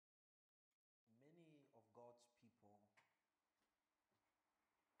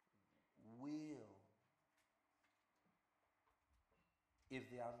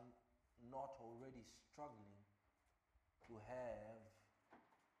they are not already struggling to have.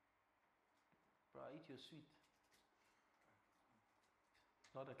 Bro, eat your sweet.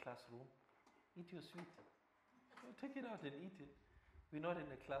 It's not a classroom. Eat your sweet. No, take it out and eat it. We're not in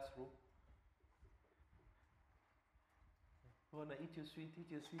a classroom. You want to eat your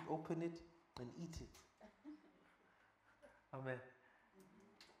sweet, open it and eat it. Amen.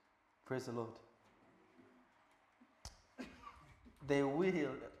 Praise the Lord. They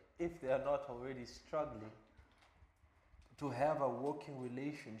will, if they are not already struggling, to have a working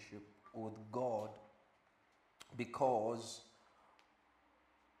relationship with God, because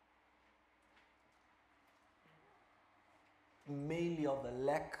mainly of the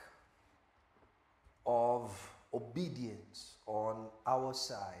lack of obedience on our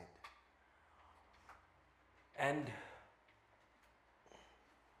side. And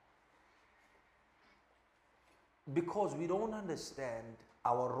because we don't understand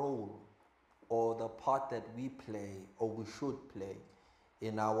our role or the part that we play or we should play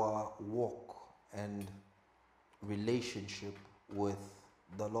in our walk and relationship with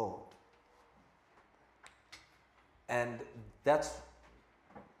the Lord. And that's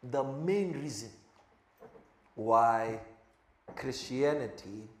the main reason why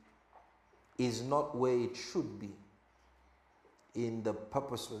Christianity is not where it should be in the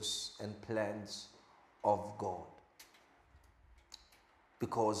purposes and plans of God.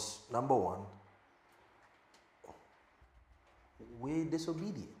 Because, number one, we're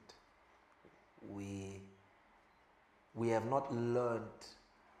disobedient. We have not learned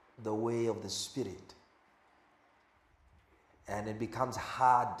the way of the Spirit. And it becomes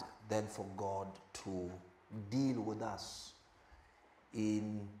hard then for God to deal with us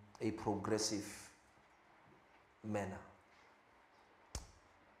in a progressive manner.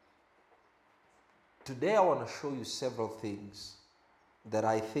 Today I want to show you several things that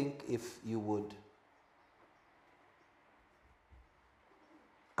I think if you would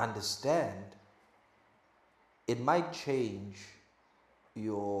understand, it might change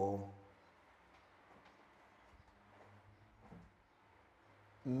your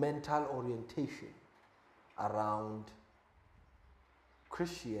mental orientation around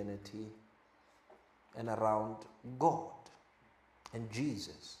Christianity and around God and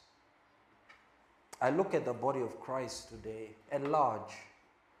Jesus. I look at the body of Christ today at large,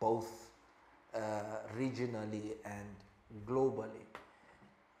 both regionally and globally.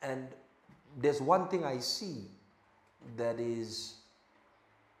 And there's one thing I see that is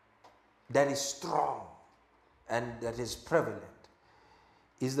strong and that is prevalent,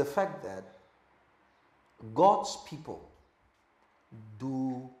 is the fact that God's people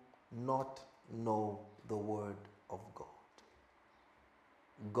do not know the word of God.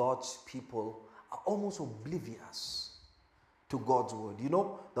 God's people are almost oblivious to God's word. You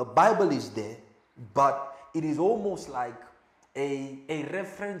know, the Bible is there, but it is almost like a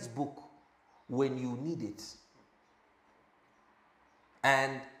reference book when you need it,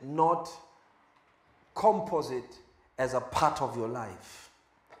 and not composite as a part of your life.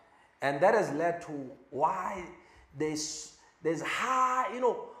 And that has led to why there's high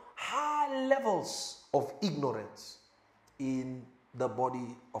levels of ignorance in the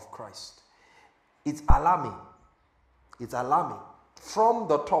body of Christ. It's alarming. It's alarming. From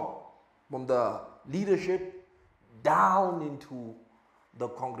the top, from the leadership down into the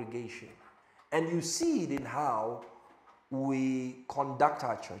congregation. And you see it in how we conduct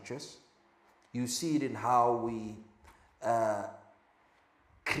our churches. You see it in how we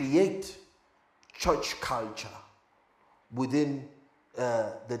create church culture within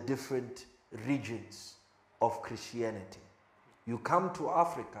the different regions of Christianity. You come to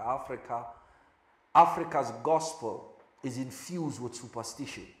Africa, Africa's gospel is infused with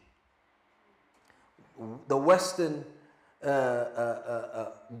superstition. The Western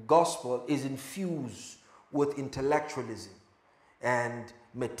gospel is infused with intellectualism and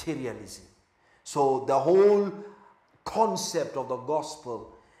materialism. So the whole concept of the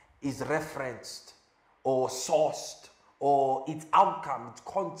gospel is referenced or sourced, or its outcome, its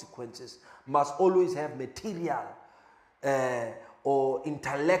consequences must always have material or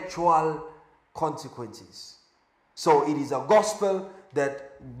intellectual consequences. So it is a gospel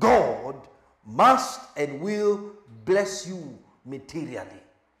that God must and will bless you materially.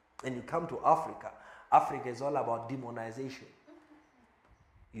 And you come to Africa, Africa is all about demonization.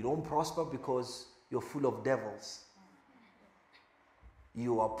 You don't prosper because you're full of devils.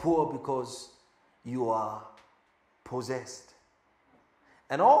 You are poor because you are possessed.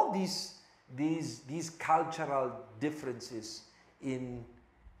 And all these cultural differences in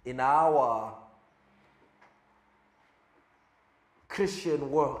our Christian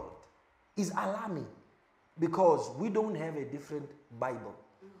world is alarming because we don't have a different Bible.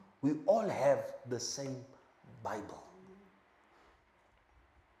 We all have the same Bible.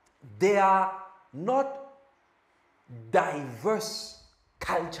 There are not diverse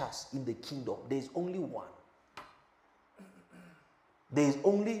cultures in the kingdom. There is only one. There is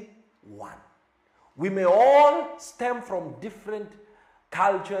only one. We may all stem from different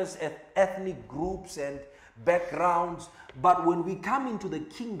cultures, ethnic groups, and backgrounds, but when we come into the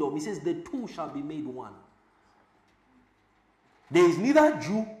kingdom, he says the two shall be made one. There is neither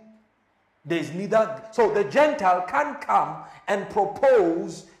Jew, there is neither, so the Gentile can't come and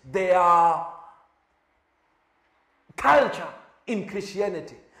propose their culture in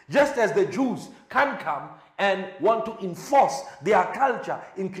Christianity, just as the Jews can't come and want to enforce their culture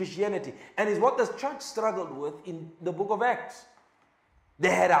in Christianity. And it's what the church struggled with in the book of Acts. They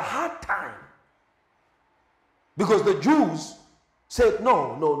had a hard time because the Jews said,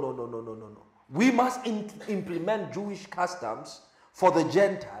 no. We must implement Jewish customs for the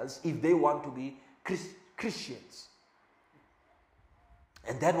Gentiles if they want to be Christians.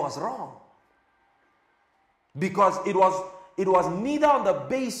 And that was wrong. Because it was neither on the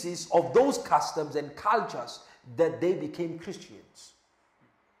basis of those customs and cultures that they became Christians.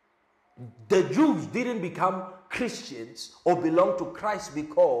 The Jews didn't become Christians or belong to Christ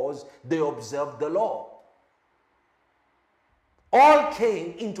because they observed the law. All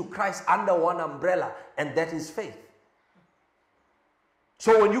came into Christ under one umbrella, and that is faith.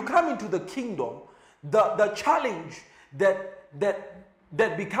 So when you come into the kingdom, the challenge that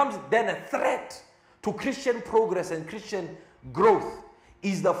becomes then a threat to Christian progress and Christian growth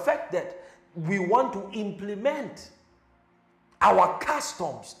is the fact that we want to implement our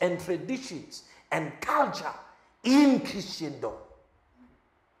customs and traditions and culture in Christendom.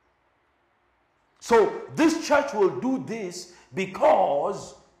 So this church will do this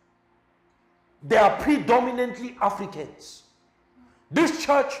because they are predominantly Africans. This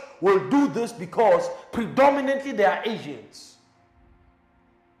church will do this because predominantly they are Asians.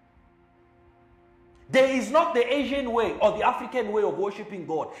 There is not the Asian way or the African way of worshiping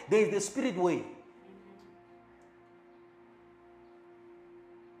God. There is the spirit way.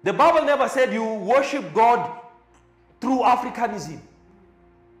 The Bible never said you worship God through Africanism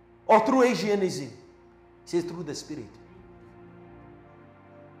or through Asianism. It says through the spirit.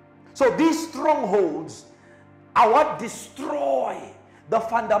 So these strongholds are what destroy the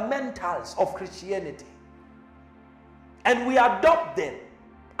fundamentals of Christianity. And we adopt them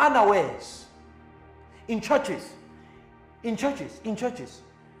unawares. In churches,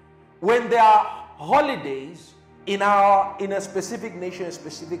 when there are holidays in a specific nation, a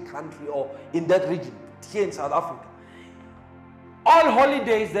specific country, or in that region, here in South Africa, all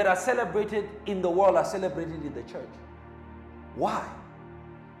holidays that are celebrated in the world are celebrated in the church. Why?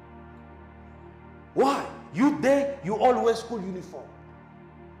 Why? You all wear school uniform.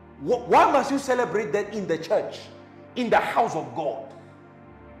 Why must you celebrate that in the church, in the house of God?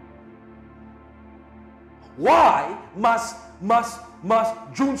 Why must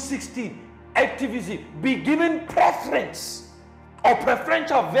June 16 activism be given preference or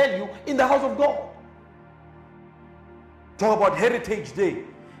preferential value in the house of God? Talk about Heritage Day.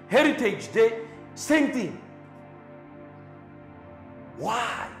 Heritage Day, same thing.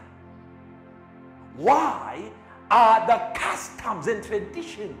 Why? Why are the customs and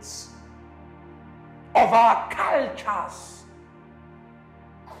traditions of our cultures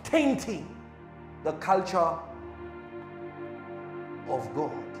tainting the culture of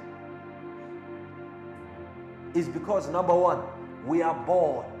God? Is because, number one, we are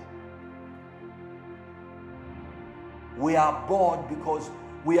bored. We are bored because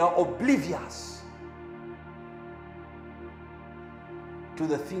we are oblivious to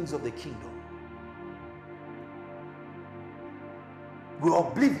the things of the kingdom. We're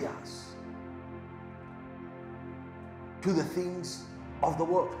oblivious to the things of the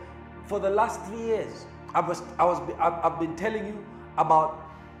world. For the last 3 years, I've been telling you about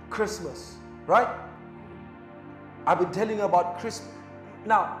Christmas, right? I've been telling you about Christmas.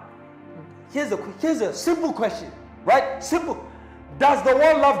 Now, here's a simple question, right? Simple. Does the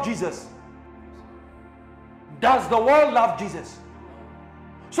world love Jesus? Does the world love Jesus?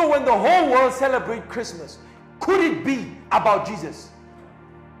 So when the whole world celebrates Christmas, could it be about Jesus?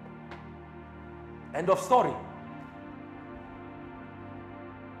 End of story.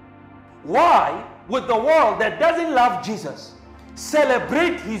 Why would the world that doesn't love Jesus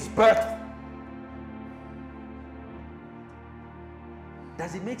celebrate his birth?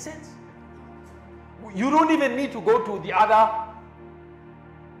 Does it make sense? You don't even need to go to the other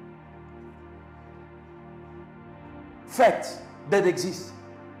facts. that exists.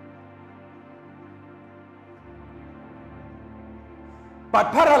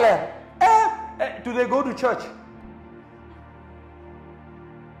 But parallel, do they go to church?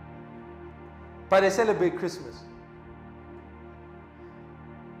 But they celebrate Christmas.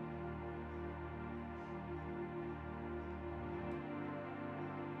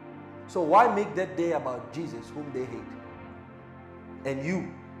 So why make that day about Jesus whom they hate? And you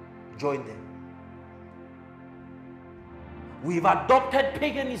join them. We've adopted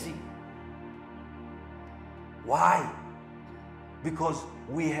paganism. Why? Because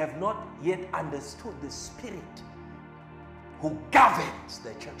we have not yet understood the Spirit who governs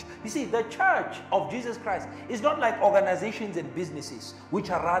the church. You see, the church of Jesus Christ is not like organizations and businesses which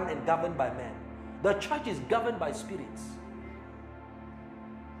are run and governed by men. The church is governed by spirits.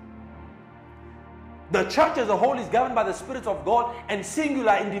 The church as a whole is governed by the Spirit of God, and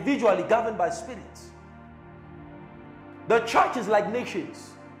singular, individually governed by spirits. The church is like nations.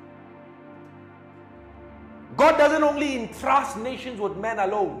 God doesn't only entrust nations with men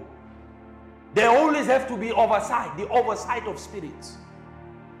alone. There always have to be oversight, the oversight of spirits.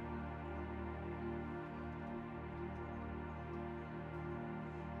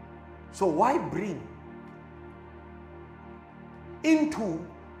 So why bring into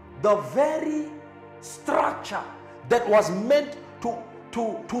the very structure that was meant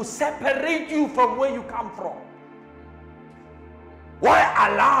to separate you from where you come from? Why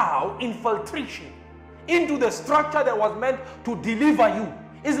allow infiltration into the structure that was meant to deliver you?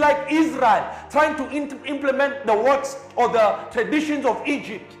 It's like Israel trying to implement the works or the traditions of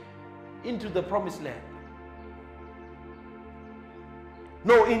Egypt into the promised land.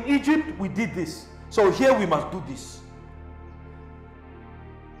 No, in Egypt we did this, so here we must do this.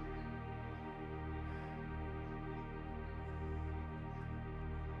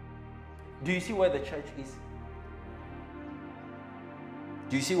 Do you see where the church is?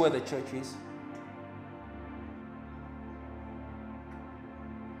 Do you see where the church is?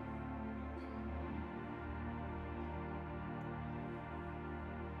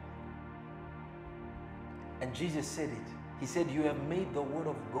 And Jesus said it. He said, you have made the word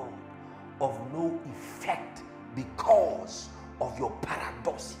of God of no effect because of your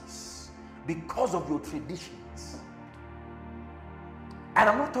paradoxes, because of your traditions. And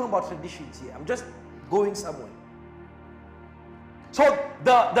I'm not talking about traditions here. I'm just going somewhere. So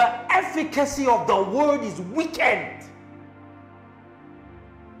the efficacy of the word is weakened.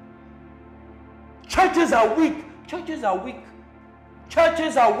 Churches are weak. Churches are weak.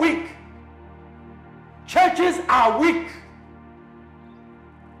 Churches are weak. Churches are weak.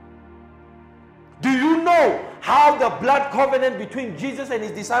 Do you know how the blood covenant between Jesus and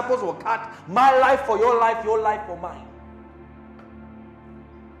his disciples were cut? My life for your life for mine.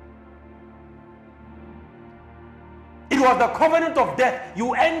 It was the covenant of death.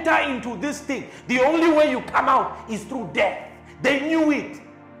 You enter into this thing. The only way you come out is through death. They knew it.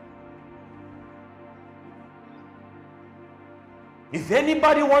 If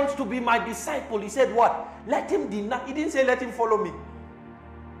anybody wants to be my disciple, he said what? Let him deny. He didn't say let him follow me.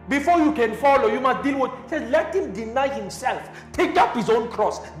 Before you can follow, you must deal with. He said let him deny himself. Take up his own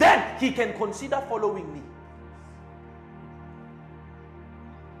cross. Then he can consider following me.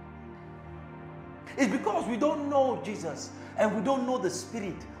 It's because we don't know Jesus and we don't know the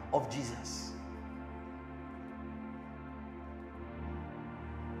Spirit of Jesus.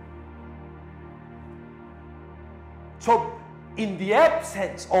 So, in the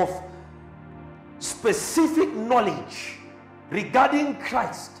absence of specific knowledge regarding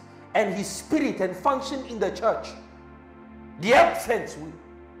Christ and his Spirit and function in the church, in the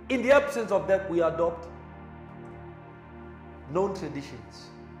absence of that, we adopt known traditions,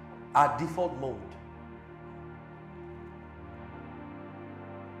 our default mode.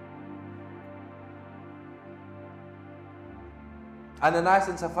 Ananias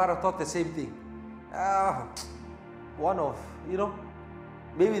and Sapphira thought the same thing. One of,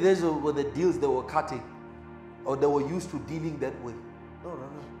 maybe those were the deals they were cutting, or they were used to dealing that way. No.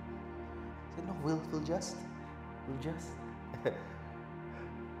 They said, no, we'll just.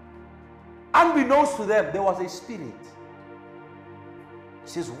 Unbeknownst to them, there was a spirit. He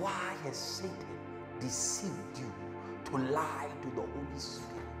says, why has Satan deceived you to lie to the Holy Spirit?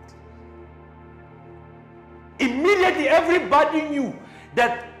 Immediately everybody knew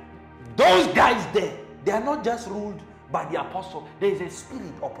that those guys there, they are not just ruled by the apostle. There is a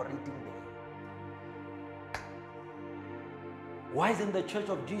spirit operating there. Why isn't the church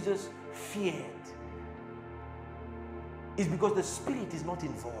of Jesus feared? It's because the spirit is not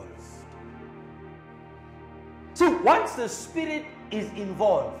involved. So once the spirit is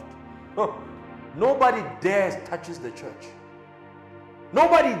involved, nobody dares touches the church.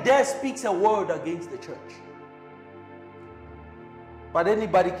 Nobody dare speaks a word against the church. But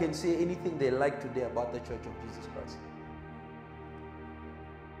anybody can say anything they like today about the Church of Jesus Christ.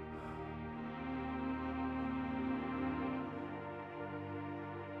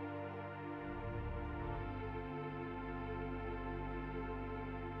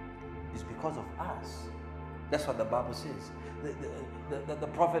 It's because of us. That's what the Bible says. The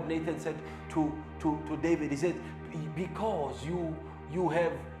prophet Nathan said to David, he said, because you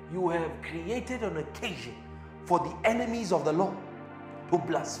have created an occasion for the enemies of the Lord to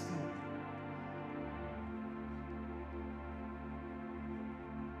blaspheme.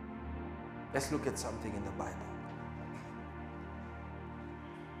 Let's look at something in the Bible.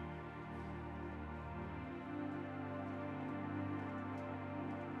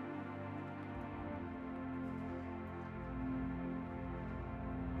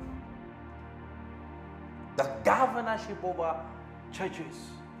 The governorship over churches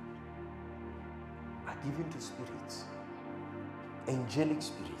are given to spirits, angelic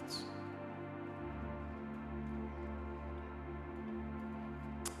spirits.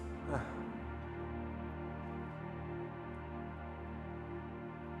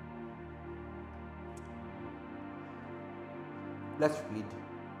 Let's read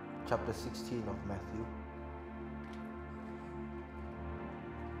chapter 16 of Matthew.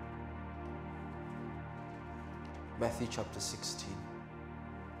 Matthew chapter 16.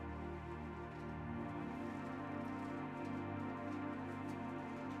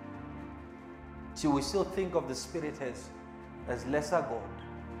 See, we still think of the Spirit as lesser God.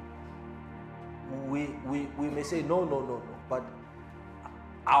 We may say, no. But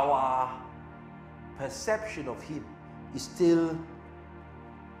our perception of Him is still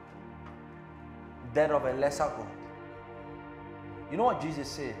that of a lesser God. You know what Jesus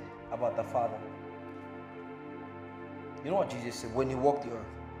said about the Father? You know what Jesus said when He walked the earth?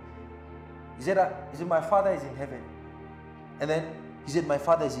 He said, my Father is in heaven. And then He said, my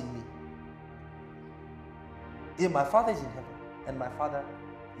Father is in me. He said, my Father is in heaven and my Father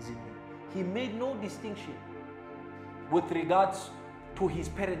is in me. He made no distinction with regards to His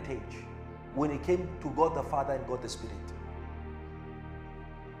parentage when it came to God the Father and God the Spirit.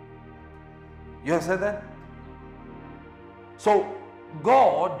 You understand that? So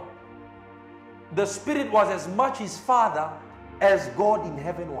God, the Spirit, was as much His Father as God in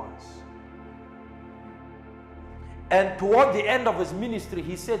heaven was. And toward the end of His ministry,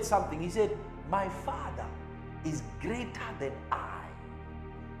 He said something. He said, my Father is greater than I.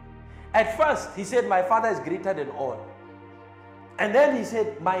 At first, He said, my Father is greater than all. And then He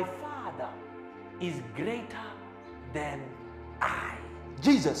said, my Father is greater than I.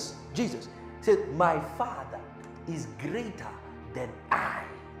 Jesus said, my Father is greater than I.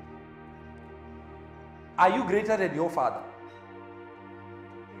 Are you greater than your Father?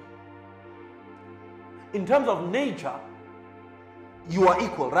 In terms of nature, you are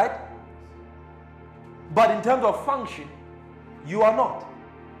equal, right? But in terms of function, you are not.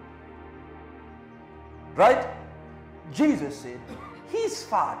 Right? Jesus said, His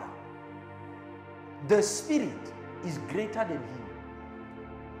Father, the Spirit, is greater than Him.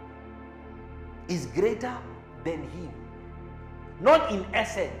 Is greater than Him. Not in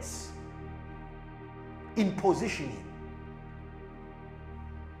essence, in positioning,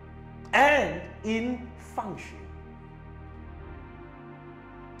 and in function.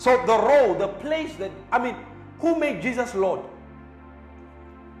 So the role, the place that, who made Jesus Lord?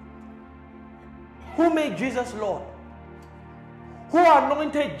 Who made Jesus Lord? Who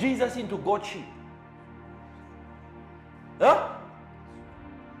anointed Jesus into Godship? Huh?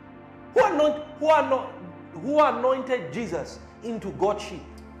 Who anointed Jesus into Godship?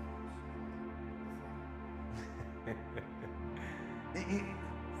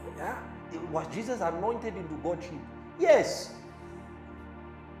 Yeah? Was Jesus anointed into Godship? Yes.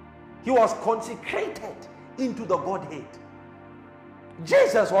 He was consecrated into the Godhead.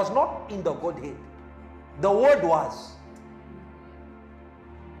 Jesus was not in the Godhead. The Word was.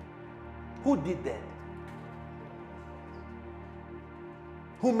 Who did that?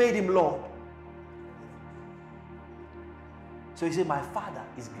 Who made Him Lord? So He said, my Father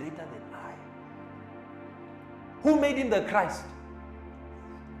is greater than I. Who made Him the Christ?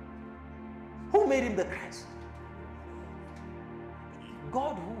 Who made Him the Christ?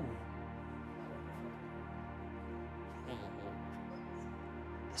 God who?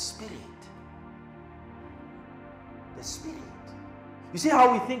 The Spirit. The Spirit. You see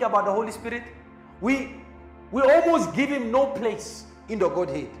how we think about the Holy Spirit? We almost give Him no place in the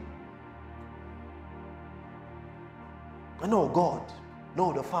Godhead. No, God.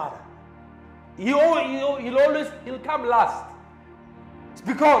 No, the Father. He'll come last. It's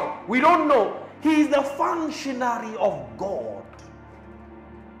because we don't know. He is the functionary of God.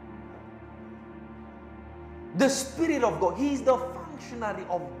 The Spirit of God. He is the functionary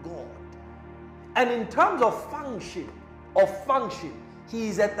of God. And in terms of function, He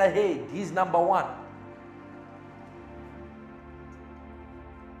is at the head. He is number one.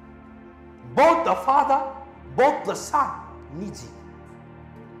 Both the Father, both the Son needs Him.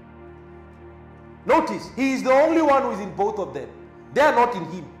 Notice, He is the only one who is in both of them. They are not in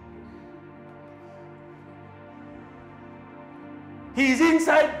Him. He is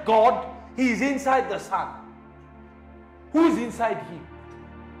inside God. He is inside the Son. Who is inside Him?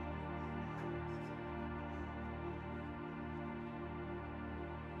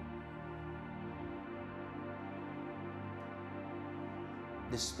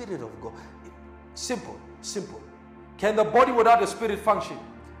 The Spirit of God. Simple. Can the body without the Spirit function?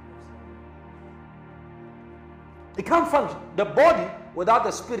 It can't function. The body without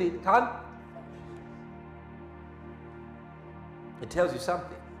the Spirit can't. It tells you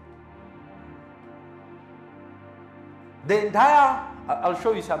something. The entire, I'll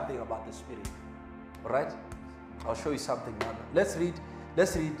show you something about the Spirit. All right? I'll show you something now. Let's read,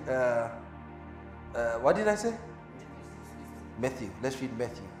 what did I say? Matthew. Let's read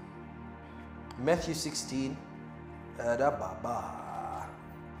Matthew. Matthew 16.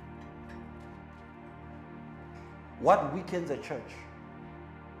 What weakens a church?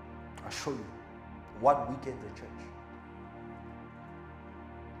 I'll show you. What weakens a church?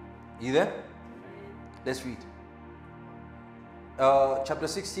 You there? Let's read. Chapter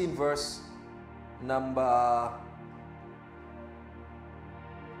 16, verse number...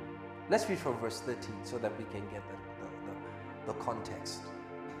 Let's read from verse 13 so that we can get the context.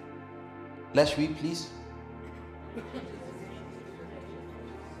 Let's read, please.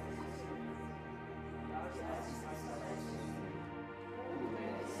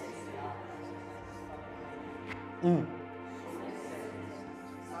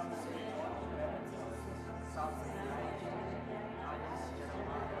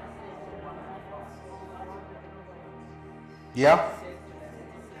 Yeah.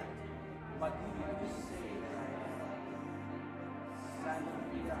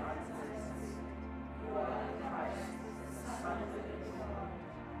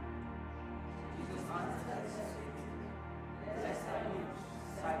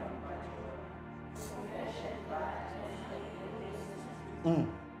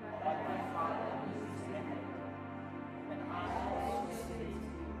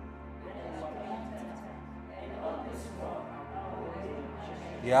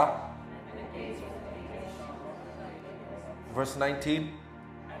 Yeah. Verse 19.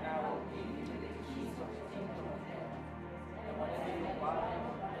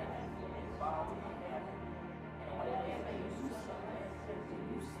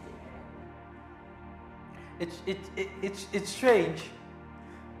 It's strange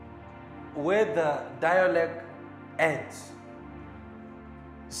where the dialogue ends.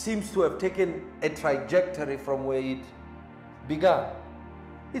 Seems to have taken a trajectory from where it began.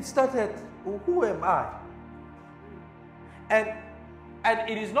 It started, who am I? And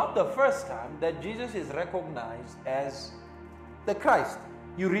it is not the first time that Jesus is recognized as the Christ.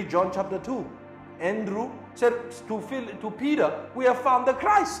 You read John chapter 2. Andrew said to Peter, we have found the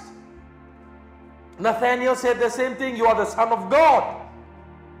Christ. Nathanael said the same thing, you are the Son of God.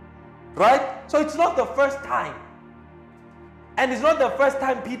 Right? So it's not the first time. And it's not the first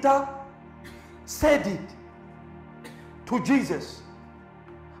time Peter said it to Jesus.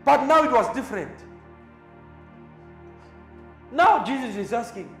 But now it was different. Now Jesus is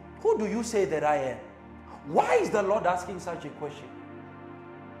asking, who do you say that I am? Why is the Lord asking such a question?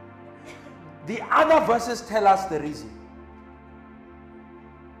 The other verses tell us the reason.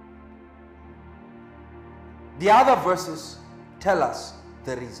 The other verses tell us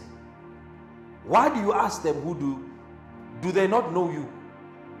the reason. Why do you ask them who do they not know you?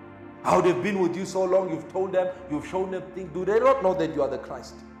 How they've been with you so long, you've told them, you've shown them things. Do they not know that you are the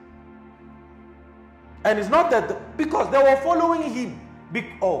Christ? And it's not that, because they were following him.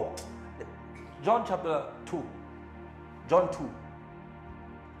 John chapter 2. John 2.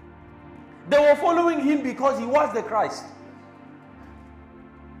 They were following him because he was the Christ.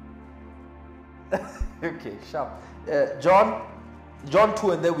 Okay, sharp. John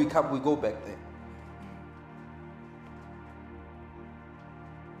 2, and then we go back there.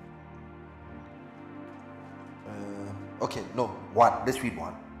 Okay, no, 1. Let's read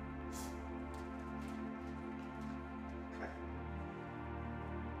 1.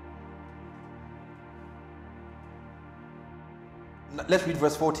 Let's read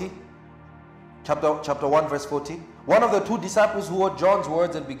verse 40. chapter 1 verse 14. One of the two disciples who heard John's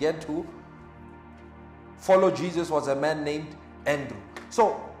words and began to follow Jesus was a man named Andrew.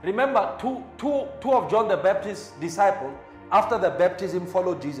 So remember, two of John the Baptist's disciples, after the baptism,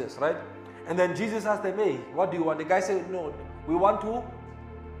 followed Jesus, right? And then Jesus asked them, hey, what do you want? The guy said, no, we want to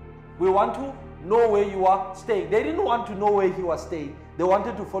know where you are staying. They didn't want to know where he was staying. They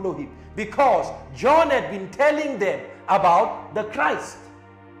wanted to follow him because John had been telling them about the Christ.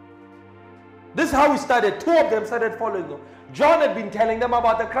 This is how we started. Two of them started following him. John had been telling them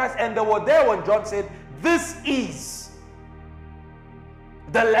about the Christ, and they were there when John said, this is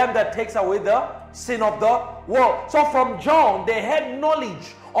the Lamb that takes away the sin of the world. So from John, they had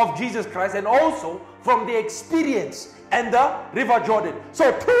knowledge of Jesus Christ, and also from the experience and the River Jordan.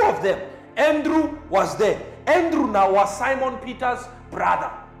 So two of them, Andrew was there. Andrew now was Simon Peter's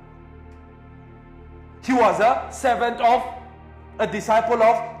brother. He was a disciple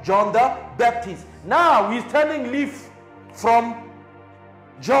of John the Baptist. Now he's turning leaf from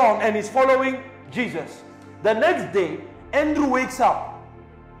John and he's following Jesus. The next day, Andrew wakes up.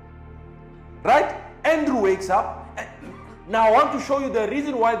 Right? Andrew wakes up. Now I want to show you the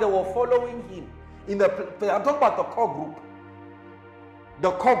reason why they were following him. I'm talking about the core group.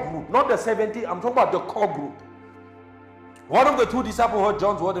 The core group, not the 70. I'm talking about the core group. One of the two disciples heard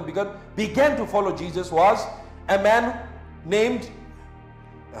John's word and began to follow Jesus was a man named,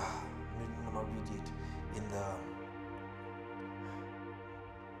 let me not read it in the.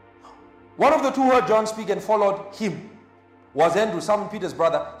 One of the two heard John speak and followed him was Andrew, Simon Peter's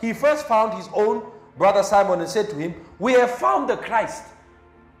brother. He first found his own brother Simon and said to him, we have found the Christ.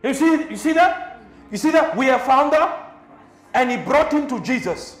 You see that? You see that? We have found her. And he brought him to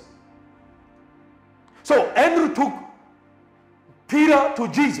Jesus. So Andrew took Peter to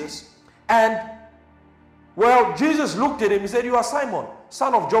Jesus, and well, Jesus looked at him. He said, you are Simon,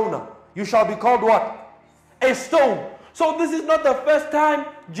 son of Jonah. You shall be called what? A stone. So this is not the first time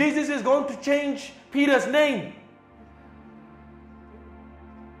Jesus is going to change Peter's name.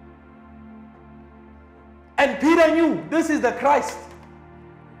 And Peter knew this is the Christ.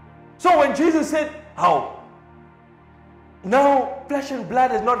 So when Jesus said, how? Now, flesh and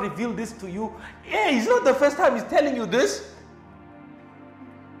blood has not revealed this to you. Yeah, it's not the first time he's telling you this.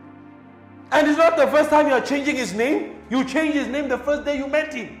 And it's not the first time you are changing his name. You changed his name the first day you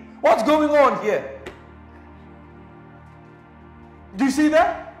met him. What's going on here? Do you see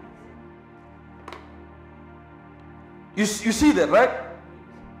that? You see that, right?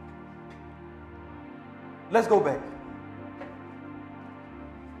 Let's go back.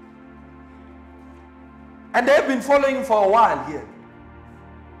 And they've been following him for a while here.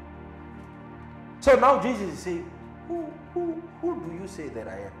 So now Jesus is saying, who do you say that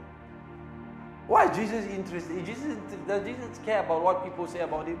I am? Why is Jesus interested? Does Jesus care about what people say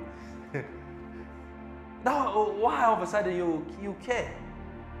about him? Now, why all of a sudden you care?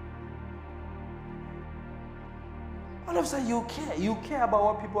 All of a sudden you care. You care about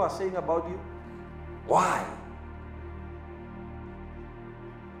what people are saying about you. Why?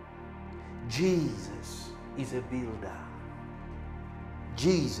 Jesus is a builder.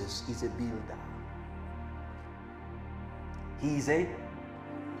 Jesus is a builder. He is a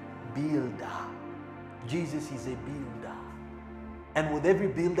builder. Jesus is a builder. And with every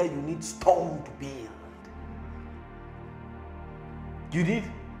builder, you need stone to build.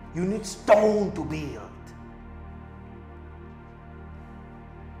 You need stone to build.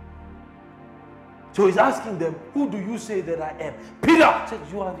 So he's asking them, who do you say that I am? Peter said,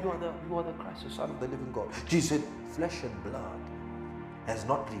 you are the Christ, the Son of the living God. Jesus said, flesh and blood has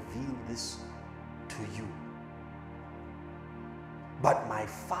not revealed this to you, but my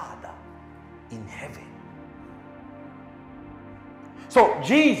Father in heaven. So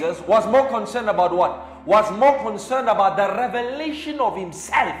Jesus was more concerned about what? Was more concerned about the revelation of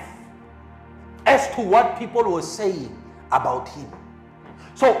himself as to what people were saying about him.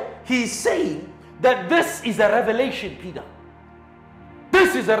 So he's saying that this is a revelation, Peter.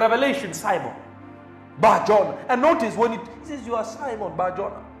 This is a revelation, Simon Bar-Jonah. And notice when he says you are Simon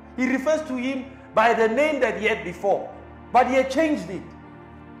Bar-Jonah, he refers to him by the name that he had before, but he had changed it.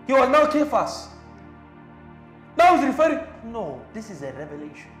 He was now Cephas. Now he's referring, no, this is a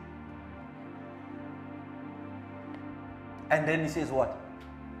revelation. And then he says what?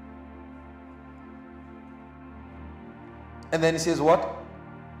 And then he says what?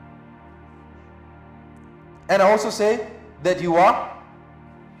 And I also say that you are.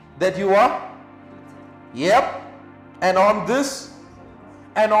 Yep. And on this.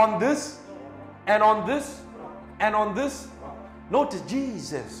 And on this. And on this. And on this. Notice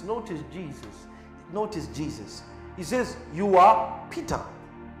Jesus. Notice Jesus. Notice Jesus. He says, you are Peter.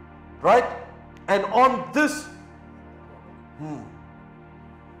 Right? And on this,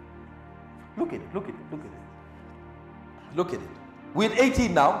 look at it, look at it, look at it. Look at it. We're at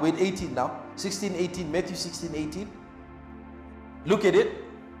 18 now, we're at 18 now. 16, 18, Matthew 16, 18. Look at it.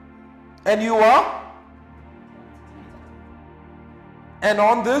 And you are? And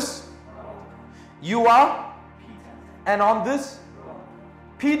on this? You are? And on this?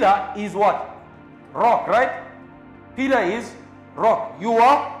 Peter is what? Rock, right? Peter is rock. You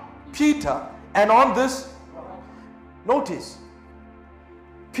are Peter. And on this? Notice.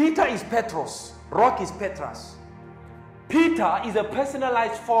 Peter is Petros. Rock is Petras. Peter is a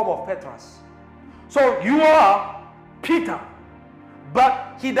personalized form of Petras. So you are Peter.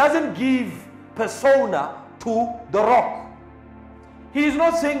 But he doesn't give persona to the rock. He is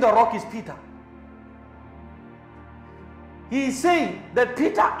not saying the rock is Peter. He is saying that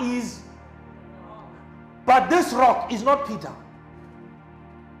Peter is, but this rock is not Peter.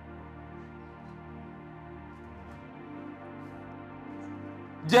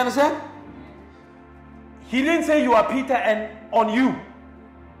 Do you understand? He didn't say you are Peter and on you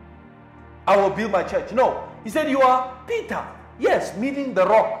I will build my church. No, he said you are Peter. Yes, meaning the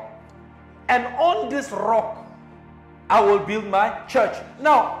rock. And on this rock I will build my church.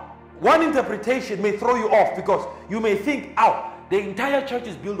 Now, one interpretation may throw you off because you may think, oh, the entire church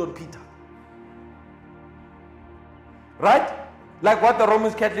is built on Peter. Right? Like what the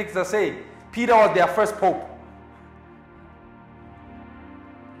Roman Catholics are saying. Peter was their first pope.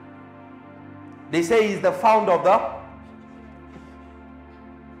 They say he's the founder of the...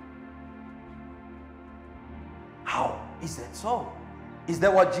 How is that so? Is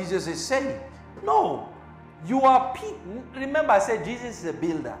that what Jesus is saying? No. You are Peter. Remember I said Jesus is a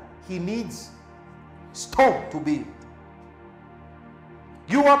builder. He needs stone to build.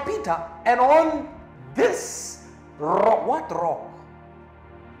 You are Peter, and on this rock, what rock?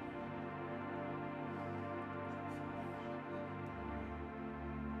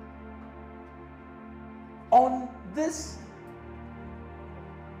 On this,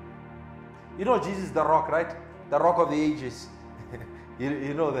 you know Jesus is the rock, right? The rock of the ages.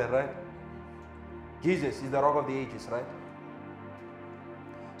 you know that, right? Jesus is the rock of the ages, right?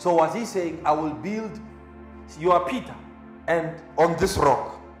 So was he saying, I will build, you are Peter, and on this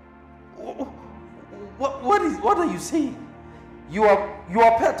rock. What are you saying? You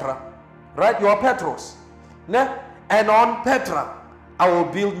are Petra, right? You are Petros. And on Petra, I will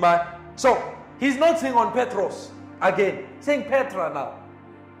build my... So, he's not saying on Petros again. He's saying Petra now.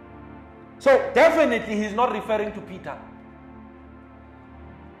 So, definitely he's not referring to Peter.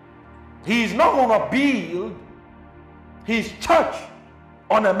 He's not going to build his church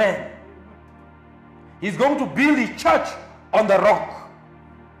on a man. He's going to build his church on the rock.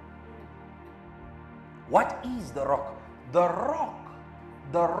 What is the rock? The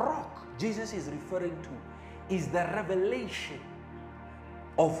rock Jesus is referring to is the revelation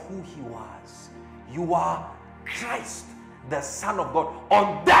of who he was. You are Christ, the Son of God.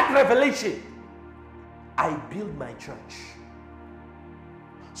 On that revelation, I build my church.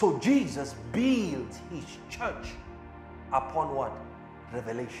 So Jesus built his church upon what?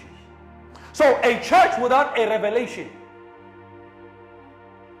 Revelation. So a church without a revelation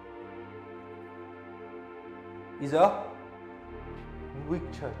is a weak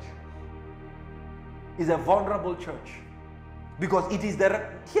church. Is a vulnerable church. Because it is the...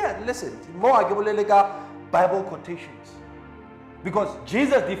 Here, listen. More Bible quotations. Because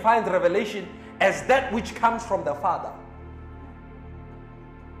Jesus defines revelation as that which comes from the Father.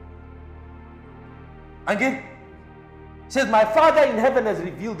 Again, he says, my Father in heaven has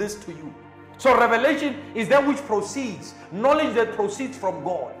revealed this to you. So revelation is that which proceeds, knowledge that proceeds from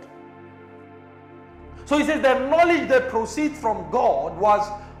God. So he says the knowledge that proceeds from God was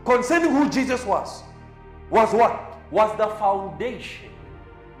concerning who Jesus was what? Was the foundation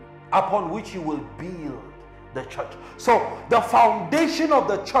upon which he will build the church. So the foundation of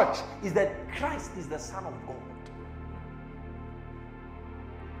the church is that Christ is the Son of God.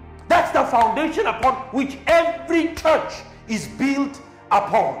 That's the foundation upon which every church is built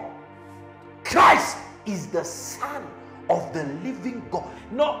upon. Christ is the Son of the living God.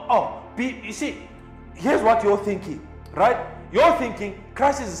 You see, here's what you're thinking, right? You're thinking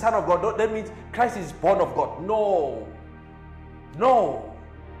Christ is the Son of God. That means Christ is born of God. No.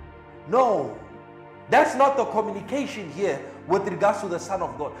 That's not the communication here with regards to the Son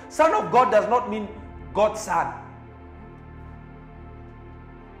of God. Son of God does not mean God's Son.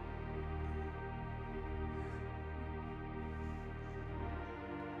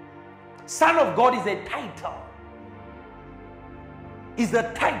 Son of God is a title. Is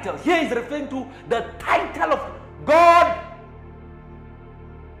the title. Here is referring to the title of God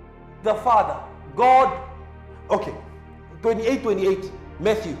the Father. God, okay, 28,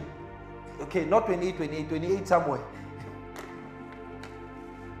 Matthew. Okay, not 28 somewhere.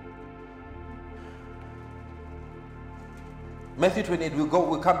 Matthew 28,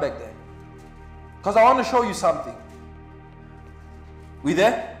 we'll come back there. Because I want to show you something. We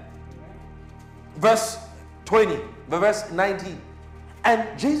there? Verse 20, verse 19.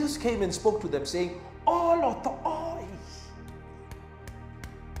 And Jesus came and spoke to them, saying, all authority.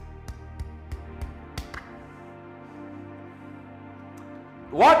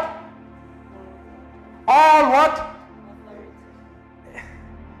 What? All what?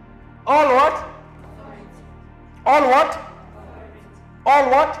 All what? All what? All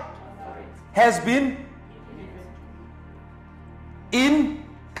what? Has been in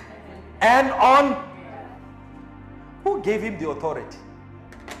and on. Who gave him the authority?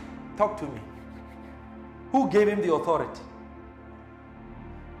 Talk to me. Who gave him the authority?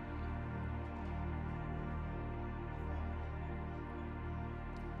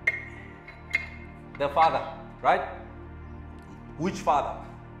 The Father, right? Which Father?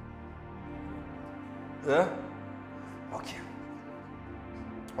 Okay.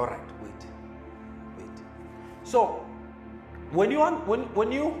 All right. Wait. So, when you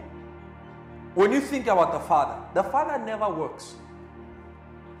think about the Father never works.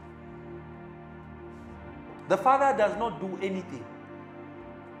 The Father does not do anything.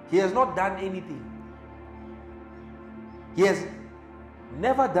 He has not done anything. He has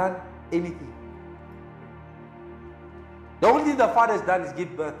never done anything. The only thing the Father has done is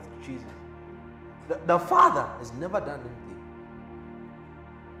give birth to Jesus. The Father has never done anything.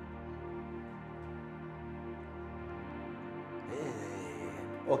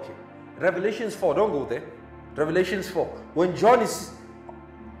 Okay. Revelations 4. Don't go there. Revelations 4. When John is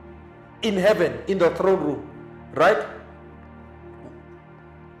in heaven, in the throne room, right?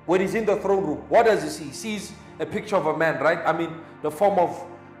 When he's in the throne room, what does he see? He sees a picture of a man, right? I mean, the form of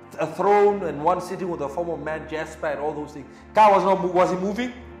a throne and one sitting with the form of man, Jasper and all those things. God was he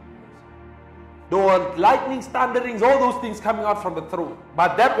moving? There were lightnings, thunderings, all those things coming out from the throne.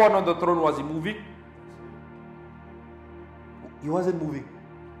 But that one on the throne, was he moving? He wasn't moving.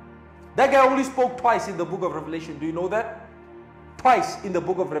 That guy only spoke twice in the book of Revelation. Do you know that? Twice in the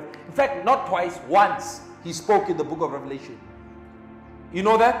book of Revelation. In fact, not twice, once he spoke in the book of Revelation. You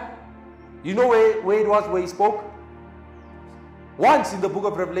know that? You know where it was where he spoke? Once in the book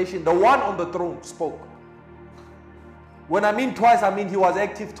of Revelation, the one on the throne spoke. When I mean twice, I mean he was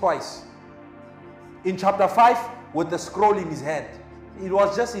active twice. In chapter 5, with the scroll in his hand. It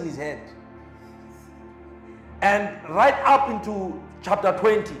was just in his hand. And right up into chapter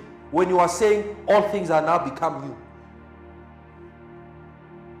 20, when he was saying, all things are now become new.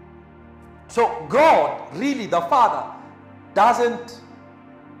 So God, really, the Father, doesn't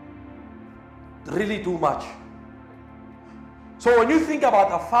really do much. So when you think about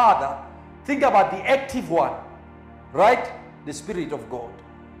the Father, think about the active one, right? The Spirit of God.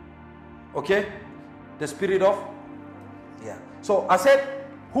 Okay? The Spirit of, yeah. So I said,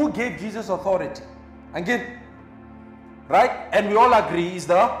 who gave Jesus authority? Again, right? And we all agree is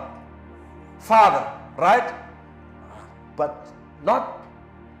the Father, right? But not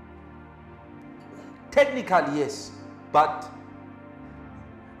technically, yes, but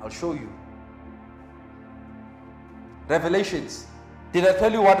I'll show you. Revelations. Did I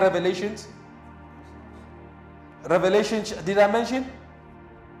tell you what Revelations? Revelation, did I mention?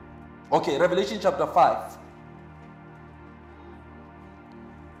 Okay, Revelation chapter 5.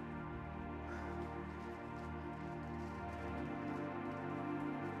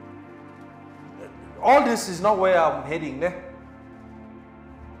 All this is not where I'm heading.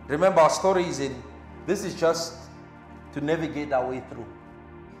 Remember, our story is in, this is just to navigate our way through.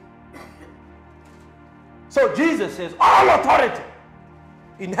 So Jesus says, all authority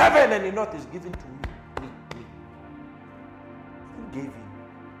in heaven and in earth is given to me. Who gave him?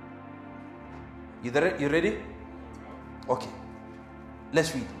 You ready? Okay.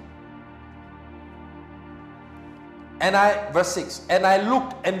 Let's read. Verse 6. And I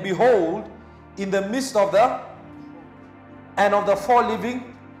looked, and behold, in the midst of the four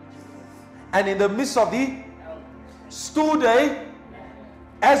living, and in the midst of stood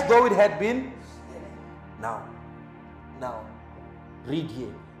as though it had been. Now, read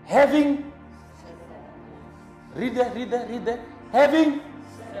here. Read there.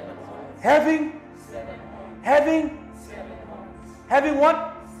 Having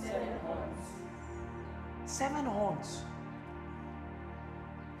what? 7 horns.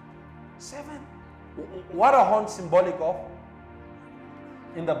 7. What are horns symbolic of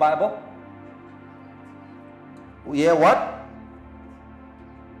in the Bible? Yeah, what?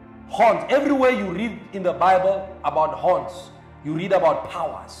 Horns. Everywhere you read in the Bible about horns, you read about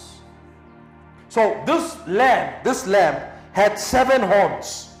powers. So this lamb had 7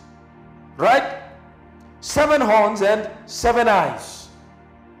 horns. Right? 7 horns and 7 eyes.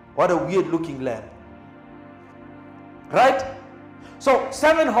 What a weird looking lamb. Right? So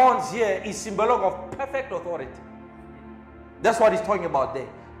 7 horns here is symbolic of perfect authority. That's what he's talking about there.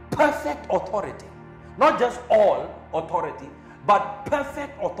 Perfect authority. Not just all authority, but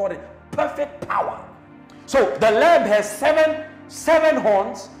perfect authority, perfect power. So the lamb has seven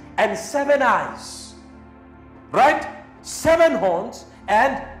horns and 7 eyes. Right? 7 horns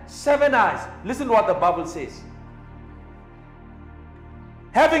and 7 eyes. Listen to what the Bible says.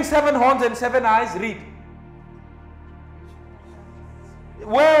 Having 7 horns and 7 eyes, read.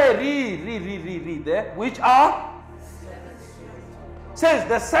 Where? Read there. Which are? Says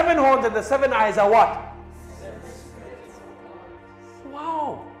the 7 horns and the 7 eyes are what?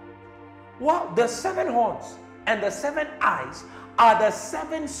 Wow. Wow. The 7 horns and the 7 eyes are the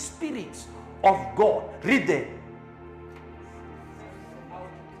 7 spirits of God. Read there.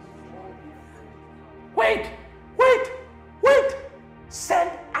 Wait.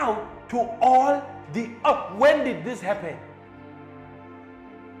 Sent out to all the earth. When did this happen?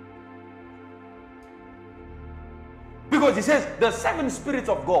 Because he says the 7 spirits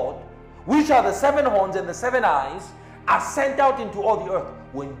of God, which are the 7 horns and the 7 eyes, are sent out into all the earth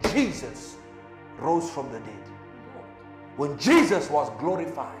when Jesus rose from the dead. When Jesus was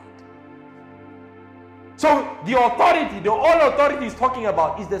glorified. So the authority, the all authority he's talking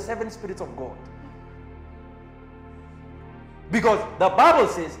about is the 7 spirits of God. Because the Bible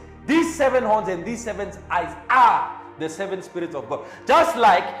says these 7 horns and these 7 eyes are the 7 spirits of God. Just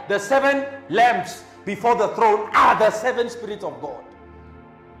like the 7 lamps before the throne are the 7 spirits of God.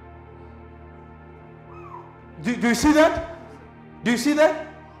 Do you see that? Do you see that?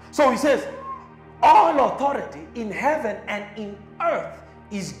 So he says, all authority in heaven and in earth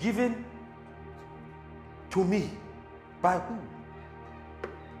is given to me. By who?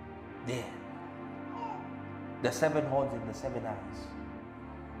 There. The 7 horns and the 7 eyes.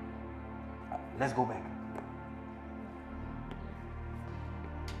 Let's go back.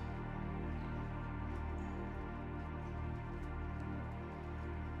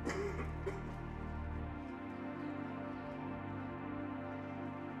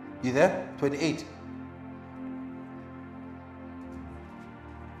 You there? 28.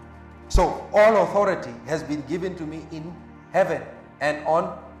 So all authority has been given to me in heaven and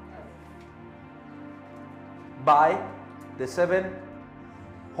on by the 7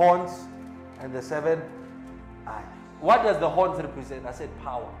 horns and the 7 eyes. What does the horns represent? I said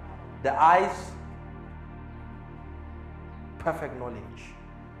power. The eyes, perfect knowledge,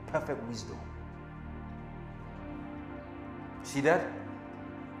 perfect wisdom. See that?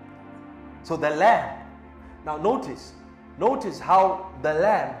 So the lamb. Now notice how the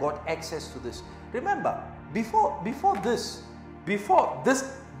lamb got access to this. Remember, before this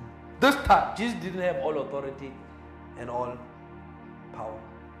time, Jesus didn't have all authority and all power.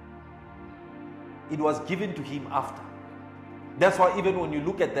 It was given to him after. That's why even when you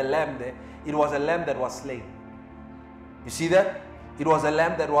look at the lamb there, it was a lamb that was slain. You see that? It was a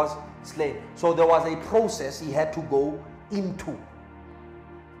lamb that was slain. So there was a process he had to go into.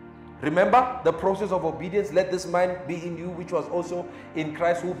 Remember the process of obedience. Let this mind be in you, which was also in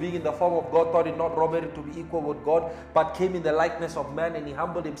Christ, who being in the form of God, thought it not robbery to be equal with God, but came in the likeness of man, and he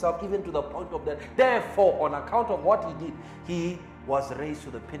humbled himself even to the point of death. Therefore, on account of what he did, he was raised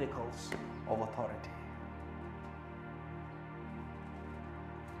to the pinnacles of authority.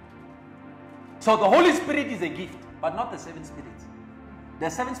 So the Holy Spirit is a gift, but not the 7 spirits.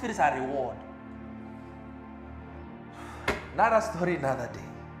 The 7 spirits are reward. Another story, another day.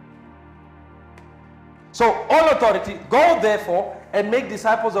 So all authority, go therefore and make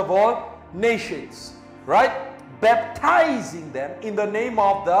disciples of all nations, right? Baptizing them in the name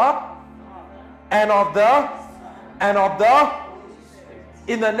of the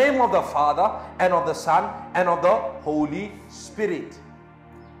in the name of the Father and of the Son and of the Holy Spirit.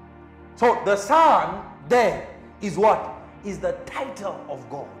 So the Son there is what? Is the title of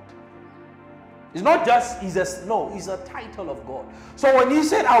God. It's not just, it's a title of God. So when he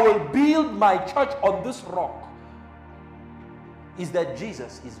said, I will build my church on this rock, is that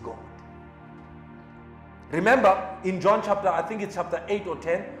Jesus is God. Remember in John chapter, I think it's chapter 8 or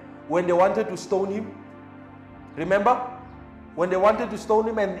 10, when they wanted to stone him. Remember? When they wanted to stone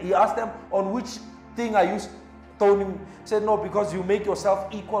him and he asked them, on which thing are you stoning him? He said, no, because you make yourself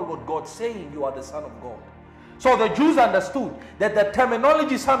equal with God, saying you are the Son of God. So the Jews understood that the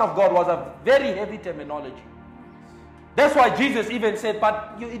terminology Son of God was a very heavy terminology. That's why Jesus even said,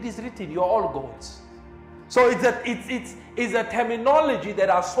 but it is written, you're all gods. So it's a terminology that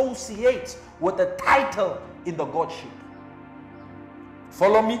associates with the title in the godship.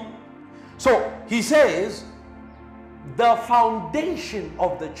 Follow me? So he says, the foundation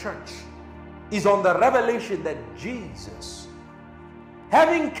of the church is on the revelation that Jesus,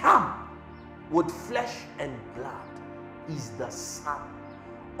 having come with flesh and blood, is the Son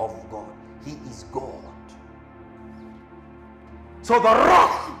of God. He is God. So the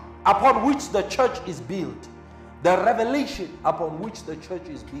rock upon which the church is built, the revelation upon which the church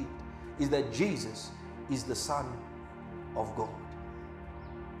is built, is that Jesus is the Son of God.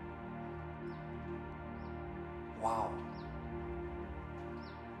 Wow.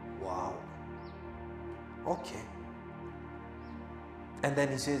 Wow. Okay. And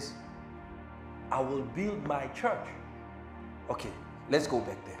then he says, I will build my church. Okay, let's go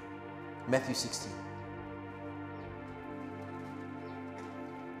back there. Matthew 16.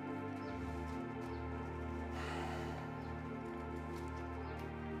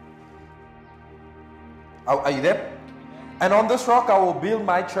 Are you there? And on this rock I will build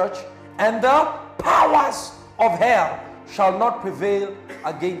my church, and the powers of hell shall not prevail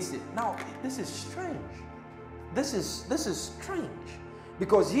against it. Now, this is strange. This is strange.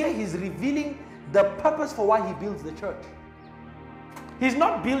 Because here he's revealing the purpose for why he builds the church. He's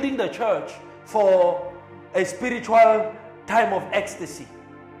not building the church for a spiritual time of ecstasy.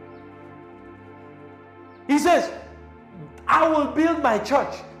 He says, I will build my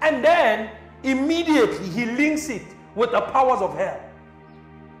church. And then immediately he links it with the powers of hell.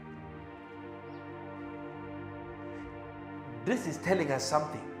 This is telling us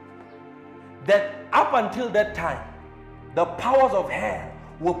something. That up until that time, the powers of hell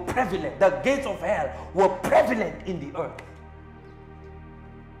were prevalent. The gates of hell were prevalent in the earth.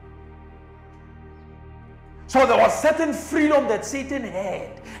 So there was certain freedom that Satan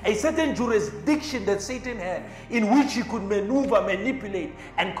had, a certain jurisdiction that Satan had, in which he could maneuver, manipulate,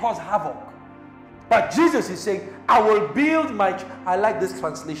 and cause havoc. But Jesus is saying, I will build my church. I like this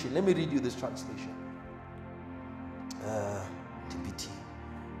translation. Let me read you this translation. TPT.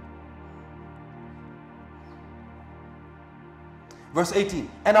 Verse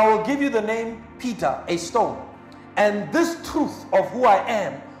 18. And I will give you the name Peter, a stone. And this truth of who I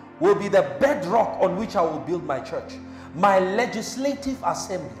am will be the bedrock on which I will build my church, my legislative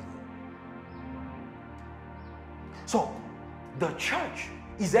assembly. So, the church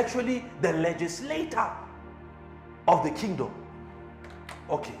is actually the legislator of the kingdom.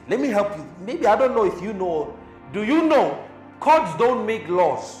 Okay, let me help you. Maybe, I don't know if you know. Do you know courts don't make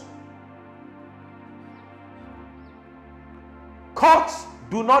laws? Courts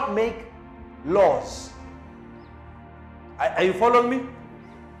do not make laws. Are you following me?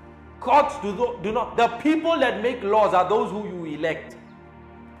 Courts do not. The people that make laws are those who you elect.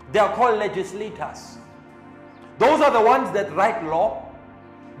 They are called legislators. Those are the ones that write law.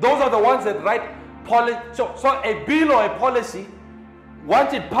 Those are the ones that write policy. So a bill or a policy,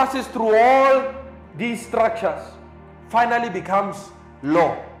 once it passes through all these structures, finally becomes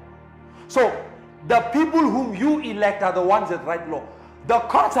law. So the people whom you elect are the ones that write law. The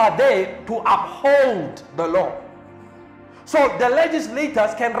courts are there to uphold the law. So the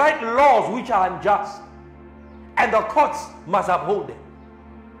legislators can write laws which are unjust, and the courts must uphold them.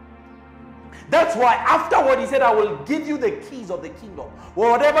 That's why afterward he said, I will give you the keys of the kingdom.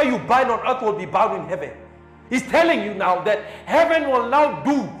 Well, whatever you bind on earth will be bound in heaven. He's telling you now that heaven will now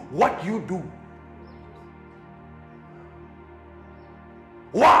do what you do.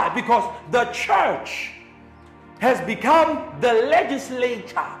 Why? Because the church has become the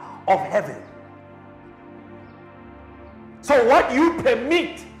legislature of heaven. So what you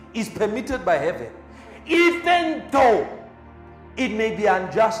permit is permitted by heaven, even though it may be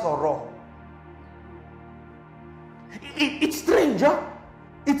unjust or wrong. It's strange, huh?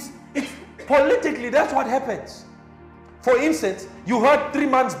 It's politically, that's what happens. For instance, you heard 3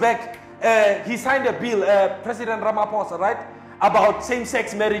 months back, he signed a bill, President Ramaphosa, right? About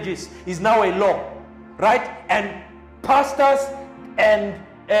same-sex marriages is now a law, right? And pastors and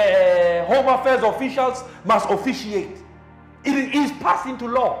home affairs officials must officiate. It is passed into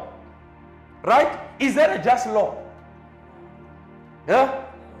law, right? Is that a just law? Yeah?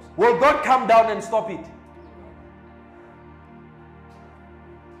 Will God come down and stop it?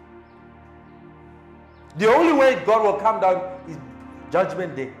 The only way God will come down is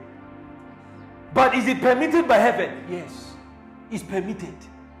Judgment Day. But is it permitted by heaven? Yes, it's permitted.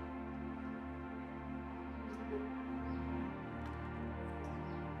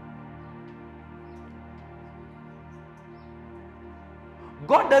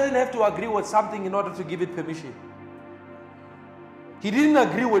 God doesn't have to agree with something in order to give it permission. He didn't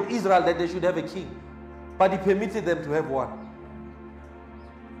agree with Israel that they should have a king, but he permitted them to have one.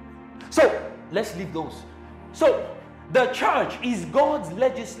 So, let's leave those. So, the church is God's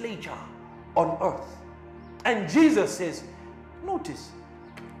legislature on earth. And Jesus says, notice,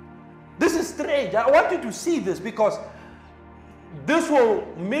 this is strange. I want you to see this because this will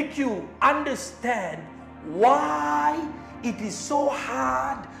make you understand why it is so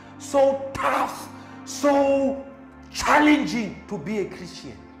hard, so tough, so challenging to be a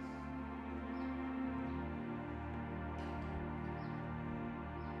Christian.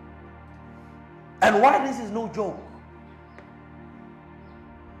 And why this is no joke.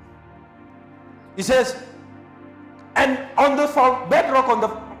 He says, and on the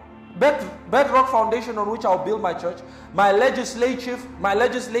bedrock foundation on which I'll build my church, my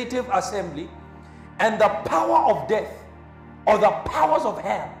legislative assembly, and the power of death or the powers of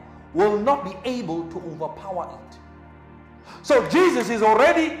hell will not be able to overpower it. So Jesus is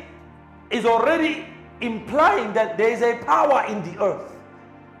already implying that there is a power in the earth.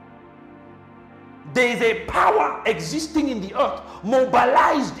 There is a power existing in the earth,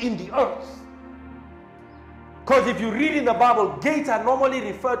 mobilized in the earth. Because if you read in the Bible, gates are normally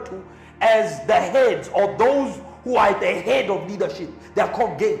referred to as the heads or those who are at the head of leadership. They are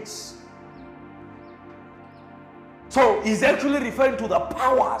called gates. So he's actually referring to the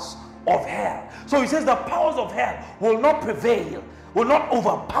powers of hell. So he says the powers of hell will not prevail, will not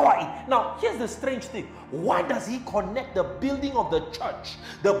overpower it. Now, here's the strange thing. Why does he connect the building of the church,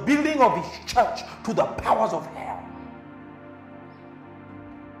 the building of his church, to the powers of hell?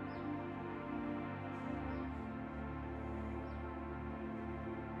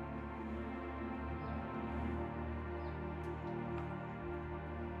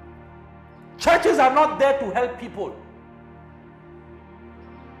 Churches are not there to help people.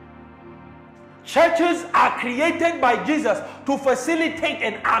 Churches are created by Jesus to facilitate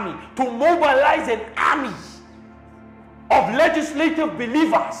an army, to mobilize an army of legislative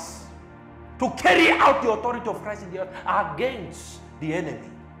believers to carry out the authority of Christ in the earth against the enemy.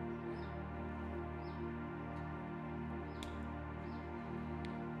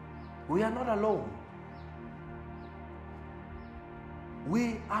 We are not alone.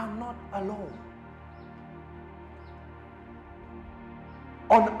 We are not alone.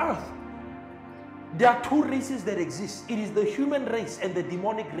 On earth, there are two races that exist. It is the human race and the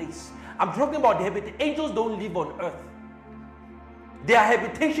demonic race. I'm talking about the habitation. Angels don't live on earth. Their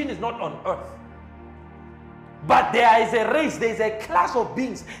habitation is not on earth. But there is a race, there is a class of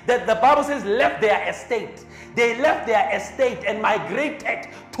beings that the Bible says left their estate. They left their estate and migrated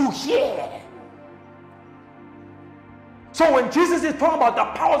to here. So when Jesus is talking about the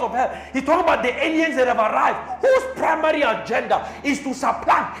powers of hell, he's talking about the aliens that have arrived, whose primary agenda is to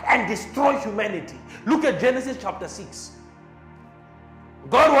supplant and destroy humanity. Look at Genesis chapter 6.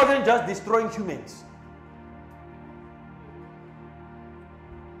 God wasn't just destroying humans.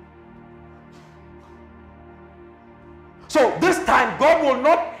 So this time, God will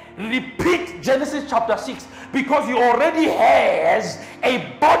not repeat Genesis chapter 6 because he already has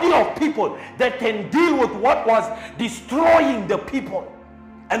a body of people that can deal with what was destroying the people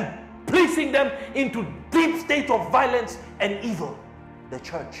and placing them into deep state of violence and evil. The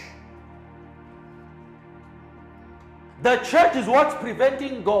church. The church is what's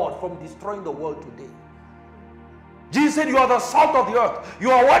preventing God from destroying the world today. Jesus said, you are the salt of the earth.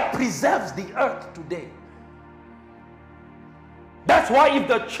 You are what preserves the earth today. That's why if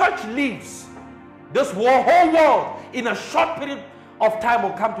the church leaves, this whole world in a short period of time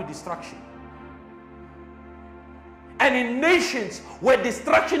will come to destruction. And in nations where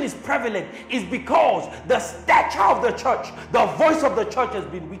destruction is prevalent is because the stature of the church, the voice of the church has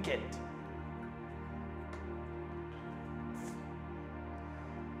been weakened.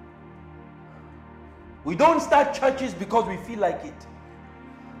 We don't start churches because we feel like it.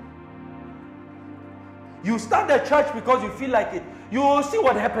 You start the church because you feel like it. You will see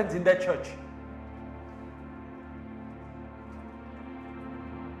what happens in that church.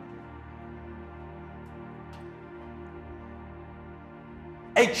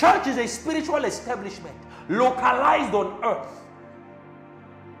 A church is a spiritual establishment localized on earth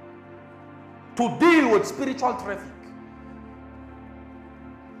to deal with spiritual traffic.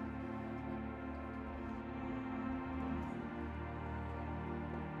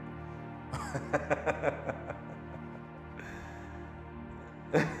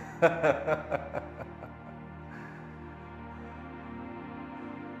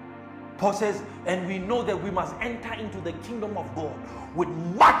 Paul says, and we know that we must enter into the kingdom of God with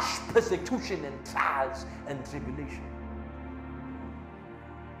much persecution and trials and tribulation.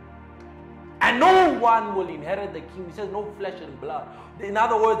 And And no one will inherit the kingdom. He says no flesh and blood. In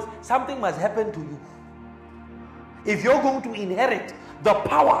other words, something must happen to you. If you're going to inherit the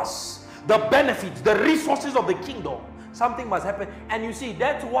powers, the benefits, the resources of the kingdom, something must happen. And you see,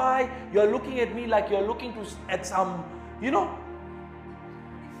 that's why you're looking at me like you're looking at some,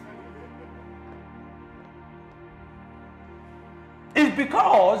 It's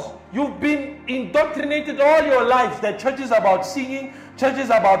because you've been indoctrinated all your life that church is about singing, church is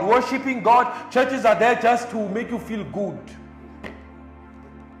about worshiping God, churches are there just to make you feel good.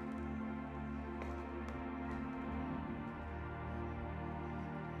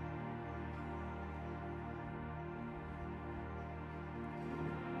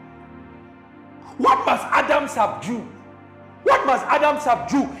 What must Adam subdue? What must Adam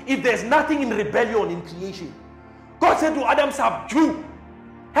subdue if there's nothing in rebellion in creation? God said to Adam, subdue,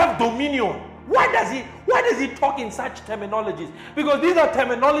 have dominion. Why does he talk in such terminologies? Because these are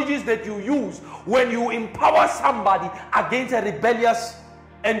terminologies that you use when you empower somebody against a rebellious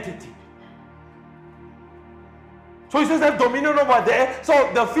entity. So he says have dominion over there.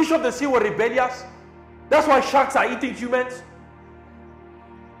 So the fish of the sea were rebellious. That's why sharks are eating humans.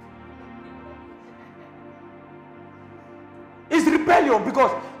 It's rebellion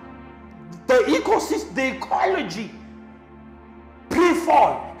because the ecosystem, the ecology,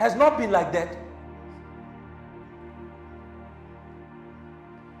 pre-fall has not been like that.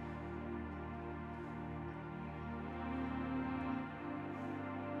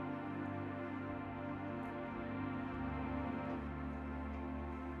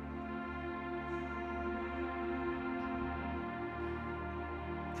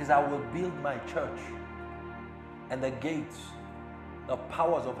 It says, I will build my church, and the gates, the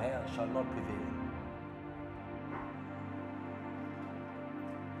powers of hell shall not prevail.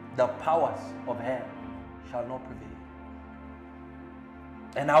 The powers of hell shall not prevail.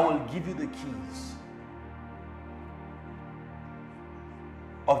 And I will give you the keys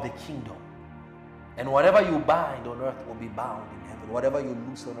of the kingdom. And whatever you bind on earth will be bound in heaven. Whatever you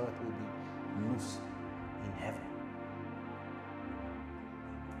loose on earth will be loose in heaven.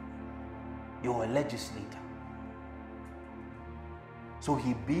 You're a legislator. So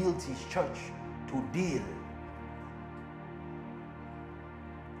he builds his church to deal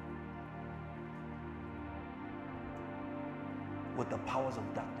with the powers of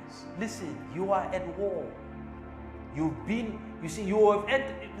darkness. Listen, you are at war. You have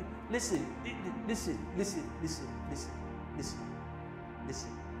entered. Listen.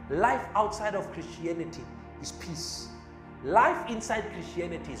 Life outside of Christianity is peace. Life inside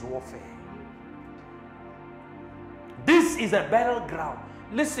Christianity is warfare. This is a battleground.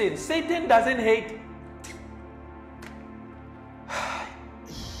 Listen, Satan doesn't hate.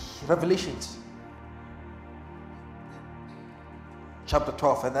 Revelations chapter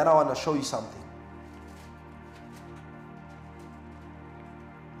 12, and then I want to show you something.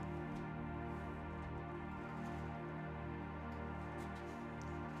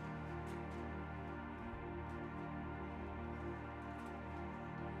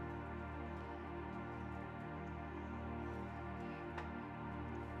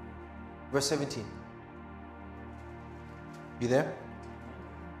 Verse 17. You there?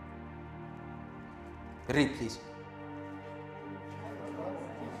 Read, please.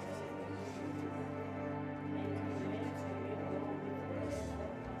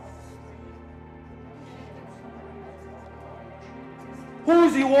 Who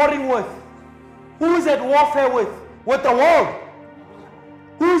is he warring with? Who is at warfare with? With the world.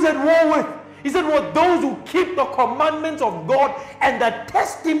 Who is at war with? He said, with those who keep the commandments of God and the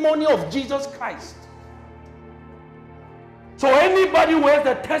testimony of Jesus Christ. So anybody who has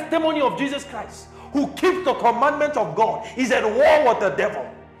the testimony of Jesus Christ, who keeps the commandments of God, is at war with the devil.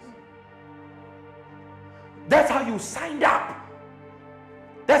 That's how you signed up.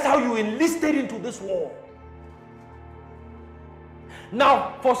 That's how you enlisted into this war.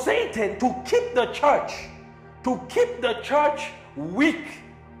 Now, for Satan to keep the church weak,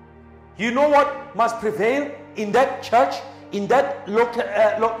 you know what must prevail in that church, in that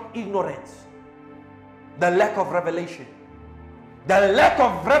ignorance? The lack of revelation. The lack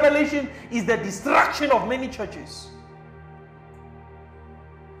of revelation is the destruction of many churches.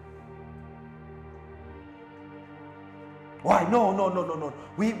 Why? No.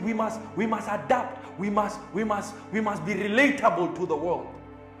 We must adapt. We must be relatable to the world.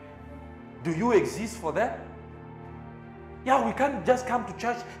 Do you exist for that? Yeah, we can't just come to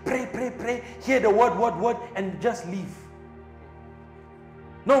church, pray, hear the word, and just leave.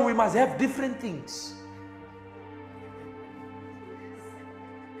 No, we must have different things.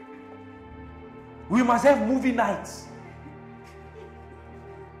 We must have movie nights.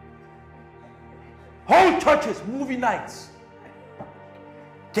 Whole churches, movie nights,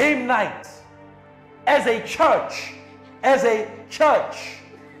 game nights, as a church,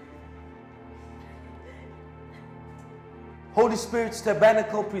 Holy Spirit's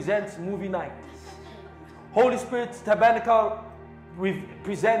Tabernacle presents movie night. Holy Spirit's Tabernacle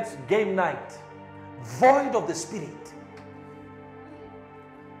presents game night. Void of the Spirit.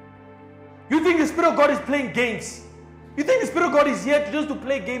 You think the Spirit of God is playing games? You think the Spirit of God is here just to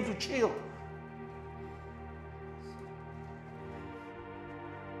play games to chill?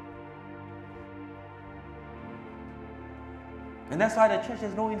 And that's why the church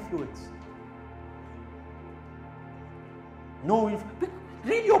has no influence. No influence.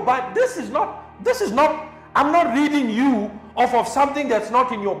 Read your Bible. This is not, I'm not reading you off of something that's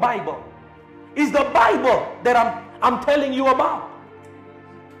not in your Bible. It's the Bible that I'm telling you about.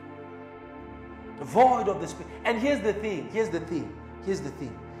 Void of the Spirit. And here's the thing.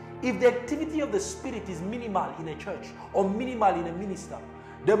 If the activity of the Spirit is minimal in a church or minimal in a minister,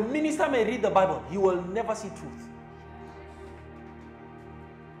 the minister may read the Bible, he will never see truth.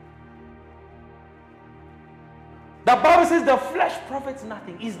 The Bible says the flesh profits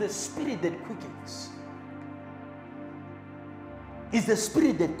nothing. It's the Spirit that quickens. It's the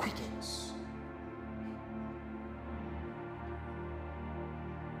Spirit that quickens.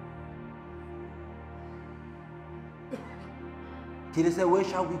 He said, where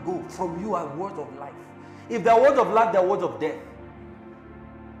shall we go? From you are words of life. If there are words of life, there are words of death.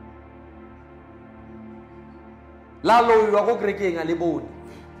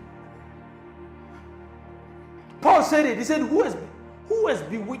 Paul said it. He said, who has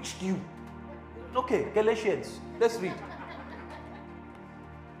bewitched you? Okay, Galatians. Let's read.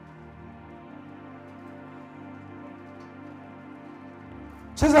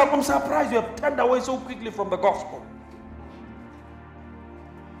 Says, I'm surprised you have turned away so quickly from the gospel.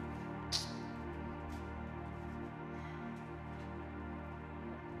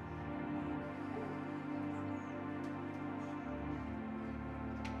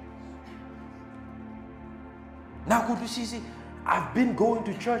 Now could you see, I've been going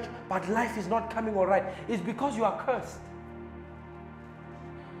to church, but life is not coming all right. It's because you are cursed.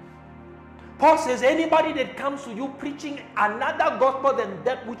 Paul says, anybody that comes to you preaching another gospel than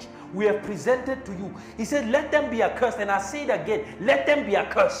that which we have presented to you, he said, let them be accursed. And I say it again, let them be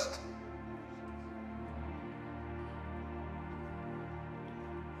accursed.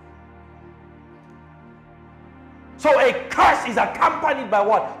 So a curse is accompanied by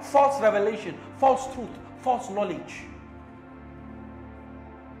what? False revelation, false truth, false knowledge.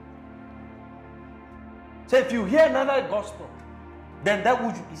 So if you hear another gospel, then that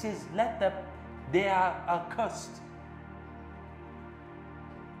would, he says, let them, they are accursed.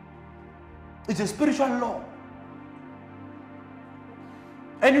 It's a spiritual law.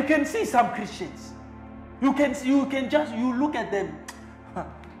 And you can see some Christians. You look at them.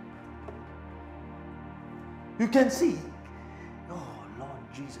 You can see, oh Lord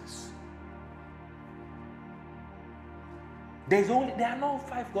Jesus. There are no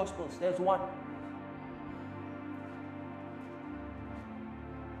 5 gospels, there's one.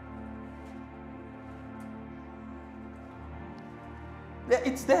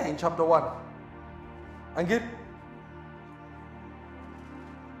 It's there in chapter 1. And get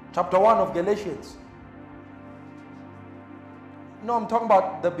chapter 1 of Galatians. No, I'm talking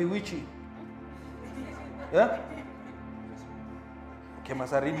about the bewitching. Yeah? Okay,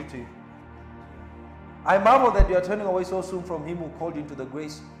 must I read it to you? I marvel that you are turning away so soon from him who called you into the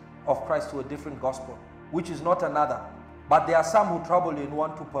grace of Christ to a different gospel, which is not another. But there are some who trouble you and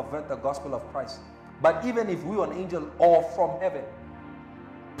want to pervert the gospel of Christ. But even if we, an angel or from heaven,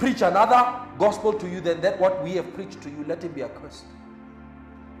 preach another gospel to you than that what we have preached to you, let him be accursed.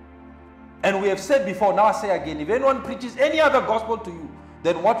 And we have said before, now I say again, if anyone preaches any other gospel to you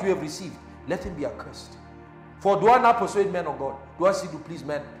than what you have received, let him be accursed. For do I not persuade men of God? Do I seek to please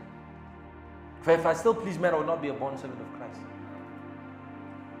men? For if I still please men, I will not be a born servant of Christ.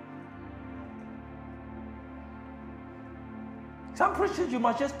 Some Christians, you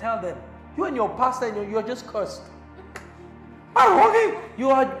must just tell them, you and your pastor, you are just cursed. You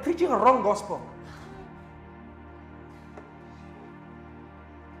are preaching a wrong gospel.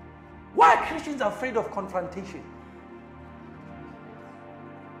 Why are Christians afraid of confrontation?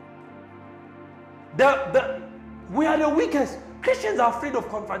 We are the weakest. Christians are afraid of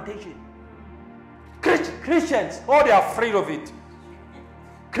confrontation. Christians, oh, they are afraid of it.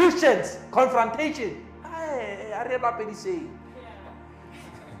 Christians, confrontation. I read up any saying.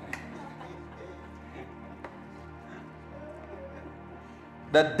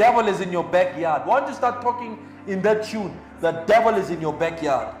 The devil is in your backyard. Why don't you start talking in that tune? The devil is in your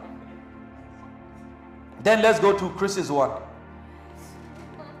backyard. Then let's go to Chris's one.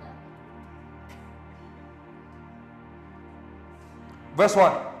 Verse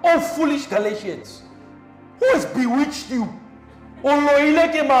 1. Oh, foolish Galatians, who has bewitched you?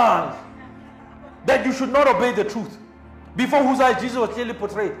 Oloileke man, that you should not obey the truth, before whose eyes Jesus was clearly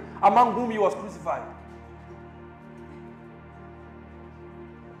portrayed, among whom he was crucified.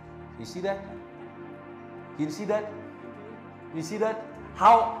 You see that? You see that? You see that?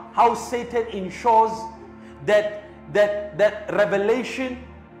 How Satan ensures that revelation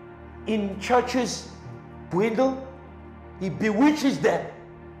in churches dwindle. He bewitches them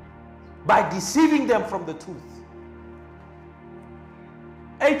by deceiving them from the truth.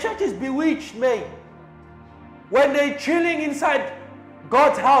 A church is bewitched, man. When they're chilling inside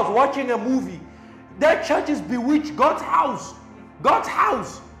God's house watching a movie, that church is bewitched. God's house. God's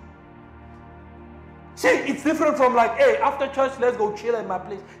house. See, it's different from like, hey, after church, let's go chill at my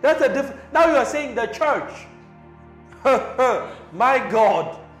place. That's a different. Now you are saying the church. My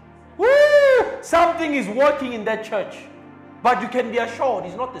God. Woo! Something is working in that church. But you can be assured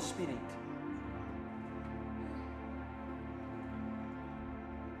it's not the Spirit.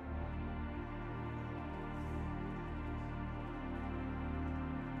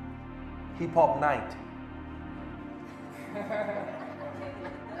 Hip hop night.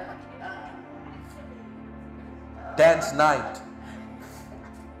 Dance night.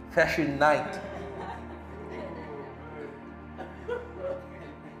 Fashion night.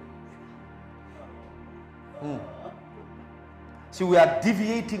 See, we are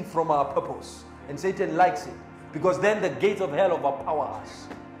deviating from our purpose, and Satan likes it, because then the gates of hell overpower us.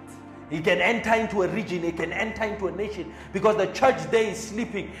 He can enter into a region, he can enter into a nation, because the church there is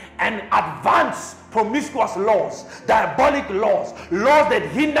sleeping, and advance promiscuous laws, diabolic laws, laws that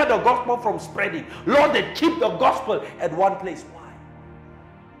hinder the gospel from spreading, laws that keep the gospel at one place. Why?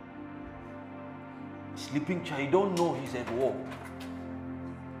 Sleeping child, you don't know he's at war.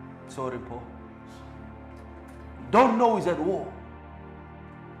 Sorry, Paul. Don't know he's at war.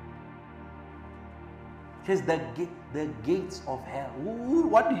 Says the gates of hell.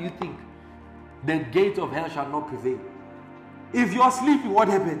 What do you think? The gates of hell shall not prevail. If you are sleeping, what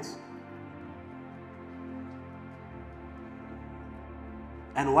happens?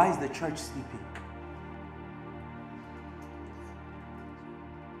 And why is the church sleeping?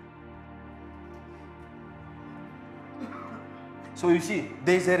 So you see,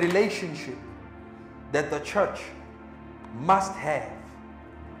 there's a relationship that the church must have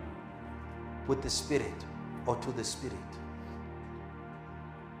with the Spirit, or to the Spirit.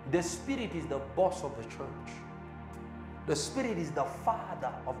 The Spirit is the boss of the church. The Spirit is the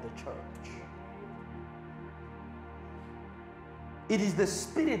father of the church. It is the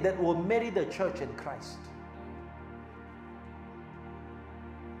Spirit that will marry the church and Christ.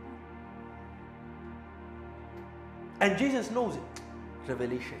 And Jesus knows it.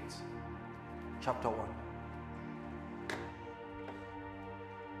 Revelations chapter 1.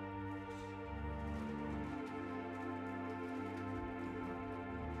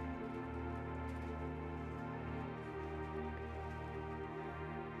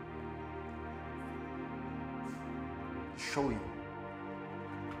 Show you.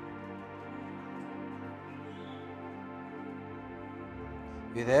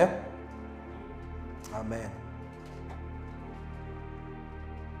 You there? Amen.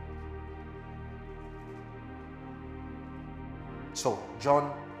 So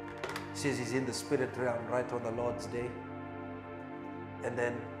John says he's in the spirit realm right on the Lord's day, and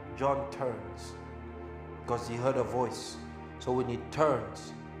then John turns because he heard a voice. So when he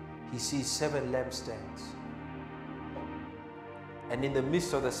turns, he sees 7 lampstands. And in the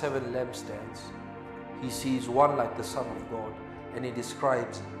midst of the 7 lampstands, he sees one like the Son of God, and he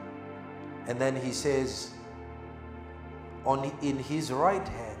describes it. And then he says, in his right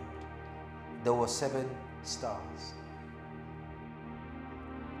hand, there were 7 stars.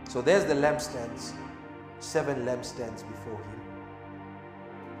 So there's the lampstands, 7 lampstands before him,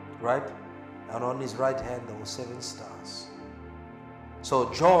 right? And on his right hand, there were 7 stars.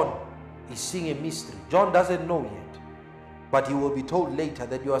 So John is seeing a mystery. John doesn't know yet. But he will be told later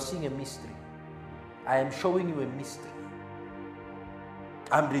that you are seeing a mystery. I am showing you a mystery.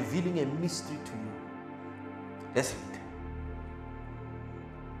 I'm revealing a mystery to you. Let's read.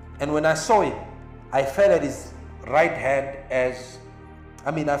 And when I saw him, I fell at his right hand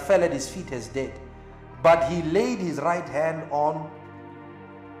I fell at his feet as dead. But he laid his right hand on,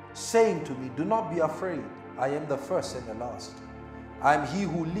 saying to me, do not be afraid. I am the first and the last. I am he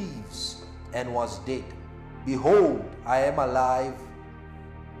who lives and was dead. Behold, I am alive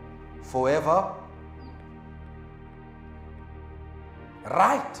forever.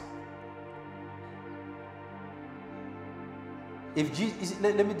 Right. If Jesus,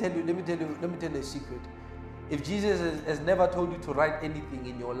 let me tell you a secret. If Jesus has never told you to write anything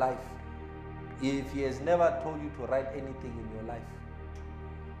in your life, if he has never told you to write anything in your life,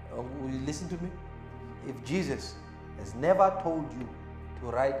 will you listen to me? If Jesus has never told you to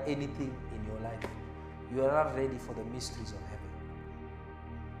write anything in your life, you are not ready for the mysteries of heaven.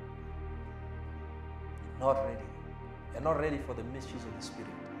 Not ready. You're not ready for the mysteries of the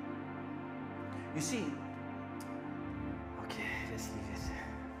Spirit. You see, okay, let's leave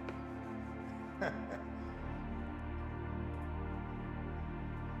it.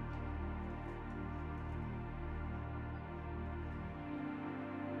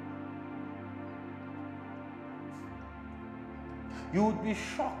 You would be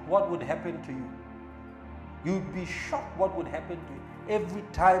shocked what would happen to you. You would be shocked what would happen to you every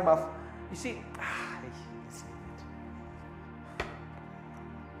time of, you see, let's leave it.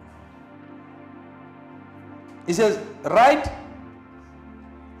 He says, write.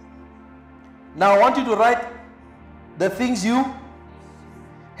 Now I want you to write the things you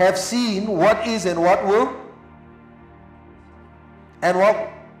have seen, what is and what will, and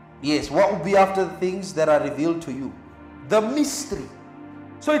what will be after the things that are revealed to you. The mystery.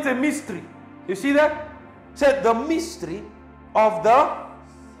 So it's a mystery. You see that? Said the mystery of the.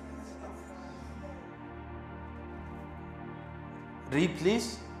 Read,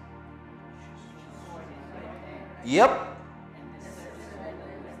 please. Yep.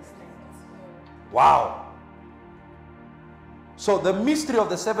 Wow. So the mystery of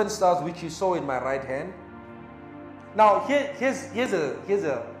the 7 stars which you saw in my right hand. Now here's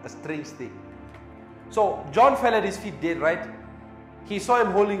a strange thing. So John fell at his feet dead, right? He saw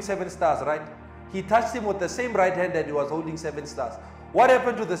him holding 7 stars, right? He touched him with the same right hand that he was holding 7 stars. What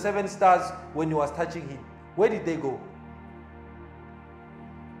happened to the 7 stars when he was touching him? Where did they go?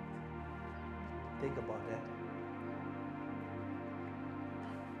 Think about that.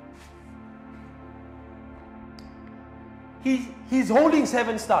 He's holding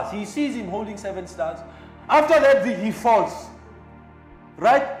 7 stars. He sees him holding 7 stars. After that, he falls.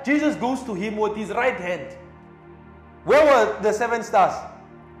 Right? Jesus goes to him with his right hand. Where were the 7 stars?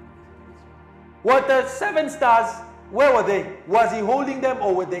 Were the 7 stars, where were they? Was he holding them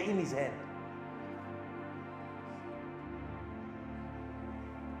or were they in his hand?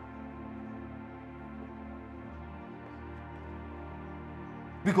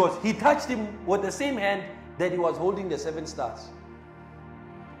 Because he touched him with the same hand that he was holding the 7 stars.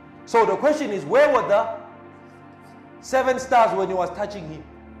 So the question is, where were the 7 stars when he was touching him?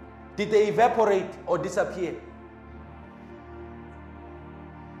 Did they evaporate or disappear?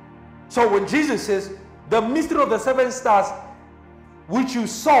 So when Jesus says, the mystery of the 7 stars which you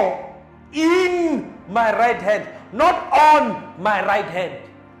saw in my right hand, not on my right hand.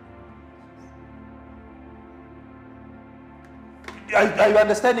 Are you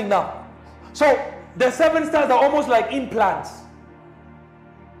understanding now? So the 7 stars are almost like implants.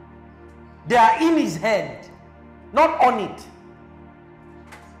 They are in his hand, not on it.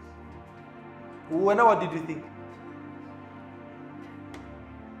 What did you think?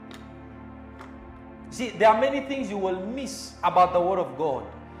 See, there are many things you will miss about the Word of God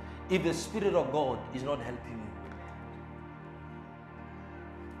if the Spirit of God is not helping you.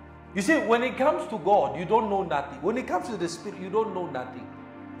 You see, when it comes to God, you don't know nothing. When it comes to the Spirit, you don't know nothing.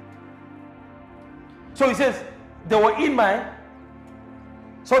 So he says, they were in my,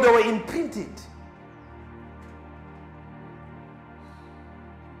 so they were imprinted.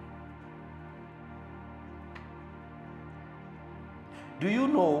 Do you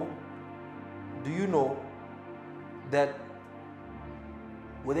know that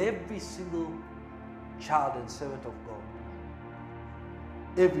with every single child and servant of God,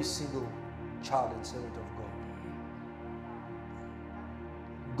 every single child and servant of God,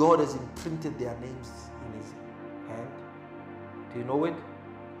 God has imprinted their names in his hand? Do you know it?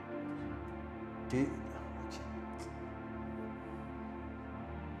 Do you? Okay.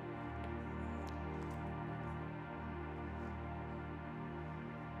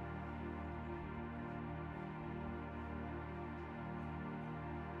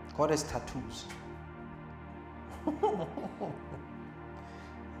 God has tattoos.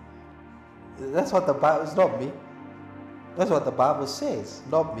 That's what the Bible, it's not me. That's what the Bible says,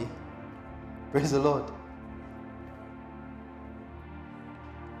 not me. Praise the Lord.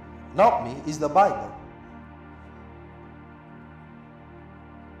 Not me, it's the Bible.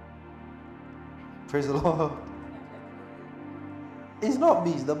 Praise the Lord. It's not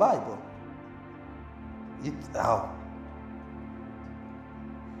me, it's the Bible.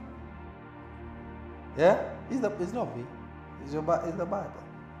 Yeah? It's not me. It's the Bible.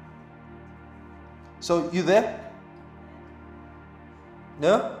 So, you there?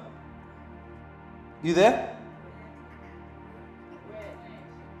 No? You there?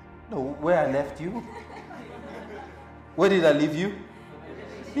 No, where I left you? Where did I leave you?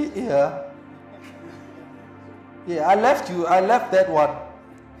 Yeah. Yeah, I left you. I left that one.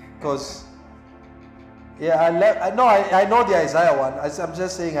 Because, yeah, I left. I know the Isaiah one. I'm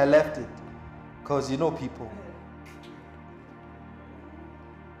just saying I left it. Because you know people.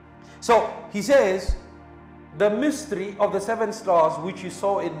 So, he says, the mystery of the 7 stars which you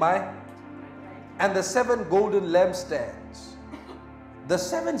saw in my, and the 7 golden lampstands. The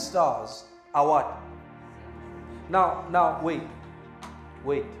 7 stars are what? Now,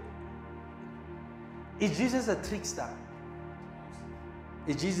 wait. Is Jesus a trickster?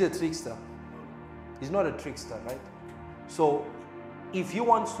 Is Jesus a trickster? He's not a trickster, right? So, if he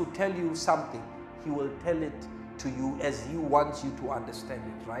wants to tell you something, he will tell it to you as he wants you to understand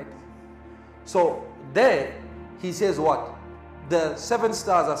it, right? So, there, he says what? The 7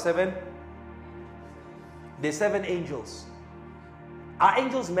 stars are 7. They're 7 angels. Are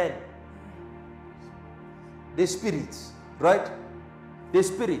angels men? They're spirits, right? They're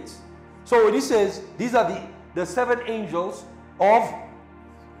spirits. So when he says these are the 7 angels of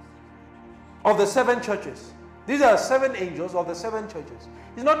the 7 churches. These are 7 angels of the 7 churches.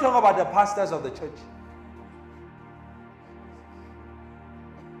 He's not talking about the pastors of the church.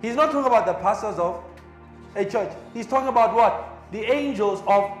 He's not talking about the pastors of a church. He's talking about what? The angels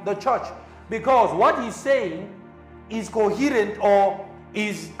of the church. Because what he's saying is coherent or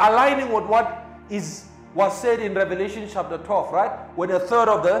is aligning with what was said in Revelation chapter 12, right? When a third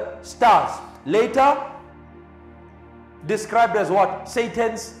of the stars, later described as what?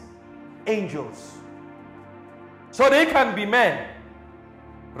 Satan's angels. So they can be men,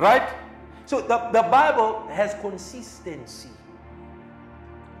 right? So the Bible has consistency.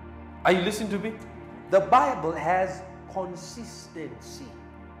 Are you listening to me? The Bible has consistency.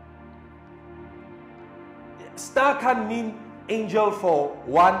 Star can mean angel for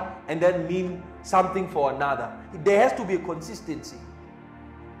one and then mean something for another. There has to be a consistency.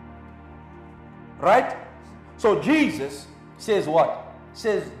 Right? So Jesus says what?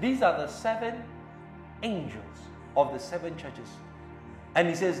 Says these are the 7 angels of the 7 churches. And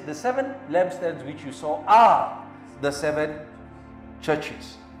he says the 7 lampstands which you saw are the 7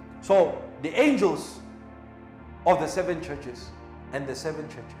 churches. So the angels of the 7 churches and the 7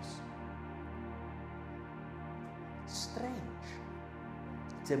 churches. Strange.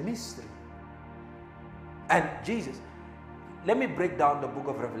 It's a mystery. And Jesus, let me break down the book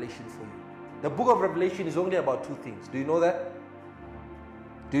of Revelation for you. The book of Revelation is only about 2 things. Do you know that?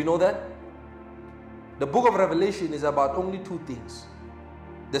 Do you know that? The book of Revelation is about only 2 things.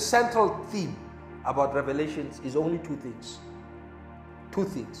 The central theme about Revelations is only 2 things. 2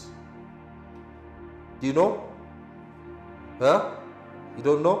 things. Do you know? Huh? You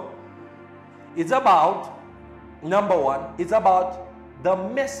don't know? It's about, number 1, it's about the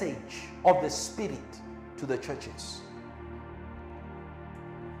message of the Spirit to the churches.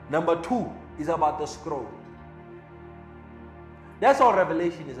 Number 2 is about the scroll. That's all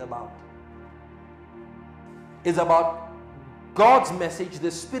Revelation is about. It's about God's message,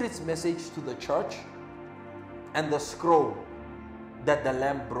 the Spirit's message to the church, and the scroll that the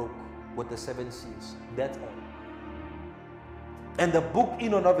Lamb broke with the 7 seals. That's all. And the book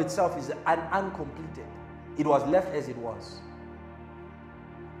in and of itself is uncompleted. It was left as it was.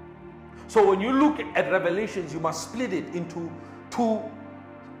 So when you look at Revelations, you must split it into 2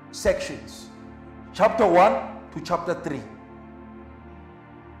 sections. Chapter 1 to chapter 3.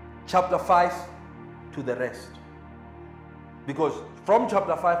 Chapter 5 to the rest. Because from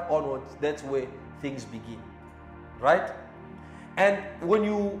chapter 5 onwards, that's where things begin. Right? And when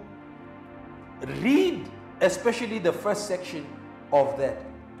you read, especially the first section of that,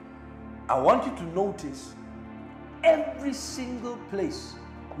 I want you to notice every single place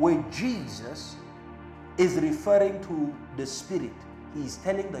where Jesus is referring to the Spirit, he is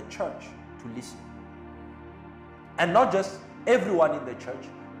telling the church to listen. And not just everyone in the church,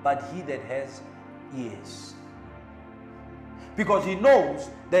 but he that has ears. Because he knows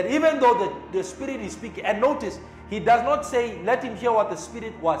that even though the Spirit is speaking, and notice, he does not say, let him hear what the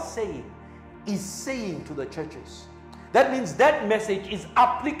Spirit was saying. He's saying to the churches. That means that message is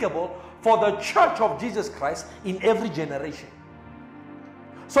applicable for the church of Jesus Christ in every generation.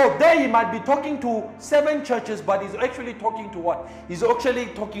 So there he might be talking to 7 churches, but he's actually talking to what? He's actually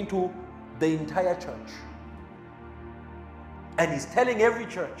talking to the entire church. And he's telling every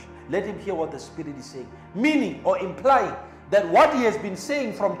church, let him hear what the Spirit is saying. Meaning or implying that what he has been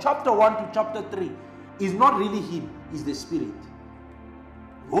saying from chapter 1 to chapter 3 is not really him, it's the Spirit.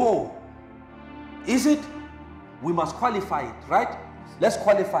 Oh, is it? We must qualify it, right? Let's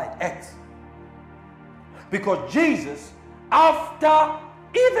qualify it, Acts. Because Jesus, after,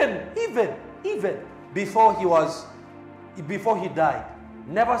 even before he died,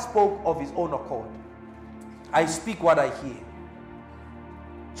 never spoke of his own accord. I speak what I hear.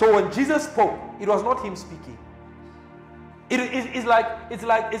 So when Jesus spoke, it was not him speaking. It's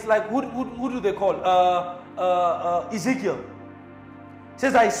like who do they call? Ezekiel. It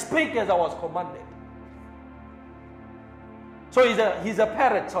says, I spake as I was commanded. So he's a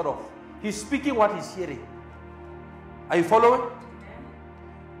parrot, sort of. He's speaking what he's hearing. Are you following?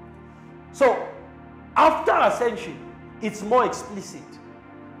 So, after ascension, it's more explicit.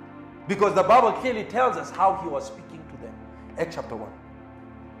 Because the Bible clearly tells us how he was speaking to them. Acts chapter 1.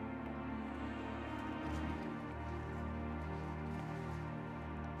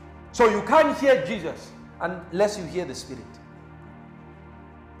 So you can't hear Jesus unless you hear the Spirit.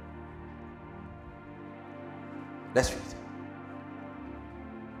 Let's read.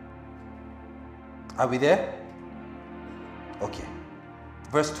 Are we there? Okay.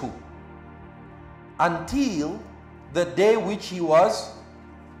 Verse 2. Until the day which he was,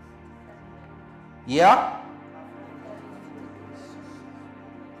 yeah?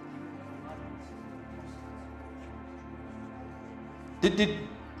 Did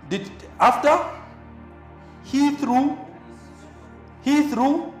after he through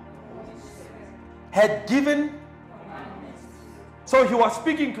had given, so he was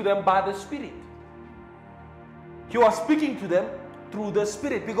speaking to them by the Spirit. He was speaking to them through the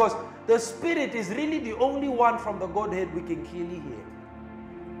Spirit, because the Spirit is really the only one from the Godhead we can clearly hear.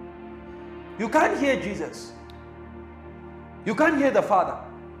 You can't hear Jesus. You can't hear the Father.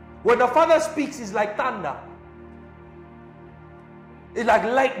 When the Father speaks, it's like thunder. It's like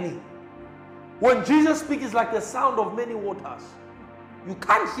lightning. When Jesus speaks, it's like the sound of many waters. You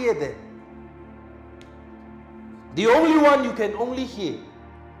can't hear them. The only one you can only hear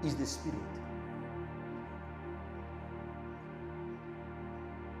is the Spirit.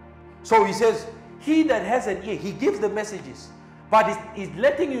 So he says, he that has an ear, he gives the messages, but he's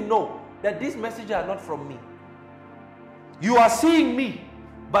letting you know that these messages are not from me. You are seeing me,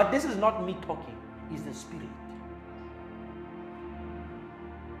 but this is not me talking, it's the Spirit.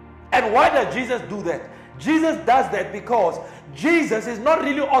 And why does Jesus do that? Jesus does that because Jesus is not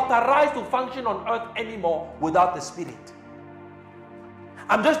really authorized to function on earth anymore without the Spirit.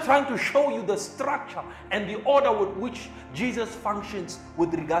 I'm just trying to show you the structure and the order with which Jesus functions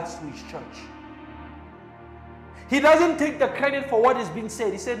with regards to his church. He doesn't take the credit for what is being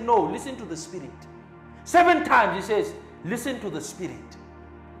said. He said, no, listen to the Spirit. 7 times he says, listen to the Spirit.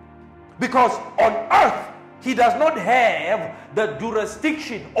 Because on earth, he does not have the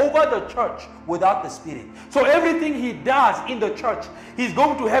jurisdiction over the church without the Spirit. So everything he does in the church, he's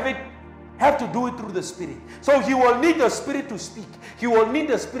going to have to do it through the Spirit. So he will need the Spirit to speak. He will need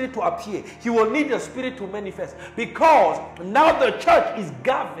the Spirit to appear. He will need the Spirit to manifest. Because now the church is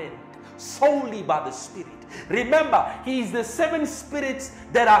governed solely by the Spirit. Remember, he is the 7 spirits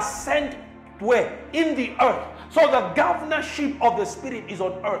that are sent where? In the earth. So the governorship of the Spirit is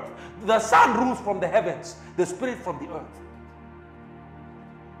on earth. The Son rules from the heavens, the Spirit from the earth.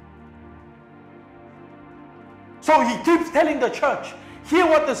 So he keeps telling the church, hear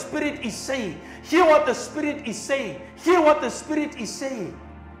what the Spirit is saying. Hear what the Spirit is saying. Hear what the Spirit is saying.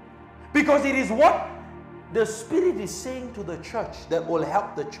 Because it is what the Spirit is saying to the church that will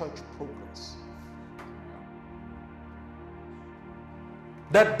help the church progress.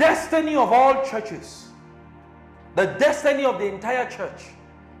 The destiny of all churches, the destiny of the entire church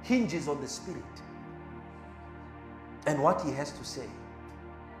hinges on the Spirit and what he has to say.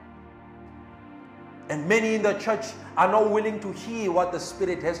 And many in the church are not willing to hear what the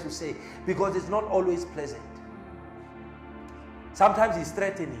Spirit has to say because it's not always pleasant. Sometimes he's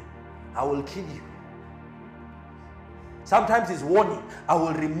threatening, I will kill you. Sometimes he's warning, I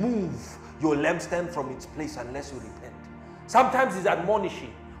will remove your lampstand from its place unless you repent. Sometimes he's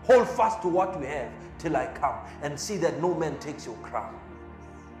admonishing, hold fast to what you have till I come, and see that no man takes your crown.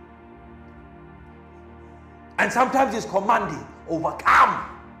 And sometimes he's commanding, overcome,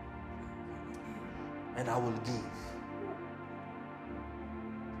 and I will give.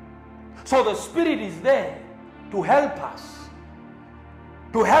 So the Spirit is there to help us.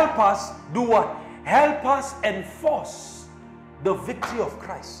 To help us do what? Help us enforce the victory of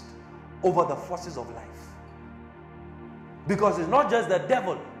Christ over the forces of life. Because it's not just the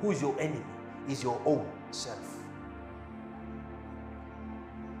devil who is your enemy, it's your own self.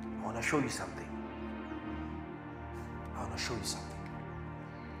 I want to show you something. I want to show you something.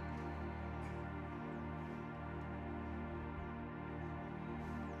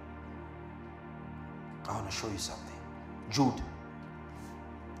 I want to show you something. Jude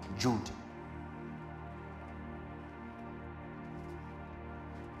Jude.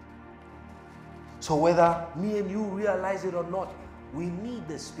 So whether me and you realize it or not, we need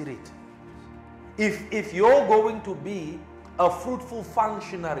the Spirit. If you're going to be a fruitful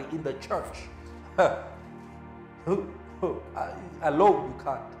functionary in the church, alone you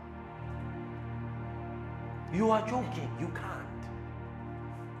can't. You are joking. You can't.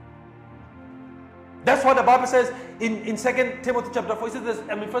 That's what the Bible says in 2 Timothy chapter 4. It says this,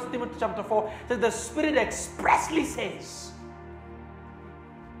 1 Timothy chapter 4 says the Spirit expressly says,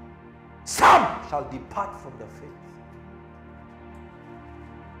 some shall depart from the faith.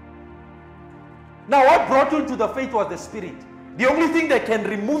 Now what brought you to the faith was the Spirit. The only thing that can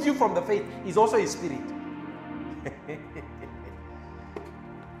remove you from the faith is also His Spirit.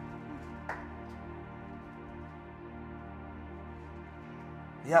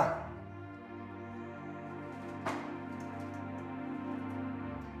 Yeah.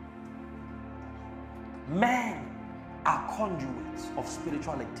 Men are conduits of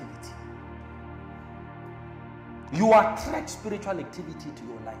spiritual activity. You attract spiritual activity to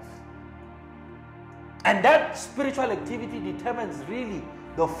your life. And that spiritual activity determines really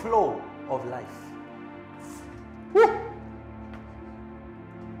the flow of life. Woo!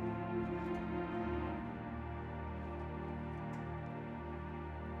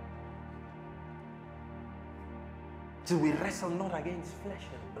 So we wrestle not against flesh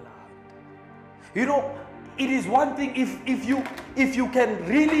and blood. You know, it is one thing if you can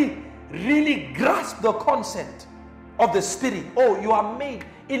really grasp the concept of the Spirit. Oh, you are made.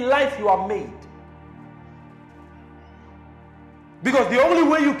 In life you are made. Because the only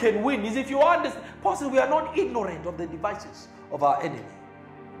way you can win is if you understand. Possibly we are not ignorant of the devices of our enemy.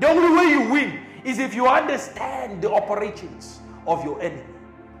 The only way you win is if you understand the operations of your enemy.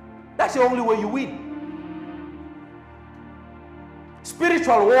 That's the only way you win.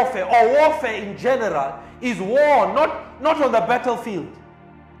 Spiritual warfare or warfare in general is war not on the battlefield,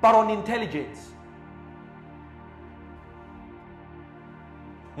 but on intelligence.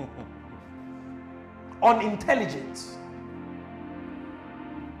 On intelligence.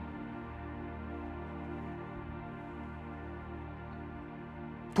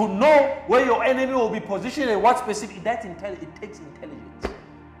 To know where your enemy will be positioned and what specific, it takes intelligence.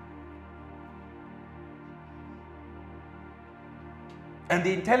 And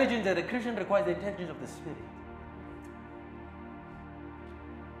the intelligence that the Christian requires, the intelligence of the Spirit.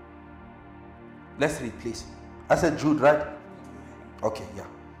 Let's read, please. I said Jude, right? Okay, yeah.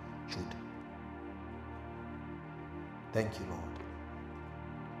 Jude. Thank you, Lord.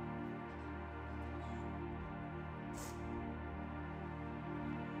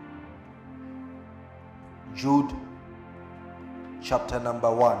 Jude, chapter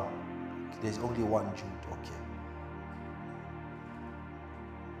number 1. There's only one Jude, okay.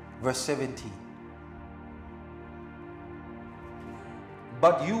 Verse 17.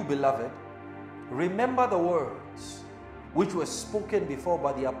 But you, beloved, remember the words which were spoken before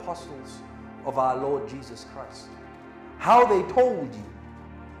by the apostles of our Lord Jesus Christ, how they told you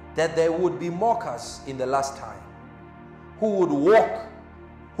that there would be mockers in the last time, who would walk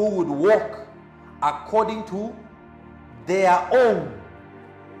according to their own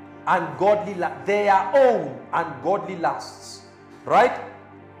ungodly lusts. Right?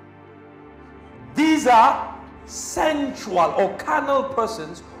 These are sensual or carnal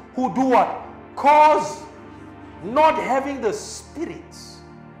persons who do what? Cause not having the Spirit.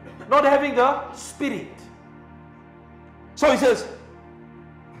 Not having the Spirit. So he says,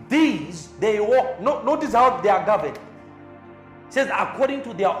 these, they walk. Notice how they are governed. It says, according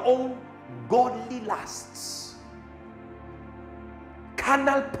to their own godly lusts.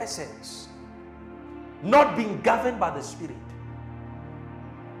 Carnal persons. Not being governed by the Spirit.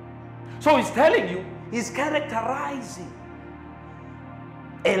 So he's telling you, he's characterizing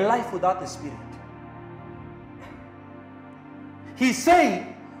a life without the Spirit. He's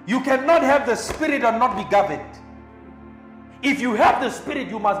saying you cannot have the Spirit and not be governed. If you have the Spirit,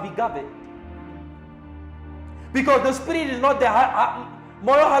 you must be governed. Because the Spirit is not the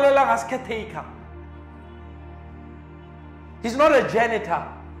moyo halelang as caretaker. He's not a janitor.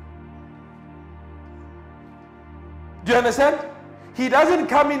 Do you understand? He doesn't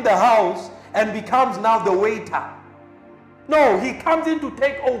come in the house and becomes now the waiter. No, he comes in to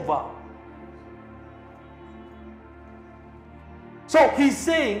take over. So he's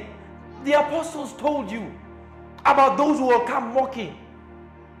saying, the apostles told you about those who will come mocking.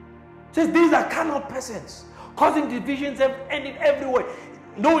 He says these are carnal persons, causing divisions everywhere.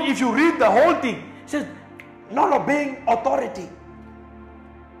 No, if you read the whole thing, it says not obeying authority,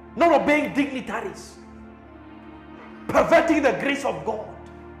 not obeying dignitaries, perverting the grace of God.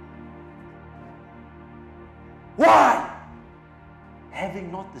 Why?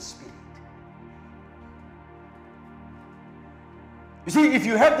 Having not the Spirit. You see, if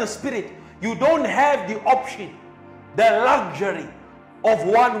you have the Spirit, you don't have the option, the luxury of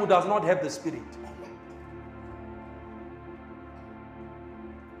one who does not have the Spirit.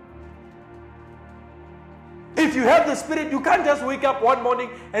 If you have the Spirit, you can't just wake up one morning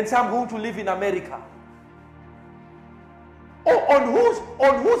and say, I'm going to live in America. Or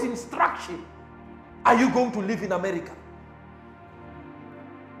on whose instruction are you going to live in America?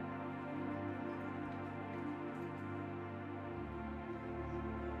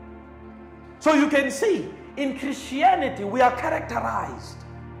 So you can see, in Christianity, we are characterized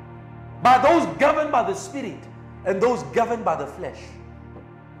by those governed by the Spirit and those governed by the flesh.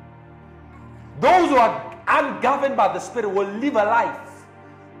 Those who are ungoverned by the Spirit will live a life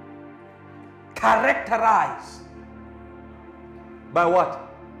characterized by what?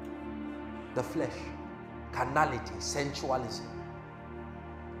 The flesh, carnality, sensualism.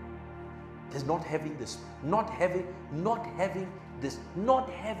 There's not having this, not having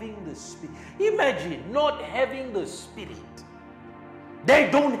the Spirit. Imagine not having the Spirit. They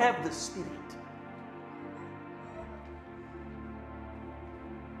don't have the Spirit.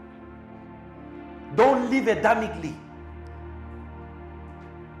 Don't live Adamically.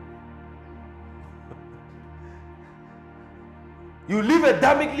 You live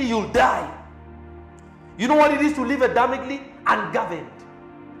Adamically, you'll die. You know what it is to live Adamically? Ungoverned.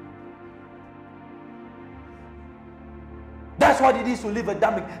 That's what it is to live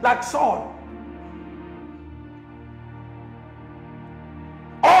Adamic. Like Saul.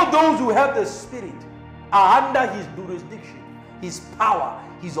 All those who have the Spirit are under his jurisdiction, his power,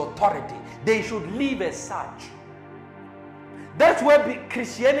 his authority. They should live as such. That's where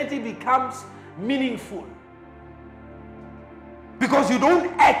Christianity becomes meaningful. Because you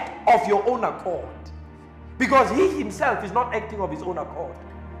don't act of your own accord. Because he himself is not acting of his own accord.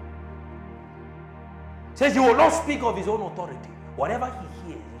 Says he will not speak of his own authority. Whatever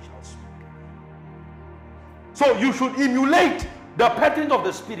he hears, he shall speak. So you should emulate the pattern of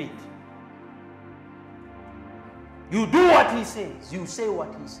the Spirit. You do what he says. You say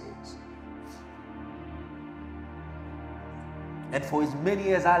what he says. And for as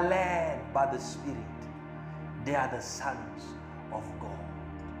many as are led by the Spirit, they are the sons of God.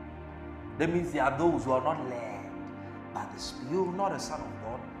 That means there are those who are not led by the Spirit. You're not a son of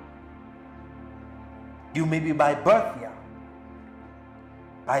God. You may be by birth here.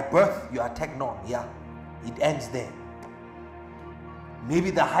 By birth, you are teknon. Yeah, it ends there.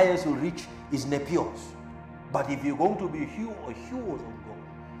 Maybe the highest you reach is nepios. But if you're going to be huios of God,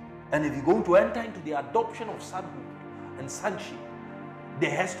 and if you're going to enter into the adoption of sonhood and sonship,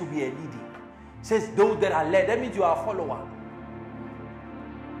 there has to be a leading. It says those that are led, that means you are a follower.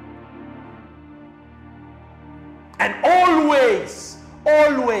 And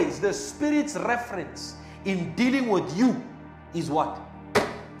always, the Spirit's reference in dealing with you is what?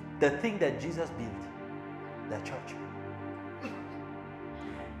 The thing that Jesus built, the church.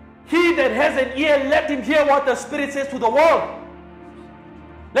 He that has an ear, let him hear what the Spirit says to the world.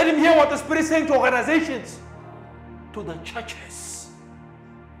 Let him hear what the Spirit is saying to organizations, to the churches.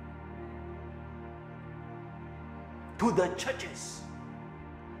 To the churches.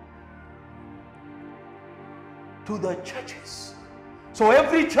 To the churches. So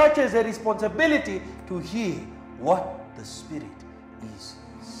every church has a responsibility to hear what the Spirit is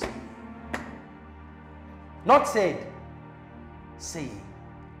saying. Not said, saying.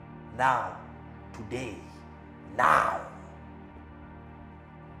 Now, today, now.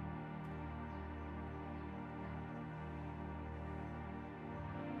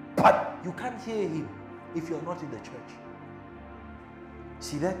 But you can't hear him if you're not in the church.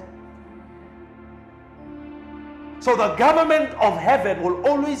 See that? So the government of heaven will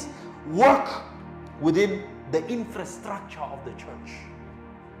always work within the infrastructure of the church.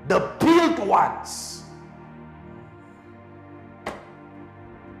 The built ones.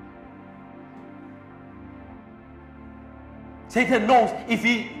 Satan knows if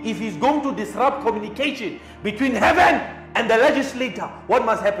he's going to disrupt communication between heaven and the legislator, what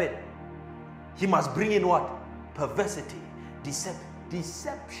must happen? He must bring in what? Perversity,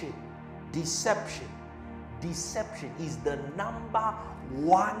 deception. Deception is the number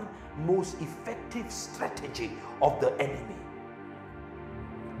one most effective strategy of the enemy.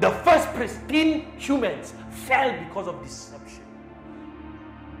 The first pristine humans fell because of deception.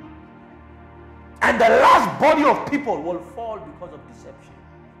 And the last body of people will fall because of deception.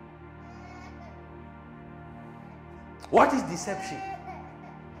 What is deception?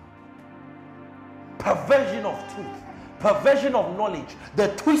 Perversion of truth, perversion of knowledge, the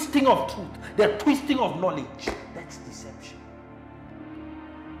twisting of truth, the twisting of knowledge. That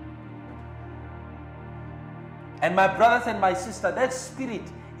And my brothers and my sister, that spirit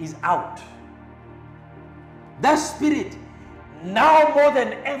is out. That spirit now more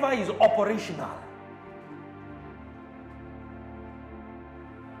than ever is operational.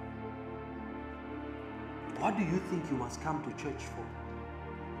 What do you think you must come to church for?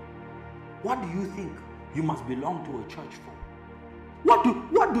 What do you think you must belong to a church for? What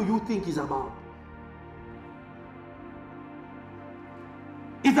do you think is about?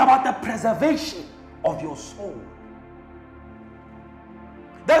 It's about the preservation of your soul.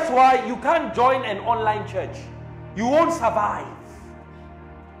 That's why you can't join an online church. You won't survive.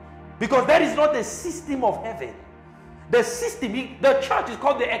 Because that is not the system of heaven. The system, the church is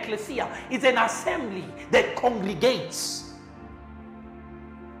called the ecclesia. It's an assembly that congregates.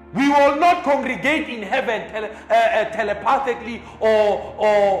 We will not congregate in heaven telepathically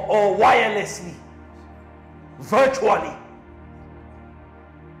or wirelessly, virtually.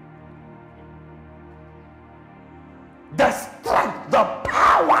 The strength, the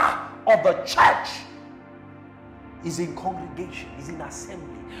power of the church is in congregation, is in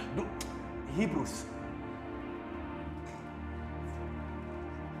assembly. Hebrews.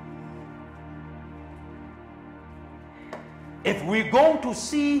 If we're going to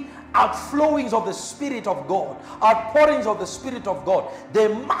see outflowings of the Spirit of God, outpourings of the Spirit of God, there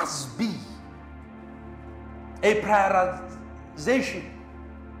must be a prioritization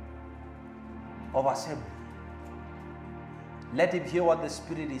of assembly. Let him hear what the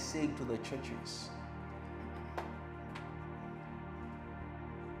Spirit is saying to the churches.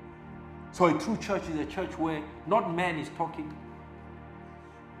 So a true church is a church where not man is talking.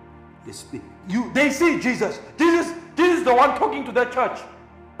 The Spirit. They see Jesus. Jesus is the one talking to the church,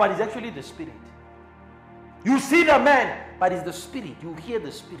 but it's actually the Spirit. You see the man, but it's the Spirit. You hear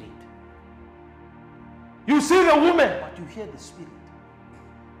the Spirit. You see the woman, but you hear the Spirit.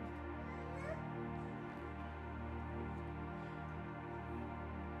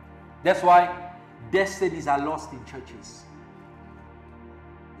 That's why destinies are lost in churches.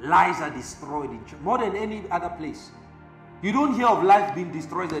 Lives are destroyed in church more than any other place. You don't hear of lives being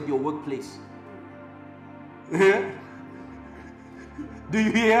destroyed at your workplace. Yeah? Do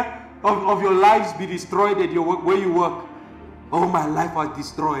you hear of your lives be destroyed at your work, where you work? Oh, my life was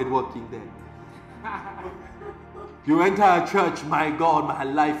destroyed working there. You enter a church, my God, my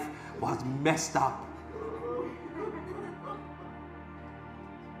life was messed up.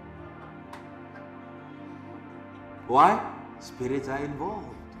 Why? Spirits are involved.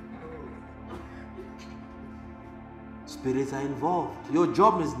 Spirits are involved. Your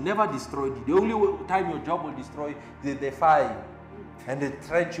job is never destroyed. The only time your job will destroy is they fire you and they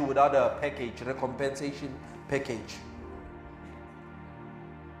trench you without a package, recompensation package.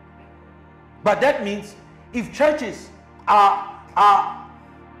 But that means if churches are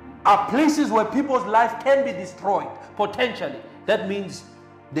places where people's life can be destroyed potentially, that means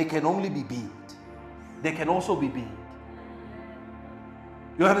they can only be built. They can also be built.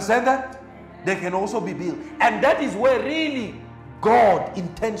 You understand that? They can also be built. And that is where really God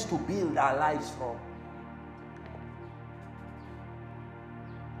intends to build our lives from.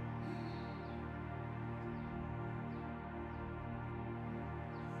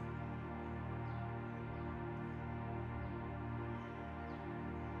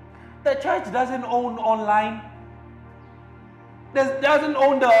 The church doesn't own online. It doesn't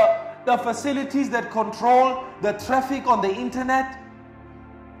own the facilities that control the traffic on the internet.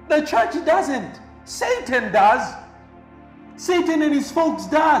 The church doesn't. Satan does. Satan and his folks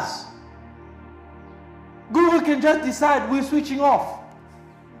does. Google can just decide we're switching off.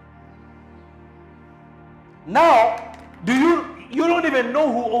 Now, you don't even know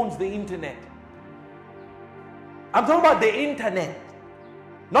who owns the internet. I'm talking about the internet.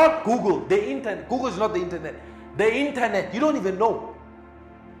 Not Google. The internet. Google is not the internet. The internet. You don't even know.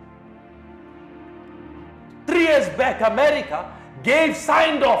 3 years back, America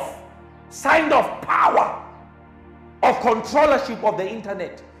signed off power of controllership of the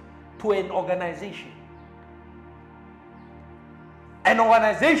internet to an organization. An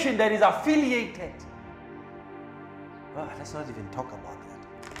organization that is affiliated. Well, let's not even talk about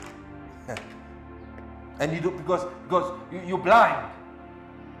that. And you do because you're blind.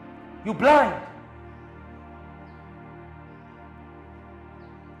 You're blind.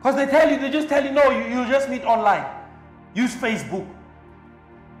 Because they just tell you, no, you just meet online. Use Facebook.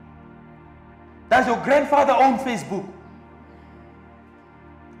 Does your grandfather own Facebook?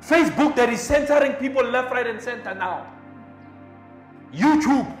 Facebook that is censoring people left, right, and center now.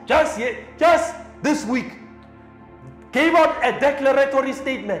 YouTube, just this week, gave out a declaratory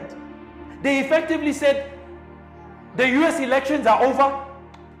statement. They effectively said the US elections are over.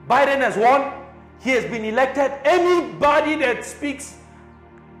 Biden has won. he has been elected. Anybody that speaks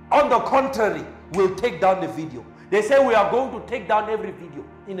on the contrary will take down the video. They say we are going to take down every video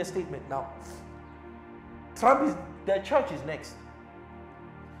in a statement now. The church is next.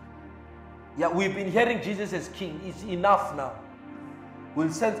 Yeah, we've been hearing Jesus as king. It's enough now.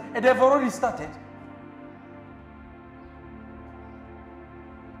 We'll send, and they've already started.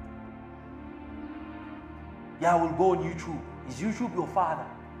 Yeah, we'll go on YouTube. Is YouTube your father?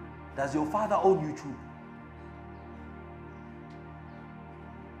 Does your father own YouTube?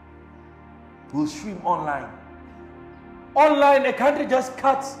 We'll stream online. Online, a country just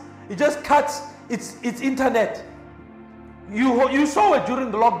cuts. It just cuts its internet. You saw it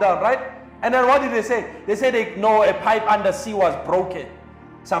during the lockdown, right? And then what did they say? They said a pipe under sea was broken,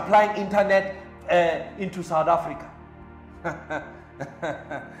 supplying internet into South Africa.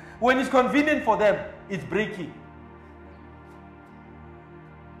 When it's convenient for them, it's breaking.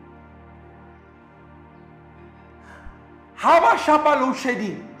 How about sharper load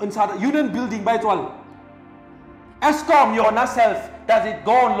shedding in South Union building by 12? Eskom, your own self, does it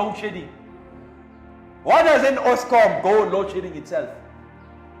go on load shedding? Why doesn't Eskom go on load shedding itself?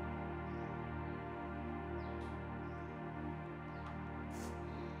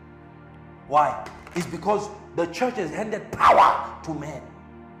 Why? It's because the church has handed power to men.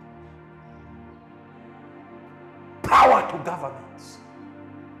 Power to governments.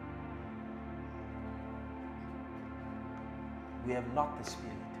 We have not the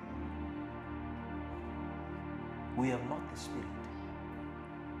Spirit. We have not the Spirit.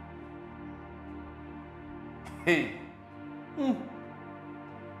 Hey.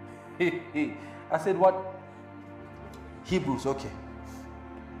 Hey. I said what? Hebrews, okay.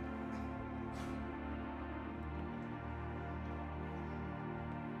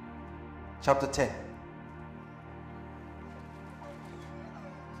 Chapter 10.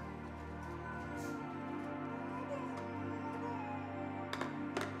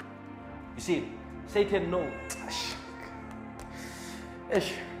 You see, Satan knows.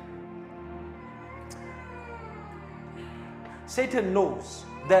 Satan knows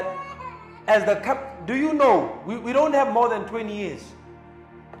that as do you know, we don't have more than 20 years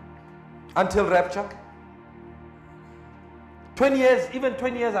until rapture. 20 years, even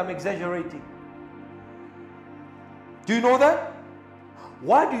 20 years, I'm exaggerating. Do you know that?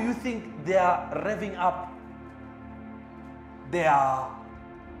 Why do you think they are revving up their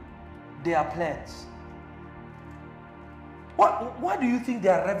plans? Why do you think they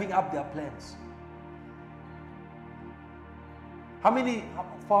are revving up their plans?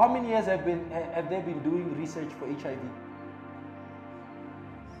 For how many years have they been doing research for HIV?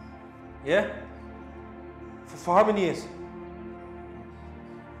 Yeah? For how many years?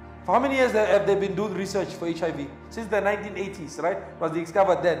 For how many years have they been doing research for HIV? Since the 1980s, right? It was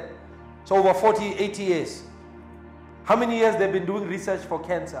discovered then. So over 40, 80 years. How many years they've been doing research for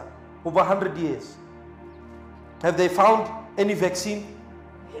cancer? Over 100 years. Have they found any vaccine?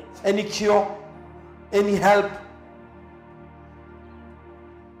 Any cure? Any help?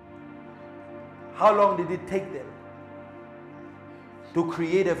 How long did it take them to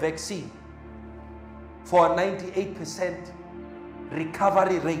create a vaccine for a 98%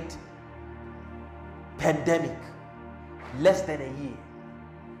 recovery rate pandemic? Less than a year.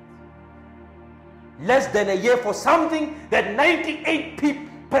 Less than a year for something that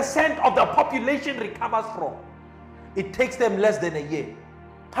 98% of the population recovers from. It takes them less than a year.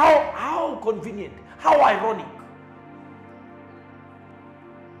 How convenient, how ironic.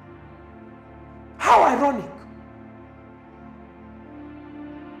 How ironic.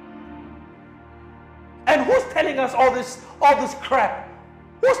 And who's telling us all this crap?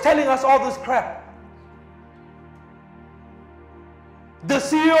 Who's telling us all this crap? The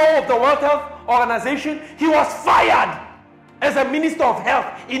CEO of the World Health Organization, he was fired as a Minister of Health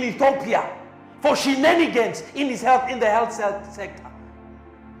in Ethiopia for shenanigans in the health sector.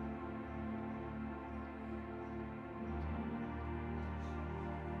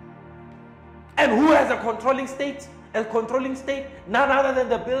 And who has a controlling state? A controlling state? None other than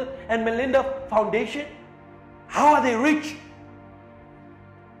the Bill and Melinda Foundation. How are they rich?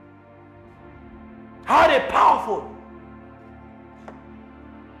 How are they powerful?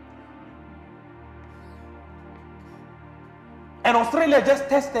 And Australia just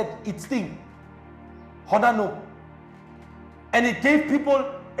tested its thing, Honano, and it gave people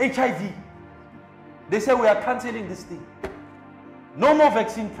HIV. They said we are cancelling this thing. No more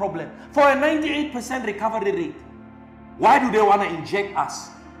vaccine problem. For a 98% recovery rate, why do they want to inject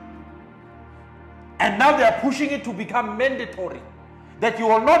us? And now they are pushing it to become mandatory, that you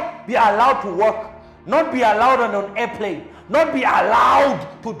will not be allowed to work, not be allowed on an airplane, not be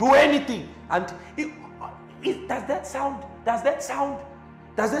allowed to do anything And does that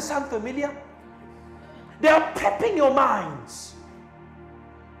sound familiar? They are prepping your minds.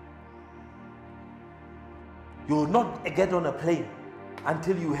 You will not get on a plane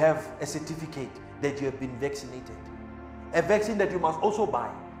until you have a certificate that you have been vaccinated. A vaccine that you must also buy.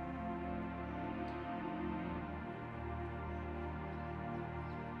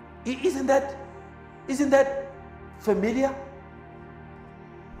 Isn't that familiar?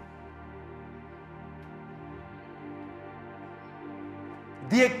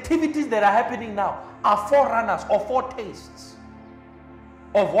 The activities that are happening now are forerunners or foretastes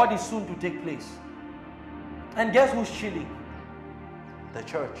of what is soon to take place. And guess who's chilling? The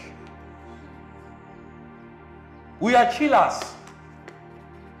church. We are chillers.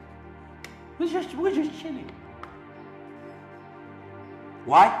 We're just chilling.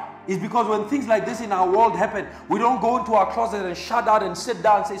 Why? It's because when things like this in our world happen, we don't go into our closet and shut out and sit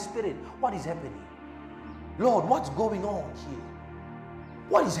down and say, Spirit, what is happening? Lord, what's going on here?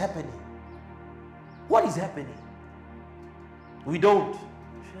 What is happening? What is happening? We don't.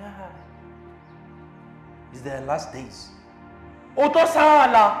 It's their last days.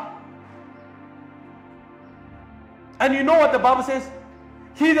 Otosala. And you know what the Bible says?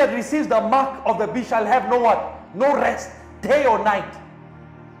 He that receives the mark of the beast shall have no what? No rest, day or night.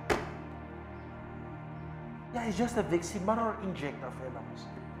 Yeah, it's just a vaccinar injector, fellows.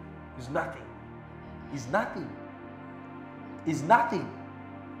 It's nothing. It's nothing. It's nothing.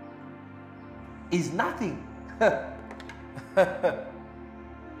 It's nothing.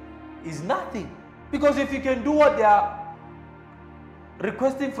 It's nothing. Because if you can do what they are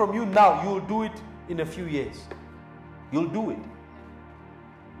requesting from you now, you will do it in a few years. You'll do it.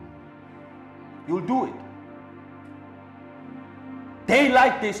 You'll do it.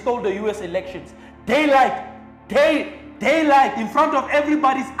 Daylight, they stole the US elections. Daylight in front of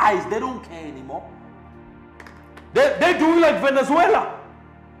everybody's eyes. They don't care anymore. They do it like Venezuela.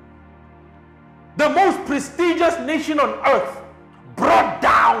 The most prestigious nation on earth brought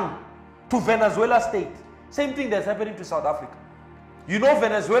down to Venezuela state. Same thing that's happening to South Africa. You know,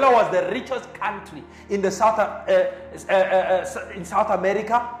 Venezuela was the richest country in the South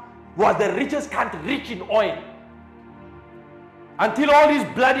America. Was the richest country, rich in oil. Until all these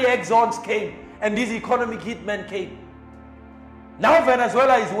bloody Exxons came and these economic hitmen came. Now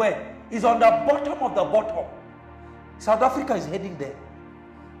Venezuela is where? Is on the bottom of the bottom. South Africa is heading there.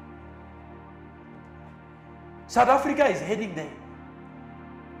 South Africa is heading there.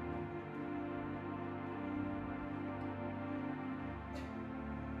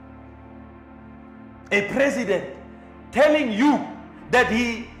 A president telling you that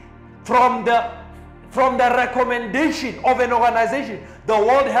he, from the recommendation of an organization, the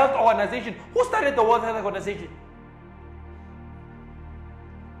World Health Organization. Who started the World Health Organization?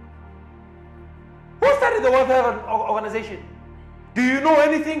 Who started the World Health Organization? Do you know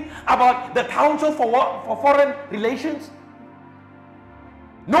anything about the Council for Foreign Relations?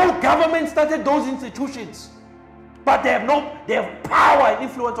 No government started those institutions, but they have power and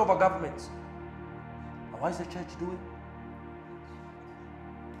influence over governments. Why is the church doing?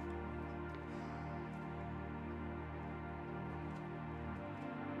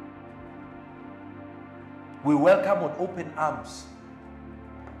 We welcome with open arms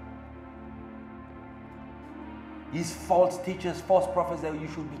these false teachers, false prophets that you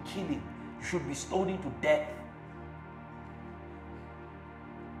should be killing, you should be stoning to death.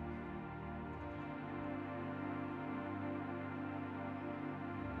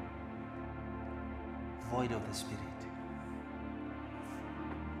 Void of the Spirit.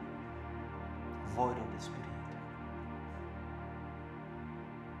 Void of the Spirit.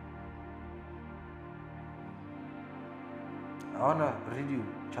 I want to read you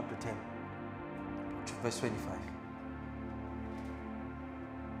chapter 10, verse 25.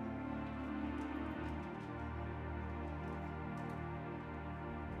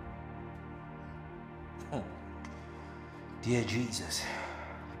 Dear Jesus,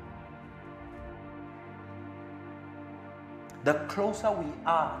 the closer we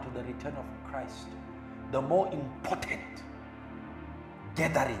are to the return of Christ, the more important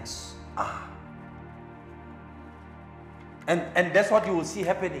gatherings are. And that's what you will see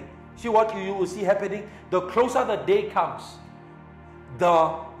happening. See what you will see happening? The closer the day comes,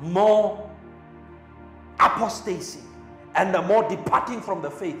 the more apostasy and the more departing from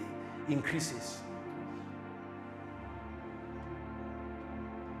the faith increases.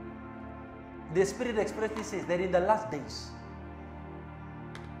 The Spirit expressly says that in the last days,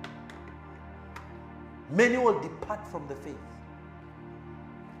 many will depart from the faith.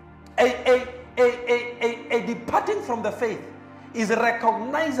 A departing from the faith is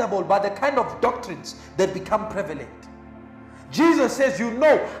recognizable by the kind of doctrines that become prevalent. Jesus says, you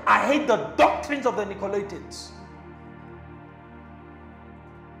know, I hate the doctrines of the Nicolaitans.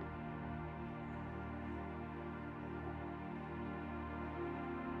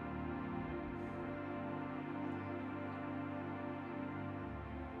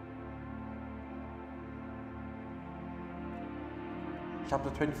 Chapter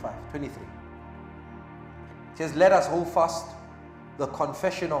 25, 23. It says, let us hold fast the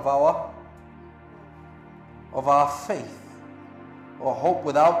confession of our faith, or hope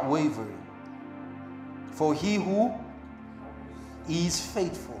without wavering. For he who is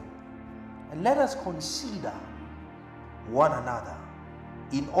faithful. And let us consider one another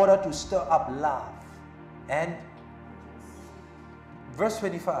in order to stir up love. And verse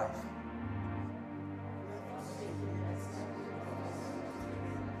 25.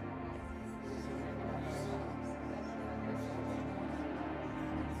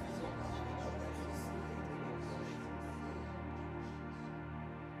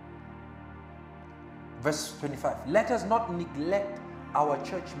 Verse 25, let us not neglect our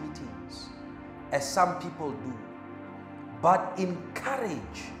church meetings as some people do, but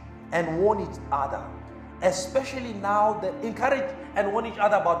encourage and warn each other, especially now that encourage and warn each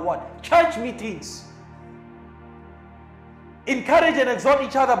other about what? Church meetings. Encourage and exhort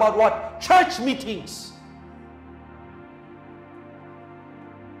each other about what? Church meetings.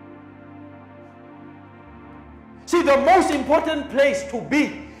 See, the most important place to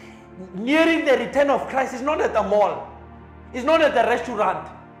be nearing the return of Christ is not at the mall. It's not at the restaurant.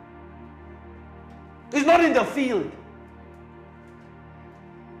 It's not in the field.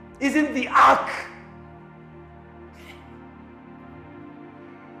 It's in the ark.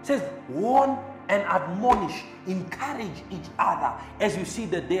 It says, warn and admonish, encourage each other as you see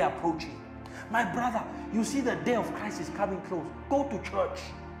the day approaching. My brother, you see the day of Christ is coming close. Go to church.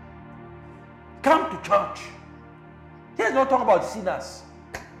 Come to church. He's not talking about sinners.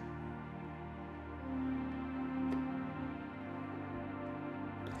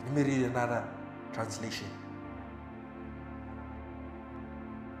 Let me read another translation.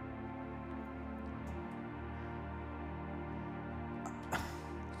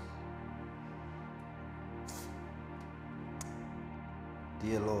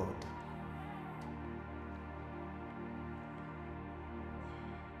 Dear Lord,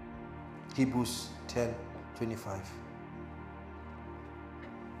 Hebrews 10:25.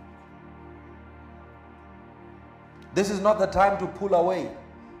 This is not the time to pull away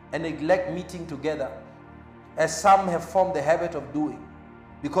and neglect meeting together, as some have formed the habit of doing,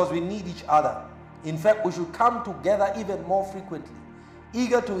 because we need each other. In fact, we should come together even more frequently,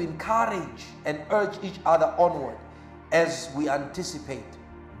 eager to encourage and urge each other onward as we anticipate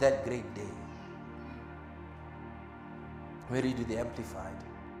that great day. We read the Amplified.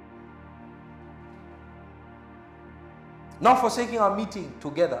 Not forsaking our meeting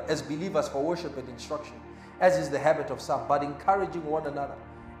together as believers for worship and instruction, as is the habit of some, but encouraging one another,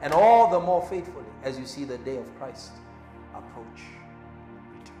 and all the more faithfully as you see the day of Christ approach.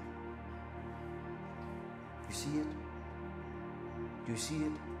 You see it? Do you see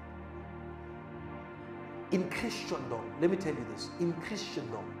it? In Christendom, let me tell you this, in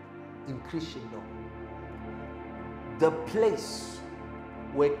Christendom, the place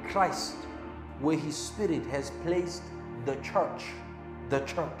where Christ, where His Spirit has placed the church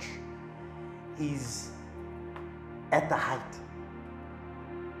is at the height.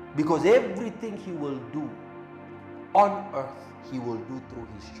 Because everything He will do on earth, He will do through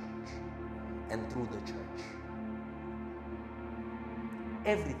His church and through the church.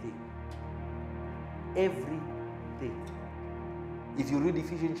 Everything. If you read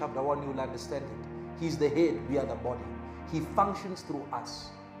Ephesians chapter 1, you will understand it. He's the head, we are the body. He functions through us.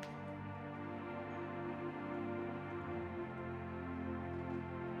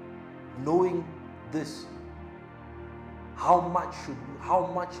 Knowing this, how much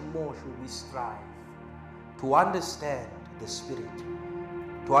more should we strive to understand the Spirit,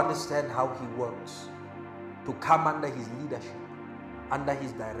 to understand how He works, to come under His leadership, under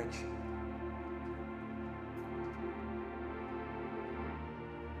His direction.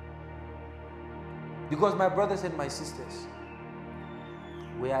 Because my brothers and my sisters,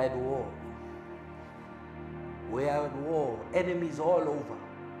 we are at war. We are at war. Enemies all over.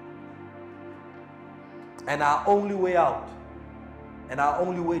 And our only way out, and our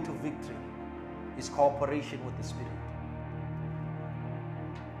only way to victory is cooperation with the Spirit.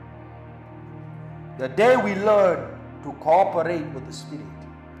 The day we learn to cooperate with the Spirit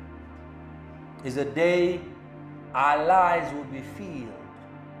is the day our lives will be filled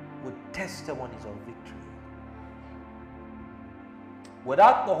with testimonies of victory.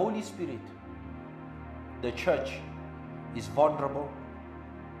 Without the Holy Spirit, the church is vulnerable.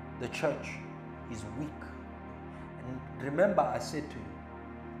 The church is weak. And remember, I said to you,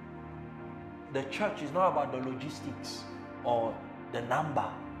 the church is not about the logistics or the number.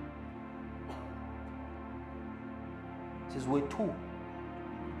 It says, where 2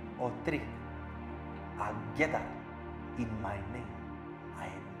 or 3 are gathered in my name, I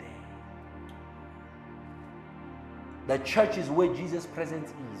am there. The church is where Jesus'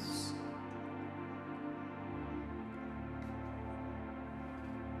 presence is.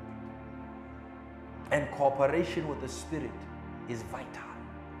 And cooperation with the Spirit is vital.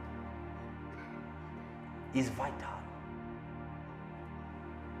 Is vital.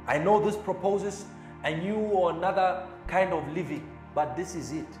 I know this proposes a new or another kind of living, but this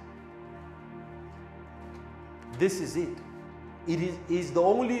is it. This is it. It is the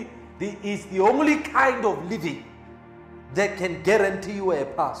only kind of living that can guarantee you a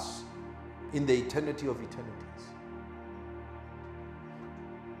pass in the eternity of eternities.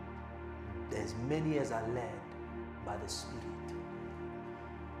 As many as are led by the Spirit.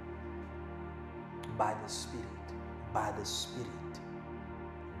 By the Spirit. By the Spirit.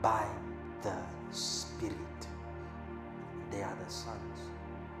 By the Spirit. They are the sons of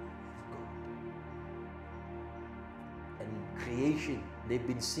God. And creation, they've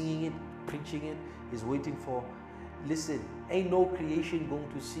been singing it, preaching it, is waiting for. Listen, ain't no creation going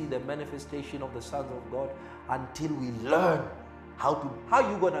to see the manifestation of the sons of God until we learn how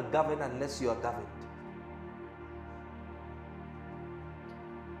you going to govern unless you are governed.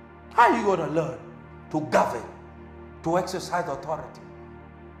 How are you going to learn to govern, to exercise authority,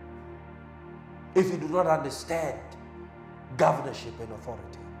 if you do not understand governorship and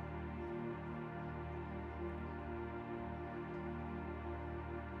authority?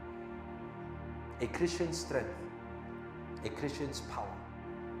 A Christian's strength, a Christian's power,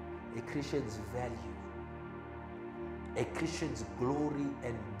 a Christian's value, a Christian's glory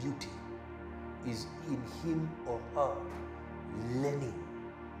and beauty is in him or her learning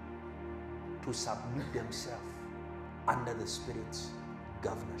to submit themselves under the Spirit's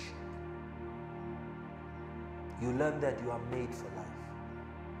governorship. You learn that you are made for life.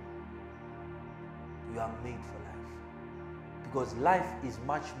 You are made for life. Because life is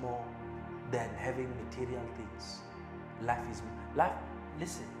much more than having material things. Life is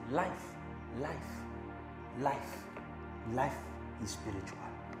spiritual.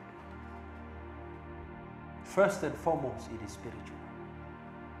 First and foremost, it is spiritual.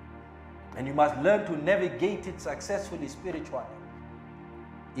 And you must learn to navigate it successfully spiritually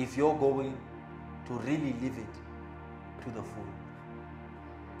if you're going to really live it to the full.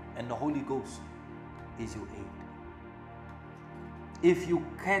 And the Holy Ghost is your aid. If you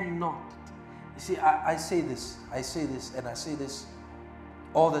cannot, you see, I say this, and I say this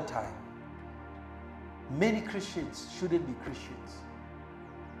all the time. Many Christians shouldn't be Christians.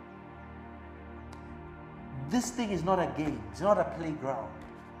 This thing is not a game. It's not a playground.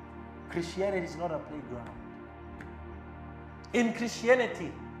 Christianity is not a playground. In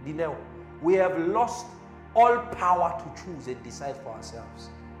Christianity, Dineo, we have lost all power to choose and decide for ourselves.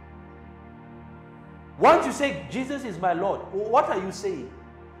 Once you say, Jesus is my Lord, what are you saying?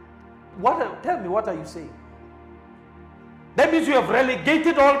 Tell me, what are you saying? That means you have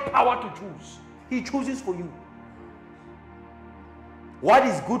relegated all power to choose. He chooses for you. What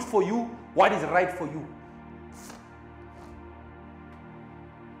is good for you? What is right for you?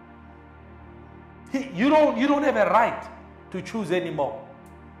 You don't have a right to choose anymore.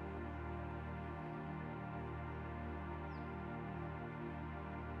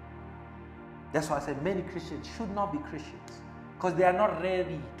 That's why I said many Christians should not be Christians, because they are not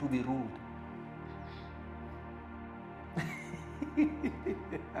ready to be ruled.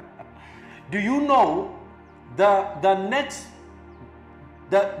 Do you know the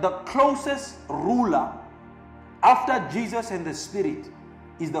closest ruler after Jesus and the Spirit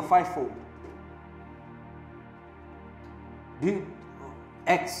is the fivefold?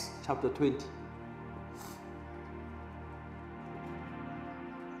 Acts chapter 20.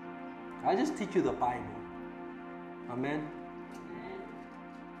 I just teach you the Bible. Amen.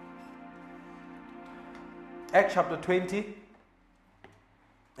 Acts chapter 20.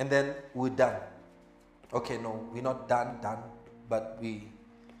 And then we're done. Okay, no, we're not done, but we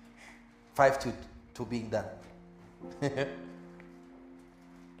 5 to being done.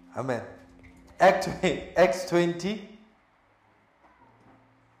 Amen. Acts 20.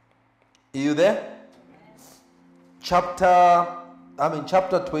 Are you there? Chapter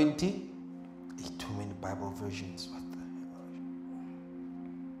 20. Too many Bible versions. What the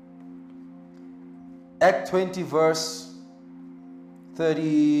hell? Act 20 verse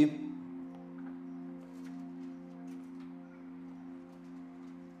 30,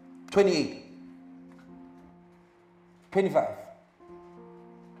 28, 25.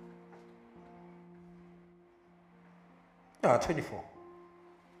 Yeah, 24.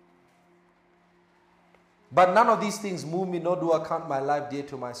 But none of these things move me, nor do I count my life dear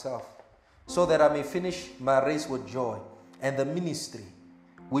to myself, so that I may finish my race with joy and the ministry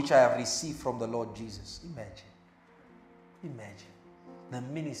which I have received from the Lord Jesus. Imagine the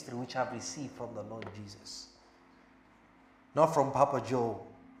ministry which I have received from the Lord Jesus. Not from Papa Joe.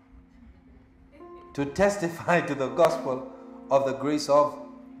 To testify to the gospel of the grace of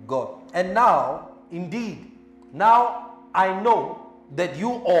God. And now, indeed, now I know that you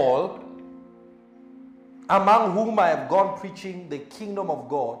all, among whom I have gone preaching the kingdom of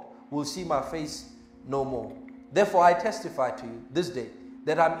God, will see my face no more. Therefore I testify to you this day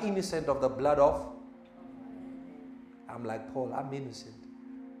that I'm innocent of the blood of... I'm like Paul, I'm innocent.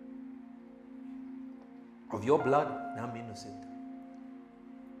 Of your blood, I'm innocent.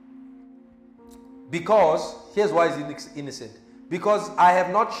 Because, here's why he's innocent. Because I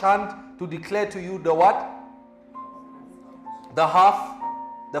have not shunned to declare to you the what? The half,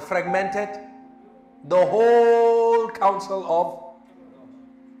 the fragmented, the whole counsel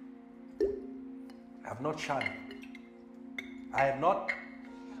of... I have not shunned. I have not...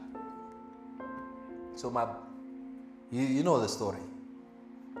 So you know the story.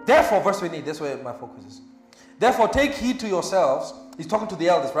 Therefore, verse 28, that's where my focus is. Therefore, take heed to yourselves. He's talking to the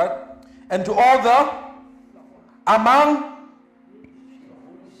elders, right? And to all the among...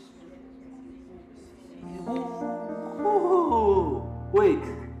 Wait.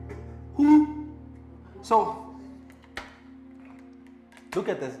 Who? So, look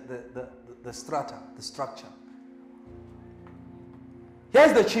at the strata, the structure.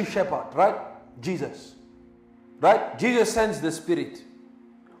 Here's the chief shepherd, right? Jesus. Right? Jesus sends the Spirit.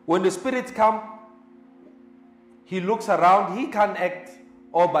 When the spirits come, he looks around. He can't act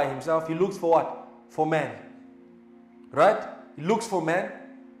all by himself. He looks for what? For man. Right? He looks for man,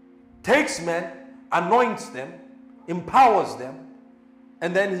 takes men, anoints them, empowers them,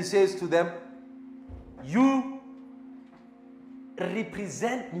 and then he says to them, you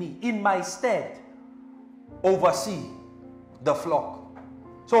represent me in my stead, oversee the flock.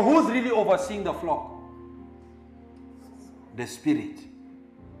 So who's really overseeing the flock? The Spirit.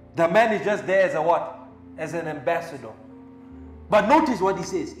 The man is just there as a what? As an ambassador. But notice what he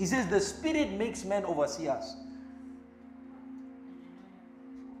says. He says the Spirit makes men oversee us.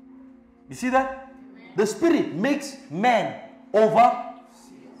 You see that? The Spirit makes men over.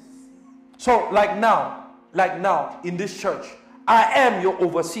 So like now in this church, I am your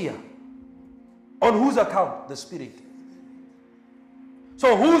overseer. On whose account? The Spirit.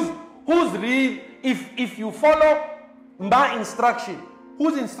 So who's really, if you follow my instruction,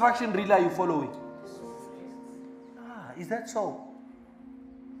 whose instruction really are you following? Is that so?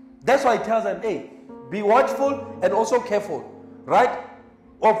 That's why he tells them, hey, be watchful and also careful, right?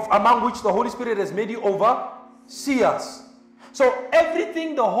 Of among which the Holy Spirit has made you overseers. So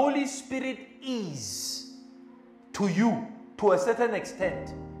everything the Holy Spirit is to you, to a certain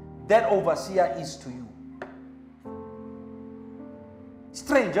extent, that overseer is to you.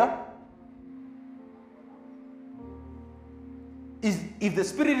 Stranger, if the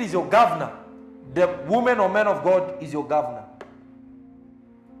Spirit is your governor, the woman or man of God is your governor.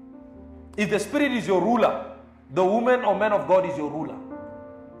 If the Spirit is your ruler, the woman or man of God is your ruler.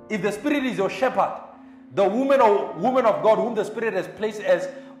 If the Spirit is your shepherd, the woman or woman of God whom the Spirit has placed as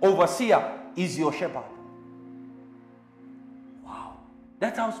overseer is your shepherd. Wow.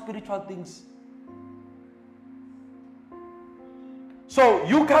 That's how spiritual things. So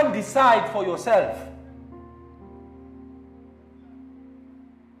you can't decide for yourself.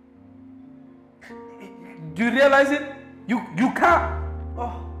 Do you realize it? You can't.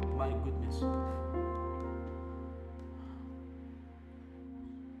 Oh my goodness.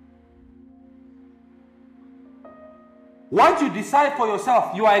 Once you decide for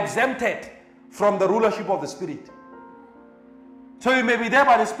yourself, you are exempted from the rulership of the Spirit. So you may be there,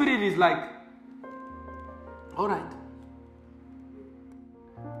 but the Spirit is like, all right,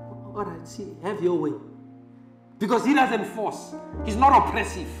 see, have your way. Because he doesn't force. He's not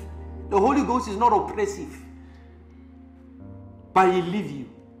oppressive. The Holy Ghost is not oppressive. But he'll leave you.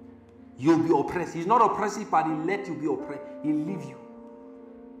 You'll be oppressed. He's not oppressive, but he'll let you be oppressed. He'll leave you.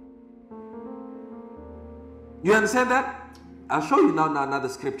 You understand that? I'll show you now another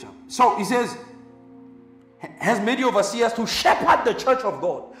scripture. So he says, has made you overseers to shepherd the church of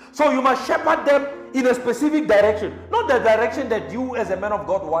God. So you must shepherd them in a specific direction. Not the direction that you as a man of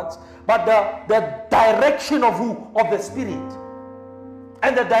God wants, but the direction of who? Of the Spirit.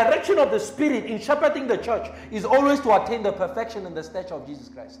 And the direction of the Spirit in shepherding the church is always to attain the perfection and the stature of Jesus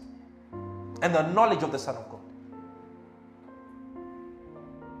Christ and the knowledge of the Son of God.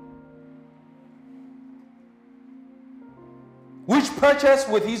 Which purchased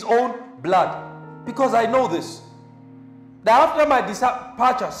with his own blood. Because I know this. That after my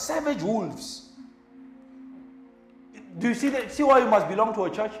departure, savage wolves. Do you see why you must belong to a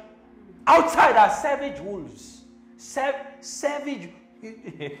church? Outside are savage wolves. Savage.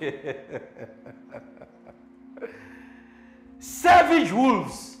 Savage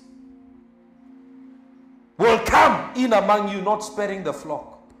wolves will come in among you, not sparing the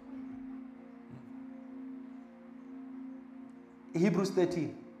flock. Hebrews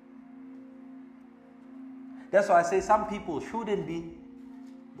 13. That's why I say some people shouldn't be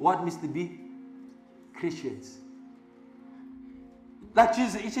what, Mr. B? Christians. Like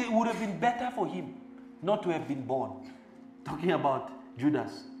Jesus, it would have been better for him not to have been born. Talking about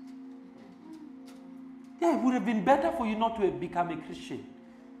Judas. Yeah, it would have been better for you not to have become a Christian.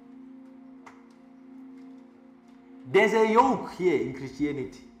 There's a yoke here in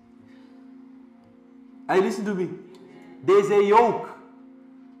Christianity. Are you listening to me? There's a yoke.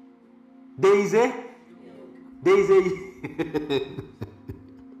 There is a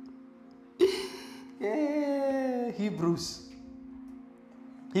yeah, Hebrews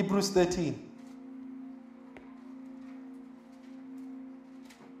 13.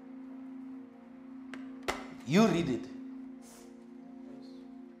 You read it.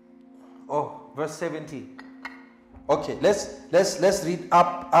 Oh, verse 17. Okay, let's read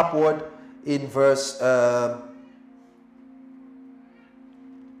upward in verse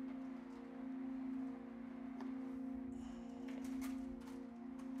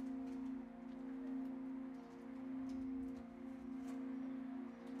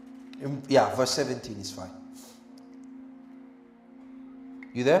verse 17 is fine.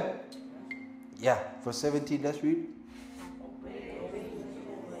 You there? Yeah, verse 17, let's read.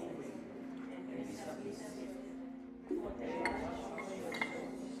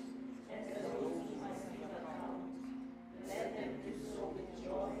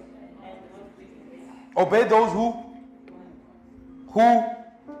 Obey those who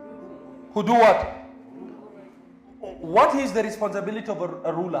do what? What is the responsibility of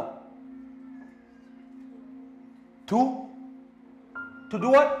a ruler? To do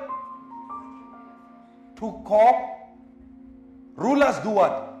what? To call. Rulers do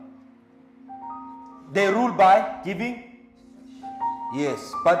what? They rule by giving.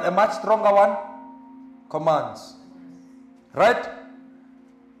 Yes, but a much stronger one commands. Right?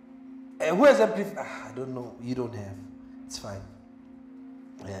 Who has amplified? I don't know. You don't have. It's fine.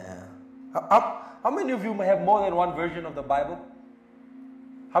 Yeah. How many of you have more than one version of the Bible?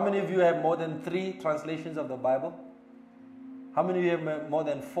 How many of you have more than 3 translations of the Bible? How many of you have more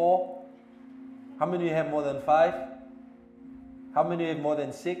than 4? How many of you have more than 5? How many of you have more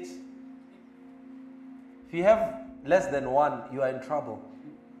than 6? If you have less than 1, you are in trouble.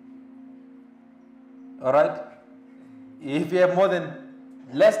 Alright? If you have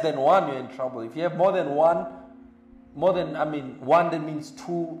less than 1, you're in trouble. If you have more than 1, 1 that means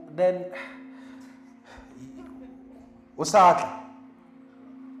 2, then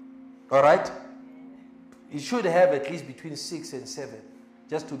alright? You should have at least between 6 and 7,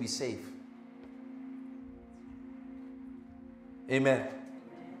 just to be safe. Amen.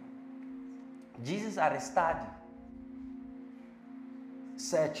 Jesus study.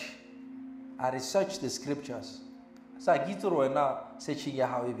 Search. I research the scriptures. So I get to now searching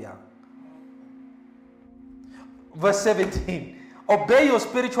Yahweh. Verse 17. Obey your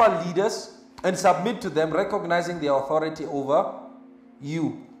spiritual leaders and submit to them, recognizing their authority over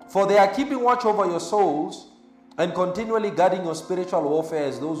you. For they are keeping watch over your souls and continually guarding your spiritual warfare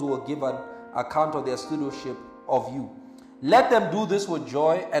as those who will give an account of their stewardship of you. Let them do this with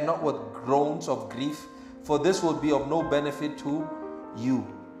joy and not with groans of grief, for this will be of no benefit to you.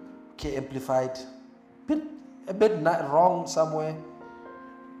 Okay, amplified. A bit not wrong somewhere,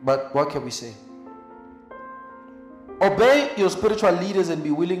 but what can we say? Obey your spiritual leaders and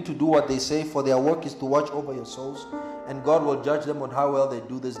be willing to do what they say, for their work is to watch over your souls, and God will judge them on how well they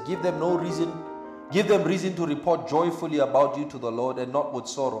do this. Give them reason to report joyfully about you to the Lord and not with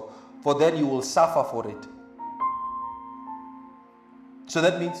sorrow, for then you will suffer for it. So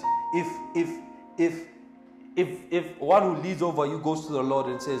that means if one who leads over you goes to the Lord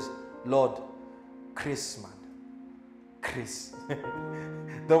and says, Lord, Chris,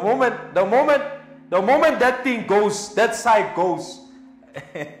 the moment that thing goes, that side goes,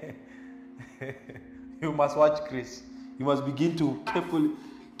 you must watch Chris. You must begin to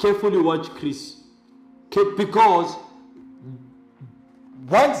carefully watch Chris. Because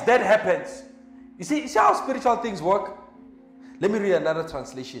Once that happens, you see how spiritual things work? Let me read another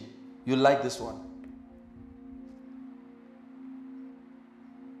translation. You'll like this one.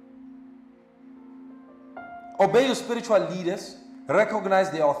 Obey your spiritual leaders, recognize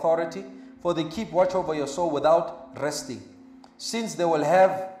their authority, for they keep watch over your soul without resting, since they will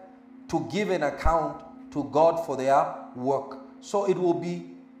have to give an account to God for their work. So it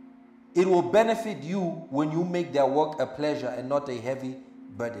will benefit you when you make their work a pleasure and not a heavy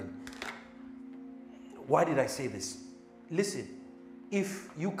burden. Why did I say this? Listen, if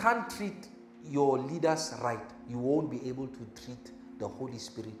you can't treat your leaders right, you won't be able to treat the Holy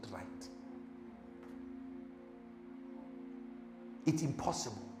Spirit right. It's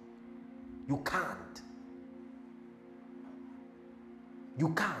impossible. You can't. You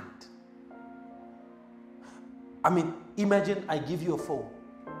can't. I mean, imagine I give you a phone,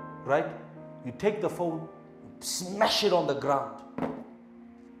 right? You take the phone, smash it on the ground.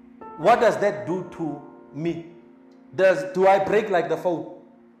 What does that do to me? Do I break like the phone?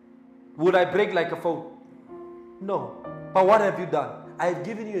 Would I break like a phone? No. But what have you done? I have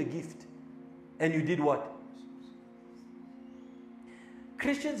given you a gift. And you did what?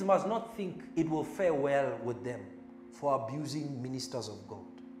 Christians must not think it will fare well with them for abusing ministers of God.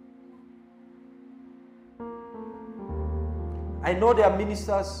 I know there are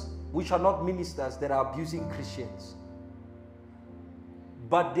ministers which are not ministers that are abusing Christians.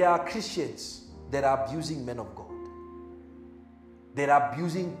 But there are Christians that are abusing men of God. That are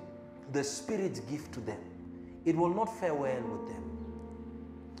abusing the Spirit's gift to them. It will not fare well with them.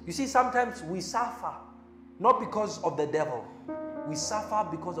 You see, sometimes we suffer not because of the devil. We suffer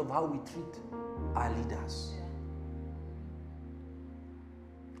because of how we treat our leaders.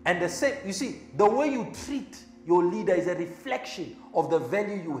 And the same, you see, the way you treat your leader is a reflection of the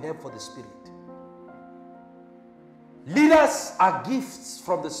value you have for the Spirit. Leaders are gifts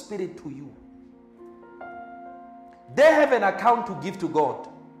from the Spirit to you. They have an account to give to God,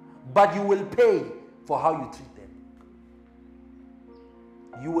 but you will pay for how you treat them.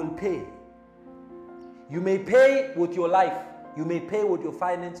 You will pay. You may pay with your life. You may pay with your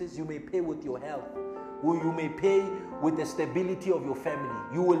finances. You may pay with your health. Or you may pay with the stability of your family.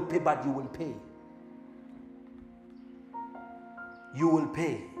 You will pay, but you will pay. You will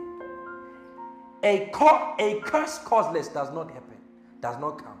pay. A curse causeless does not happen, does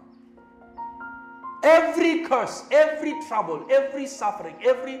not come. Every curse, every trouble, every suffering,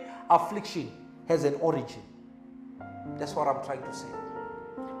 every affliction has an origin. That's what I'm trying to say.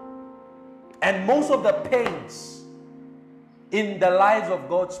 And most of the pains in the lives of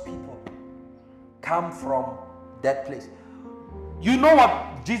God's people come from that place. You know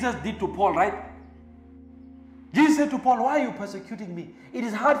what Jesus did to Paul, right? Jesus said to Paul, why are you persecuting me? It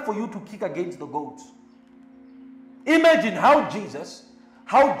is hard for you to kick against the goats. Imagine how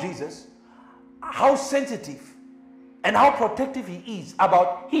sensitive and how protective he is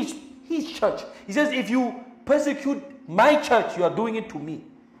about his church. He says, if you persecute my church, you are doing it to me.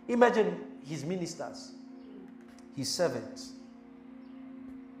 Imagine his ministers, his servants.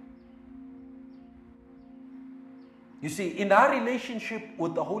 You see, in our relationship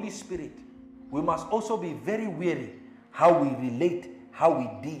with the Holy Spirit, we must also be very wary how we relate, how we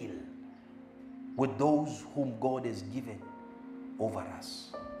deal with those whom God has given over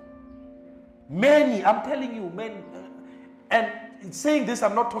us. Many, I'm telling you, men, and in saying this,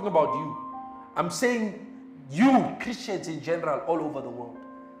 I'm not talking about you. I'm saying you, Christians in general, all over the world.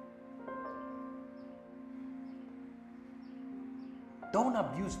 Don't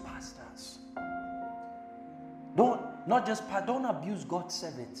abuse pastors. Don't abuse God's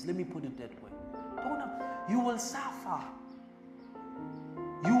servants. Let me put it that way. You will suffer.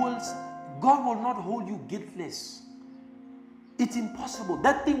 God will not hold you guiltless. It's impossible.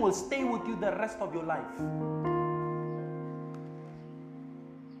 That thing will stay with you the rest of your life.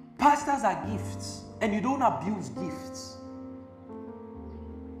 Pastors are gifts, and you don't abuse gifts.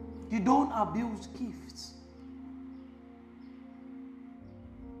 You don't abuse gifts.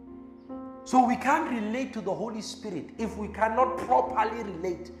 So we can't relate to the Holy Spirit if we cannot properly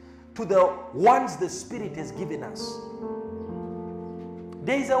relate to the ones the Spirit has given us.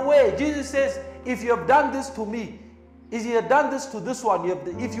 There is a way. Jesus says, if you have done this to me, if you have done this to this one,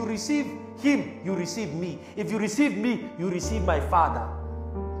 if you receive him, you receive me. If you receive me, you receive my Father.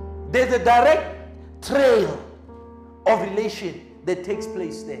 There's a direct trail of relation that takes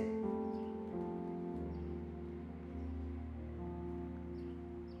place there.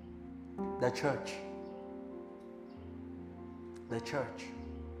 The church. The church.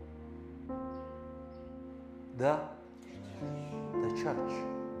 The church.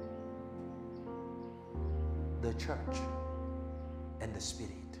 The church. and the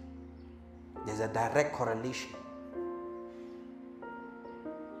spirit. There's a direct correlation.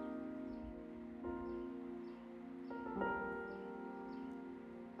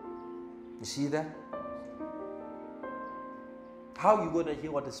 You see that? How are you going to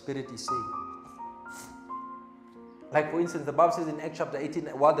hear what the Spirit is saying? Like for instance, the Bible says in Acts chapter 18,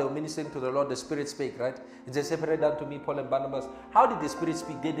 while they were ministering to the Lord, the Spirit spake, right? It says, separate unto me Paul and Barnabas. How did the Spirit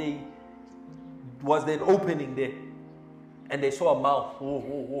speak? Was there an opening there? And they saw a mouth. Oh,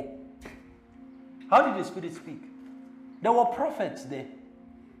 oh, oh. How did the Spirit speak? There were prophets there.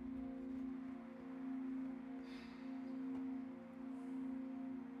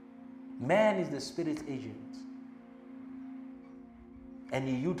 Man is the Spirit's agent. And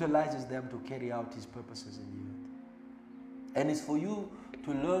he utilizes them to carry out his purposes in the earth. And it's for you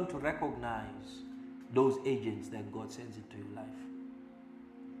to learn to recognize those agents that God sends into your life.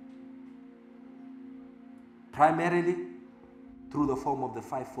 Primarily through the form of the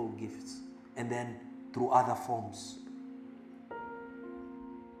fivefold gifts, and then through other forms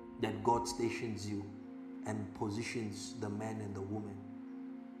that God stations you and positions the man and the woman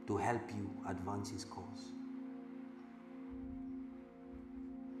to help you advance his cause.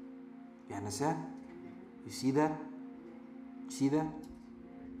 You understand? You see that? See that?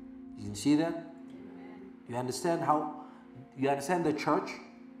 You can see that? You understand how? You understand the church?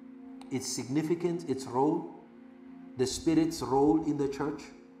 Its significance, its role, the Spirit's role in the church,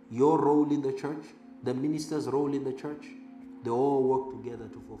 your role in the church, the minister's role in the church. They all work together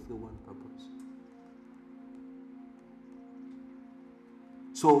to fulfill one purpose.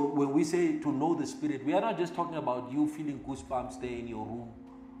 So when we say to know the Spirit, we are not just talking about you feeling goosebumps there in your room.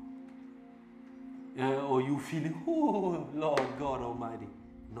 Or you feeling, oh, Lord God Almighty.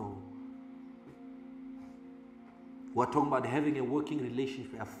 No. We're talking about having a working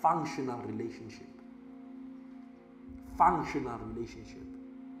relationship, a functional relationship. Functional relationship.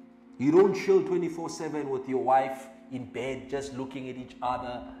 You don't chill 24/7 with your wife in bed, just looking at each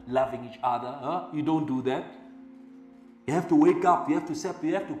other, loving each other. Huh? You don't do that. You have to wake up, you have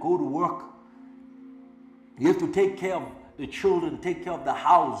to go to work. You have to take care of the children, take care of the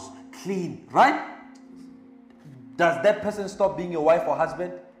house, clean, right? Does that person stop being your wife or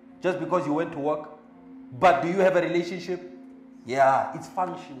husband just because you went to work? But do you have a relationship? Yeah, it's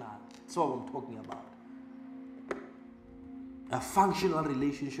functional. That's what I'm talking about. A functional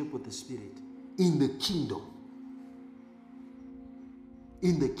relationship with the Spirit in the kingdom.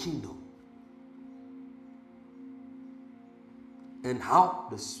 In the kingdom. And how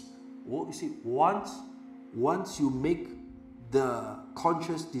this, well, you see, once you make the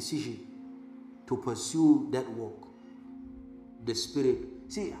conscious decision to pursue that walk, the Spirit.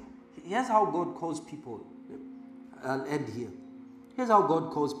 See, here's how God calls people. I'll end here. Here's how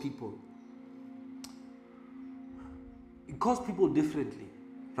God calls people. He calls people differently,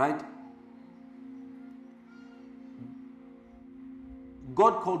 right?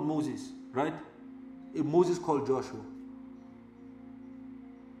 God called Moses, right? Moses called Joshua.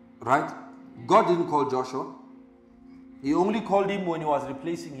 Right? God didn't call Joshua. He only called him when he was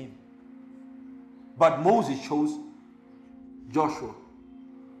replacing him. But Moses chose Joshua.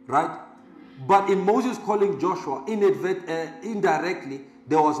 Right? But in Moses calling Joshua, indirectly,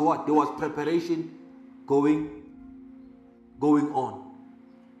 there was what? There was preparation going on.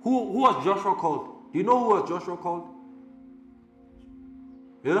 Who was Joshua called? Do you know who was Joshua called?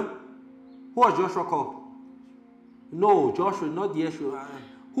 Yeah? Who was Joshua called? No, Joshua, not Yeshua.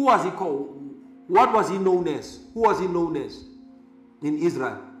 Who was he called? What was he known as? Who was he known as in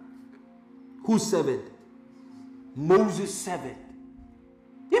Israel? Whose servant? Moses' servant.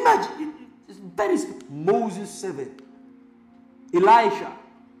 Imagine, it's very simple. Moses' servant. Elisha.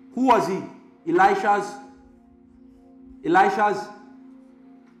 Who was he? Elisha's.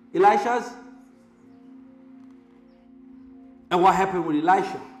 And what happened with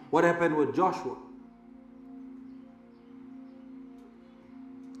Elisha? What happened with Joshua?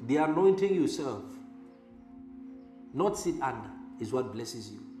 The anointing you serve, not sit under, is what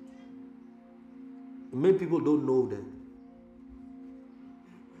blesses you. Many people don't know that.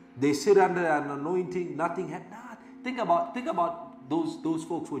 They sit under an anointing, nothing happened. Think about those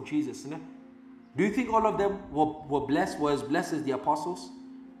folks with Jesus. You know? Do you think all of them were blessed, were as blessed as the apostles?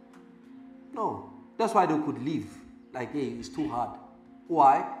 No. That's why they could leave. Like, hey, it's too hard.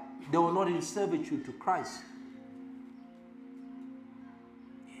 Why? They were not in servitude to Christ.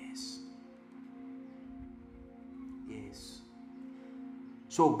 Yes.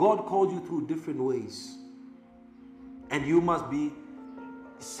 So God called you through different ways. And you must be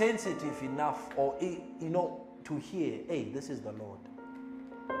sensitive enough, or to hear, hey, this is the Lord.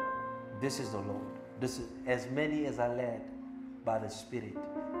 This is the Lord. This is as many as are led by the Spirit,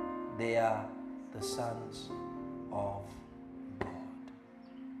 they are the sons of God.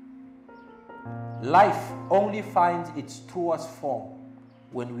 Life only finds its truest form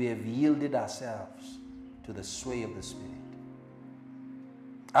when we have yielded ourselves to the sway of the Spirit.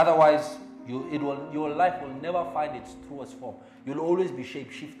 Otherwise, your life will never find its truest form. You'll always be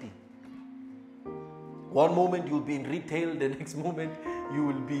shape-shifting. One moment you'll be in retail, the next moment you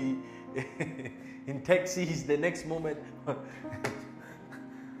will be in taxis, the next moment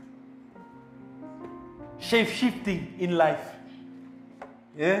shape-shifting in life.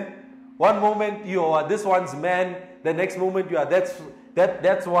 Yeah? One moment you are this one's man, the next moment you are that's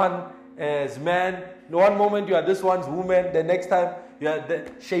one's man. One moment you are this one's woman, the next time you are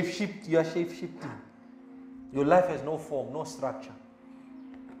shape-shifting. Your life has no form, no structure.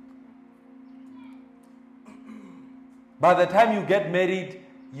 By the time you get married,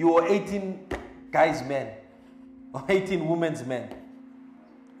 you are 18 guys' men or 18 women's men.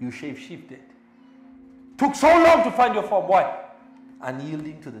 You shape-shifted. Took so long to find your form. Why?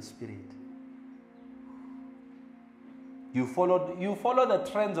 Unyielding to the Spirit. You follow the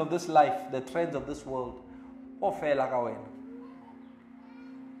trends of this life, the trends of this world.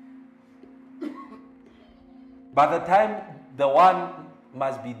 By the time the one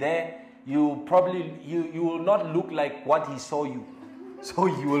must be there, you will not look like what he saw you. So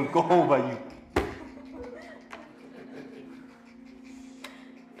he will go over you.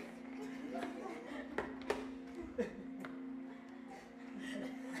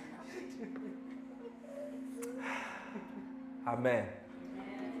 Amen.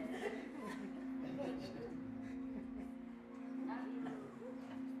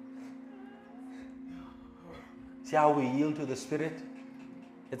 See how we yield to the Spirit?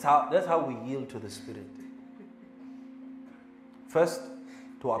 That's how we yield to the Spirit. First,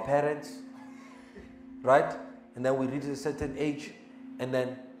 to our parents, right? And then we reach a certain age, and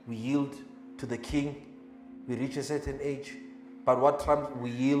then we yield to the King. We reach a certain age. But what trumps?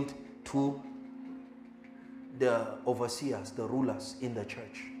 We yield to the overseers, the rulers in the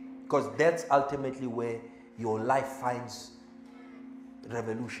church. Because that's ultimately where your life finds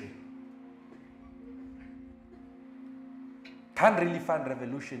revolution. Can't really find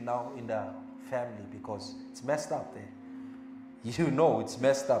revolution now in the family because it's messed up there. You know it's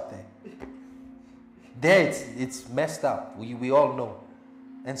messed up there. There it's messed up. We all know.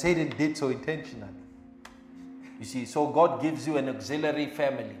 And Satan did so intentionally. You see, so God gives you an auxiliary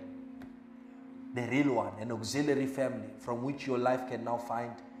family. The real one, an auxiliary family from which your life can now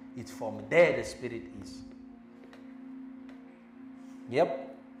find its form. There the Spirit is.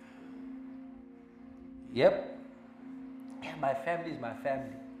 Yep. Yeah, my family is my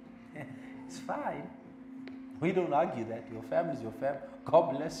family. It's fine. We don't argue that. Your family is your family.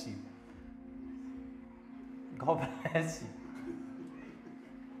 God bless you. God bless you.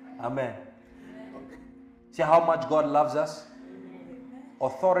 Amen. See how much God loves us?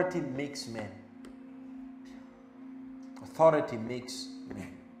 Authority makes men. Authority makes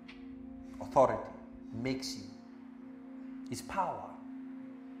men. Authority makes you. It's power.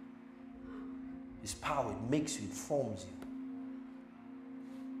 It's power. It makes you. It forms you.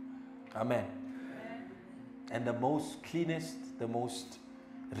 Amen. And the most cleanest, the most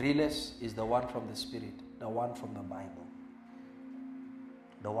realest is the one from the Spirit. The one from the Bible.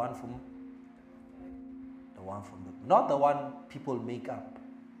 The one from the, not the one people make up.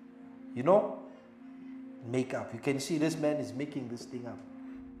 You know? Make up. You can see this man is making this thing up.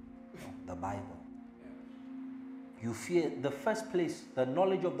 No, the Bible. You fear, the first place, the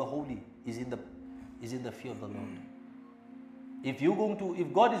knowledge of the holy is in the fear of the Lord.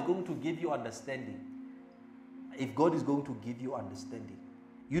 If God is going to give you understanding,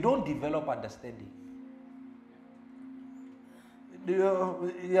 you don't develop understanding. Do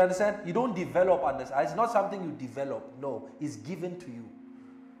you understand? You don't develop understanding. It's not something you develop. No, it's given to you.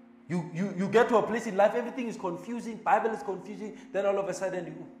 You get to a place in life, everything is confusing, Bible is confusing, then all of a sudden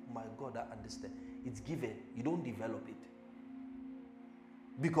you, oh my God, I understand. It's given. You don't develop it.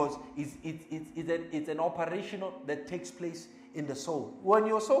 Because it's an operational that takes place in the soul. When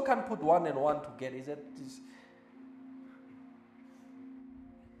your soul can put one and one together,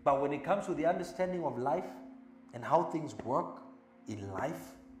 but when it comes to the understanding of life and how things work in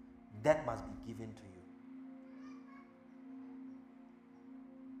life, that must be given to you.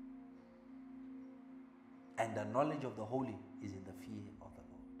 And the knowledge of the holy is in the fear of the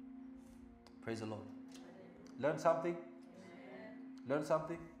Lord. Praise the Lord. Learn something? Learn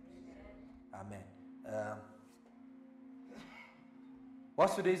something? Amen.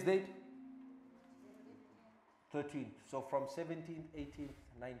 What's today's date? 13th. So from 17th, 18th,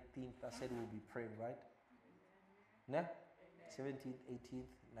 19th, I said we'll be praying, right? Yeah? 17th,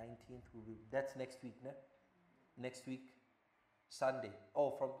 18th, 19th will be, that's next week, ne? Next week, Sunday.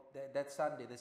 Oh, from that Sunday, the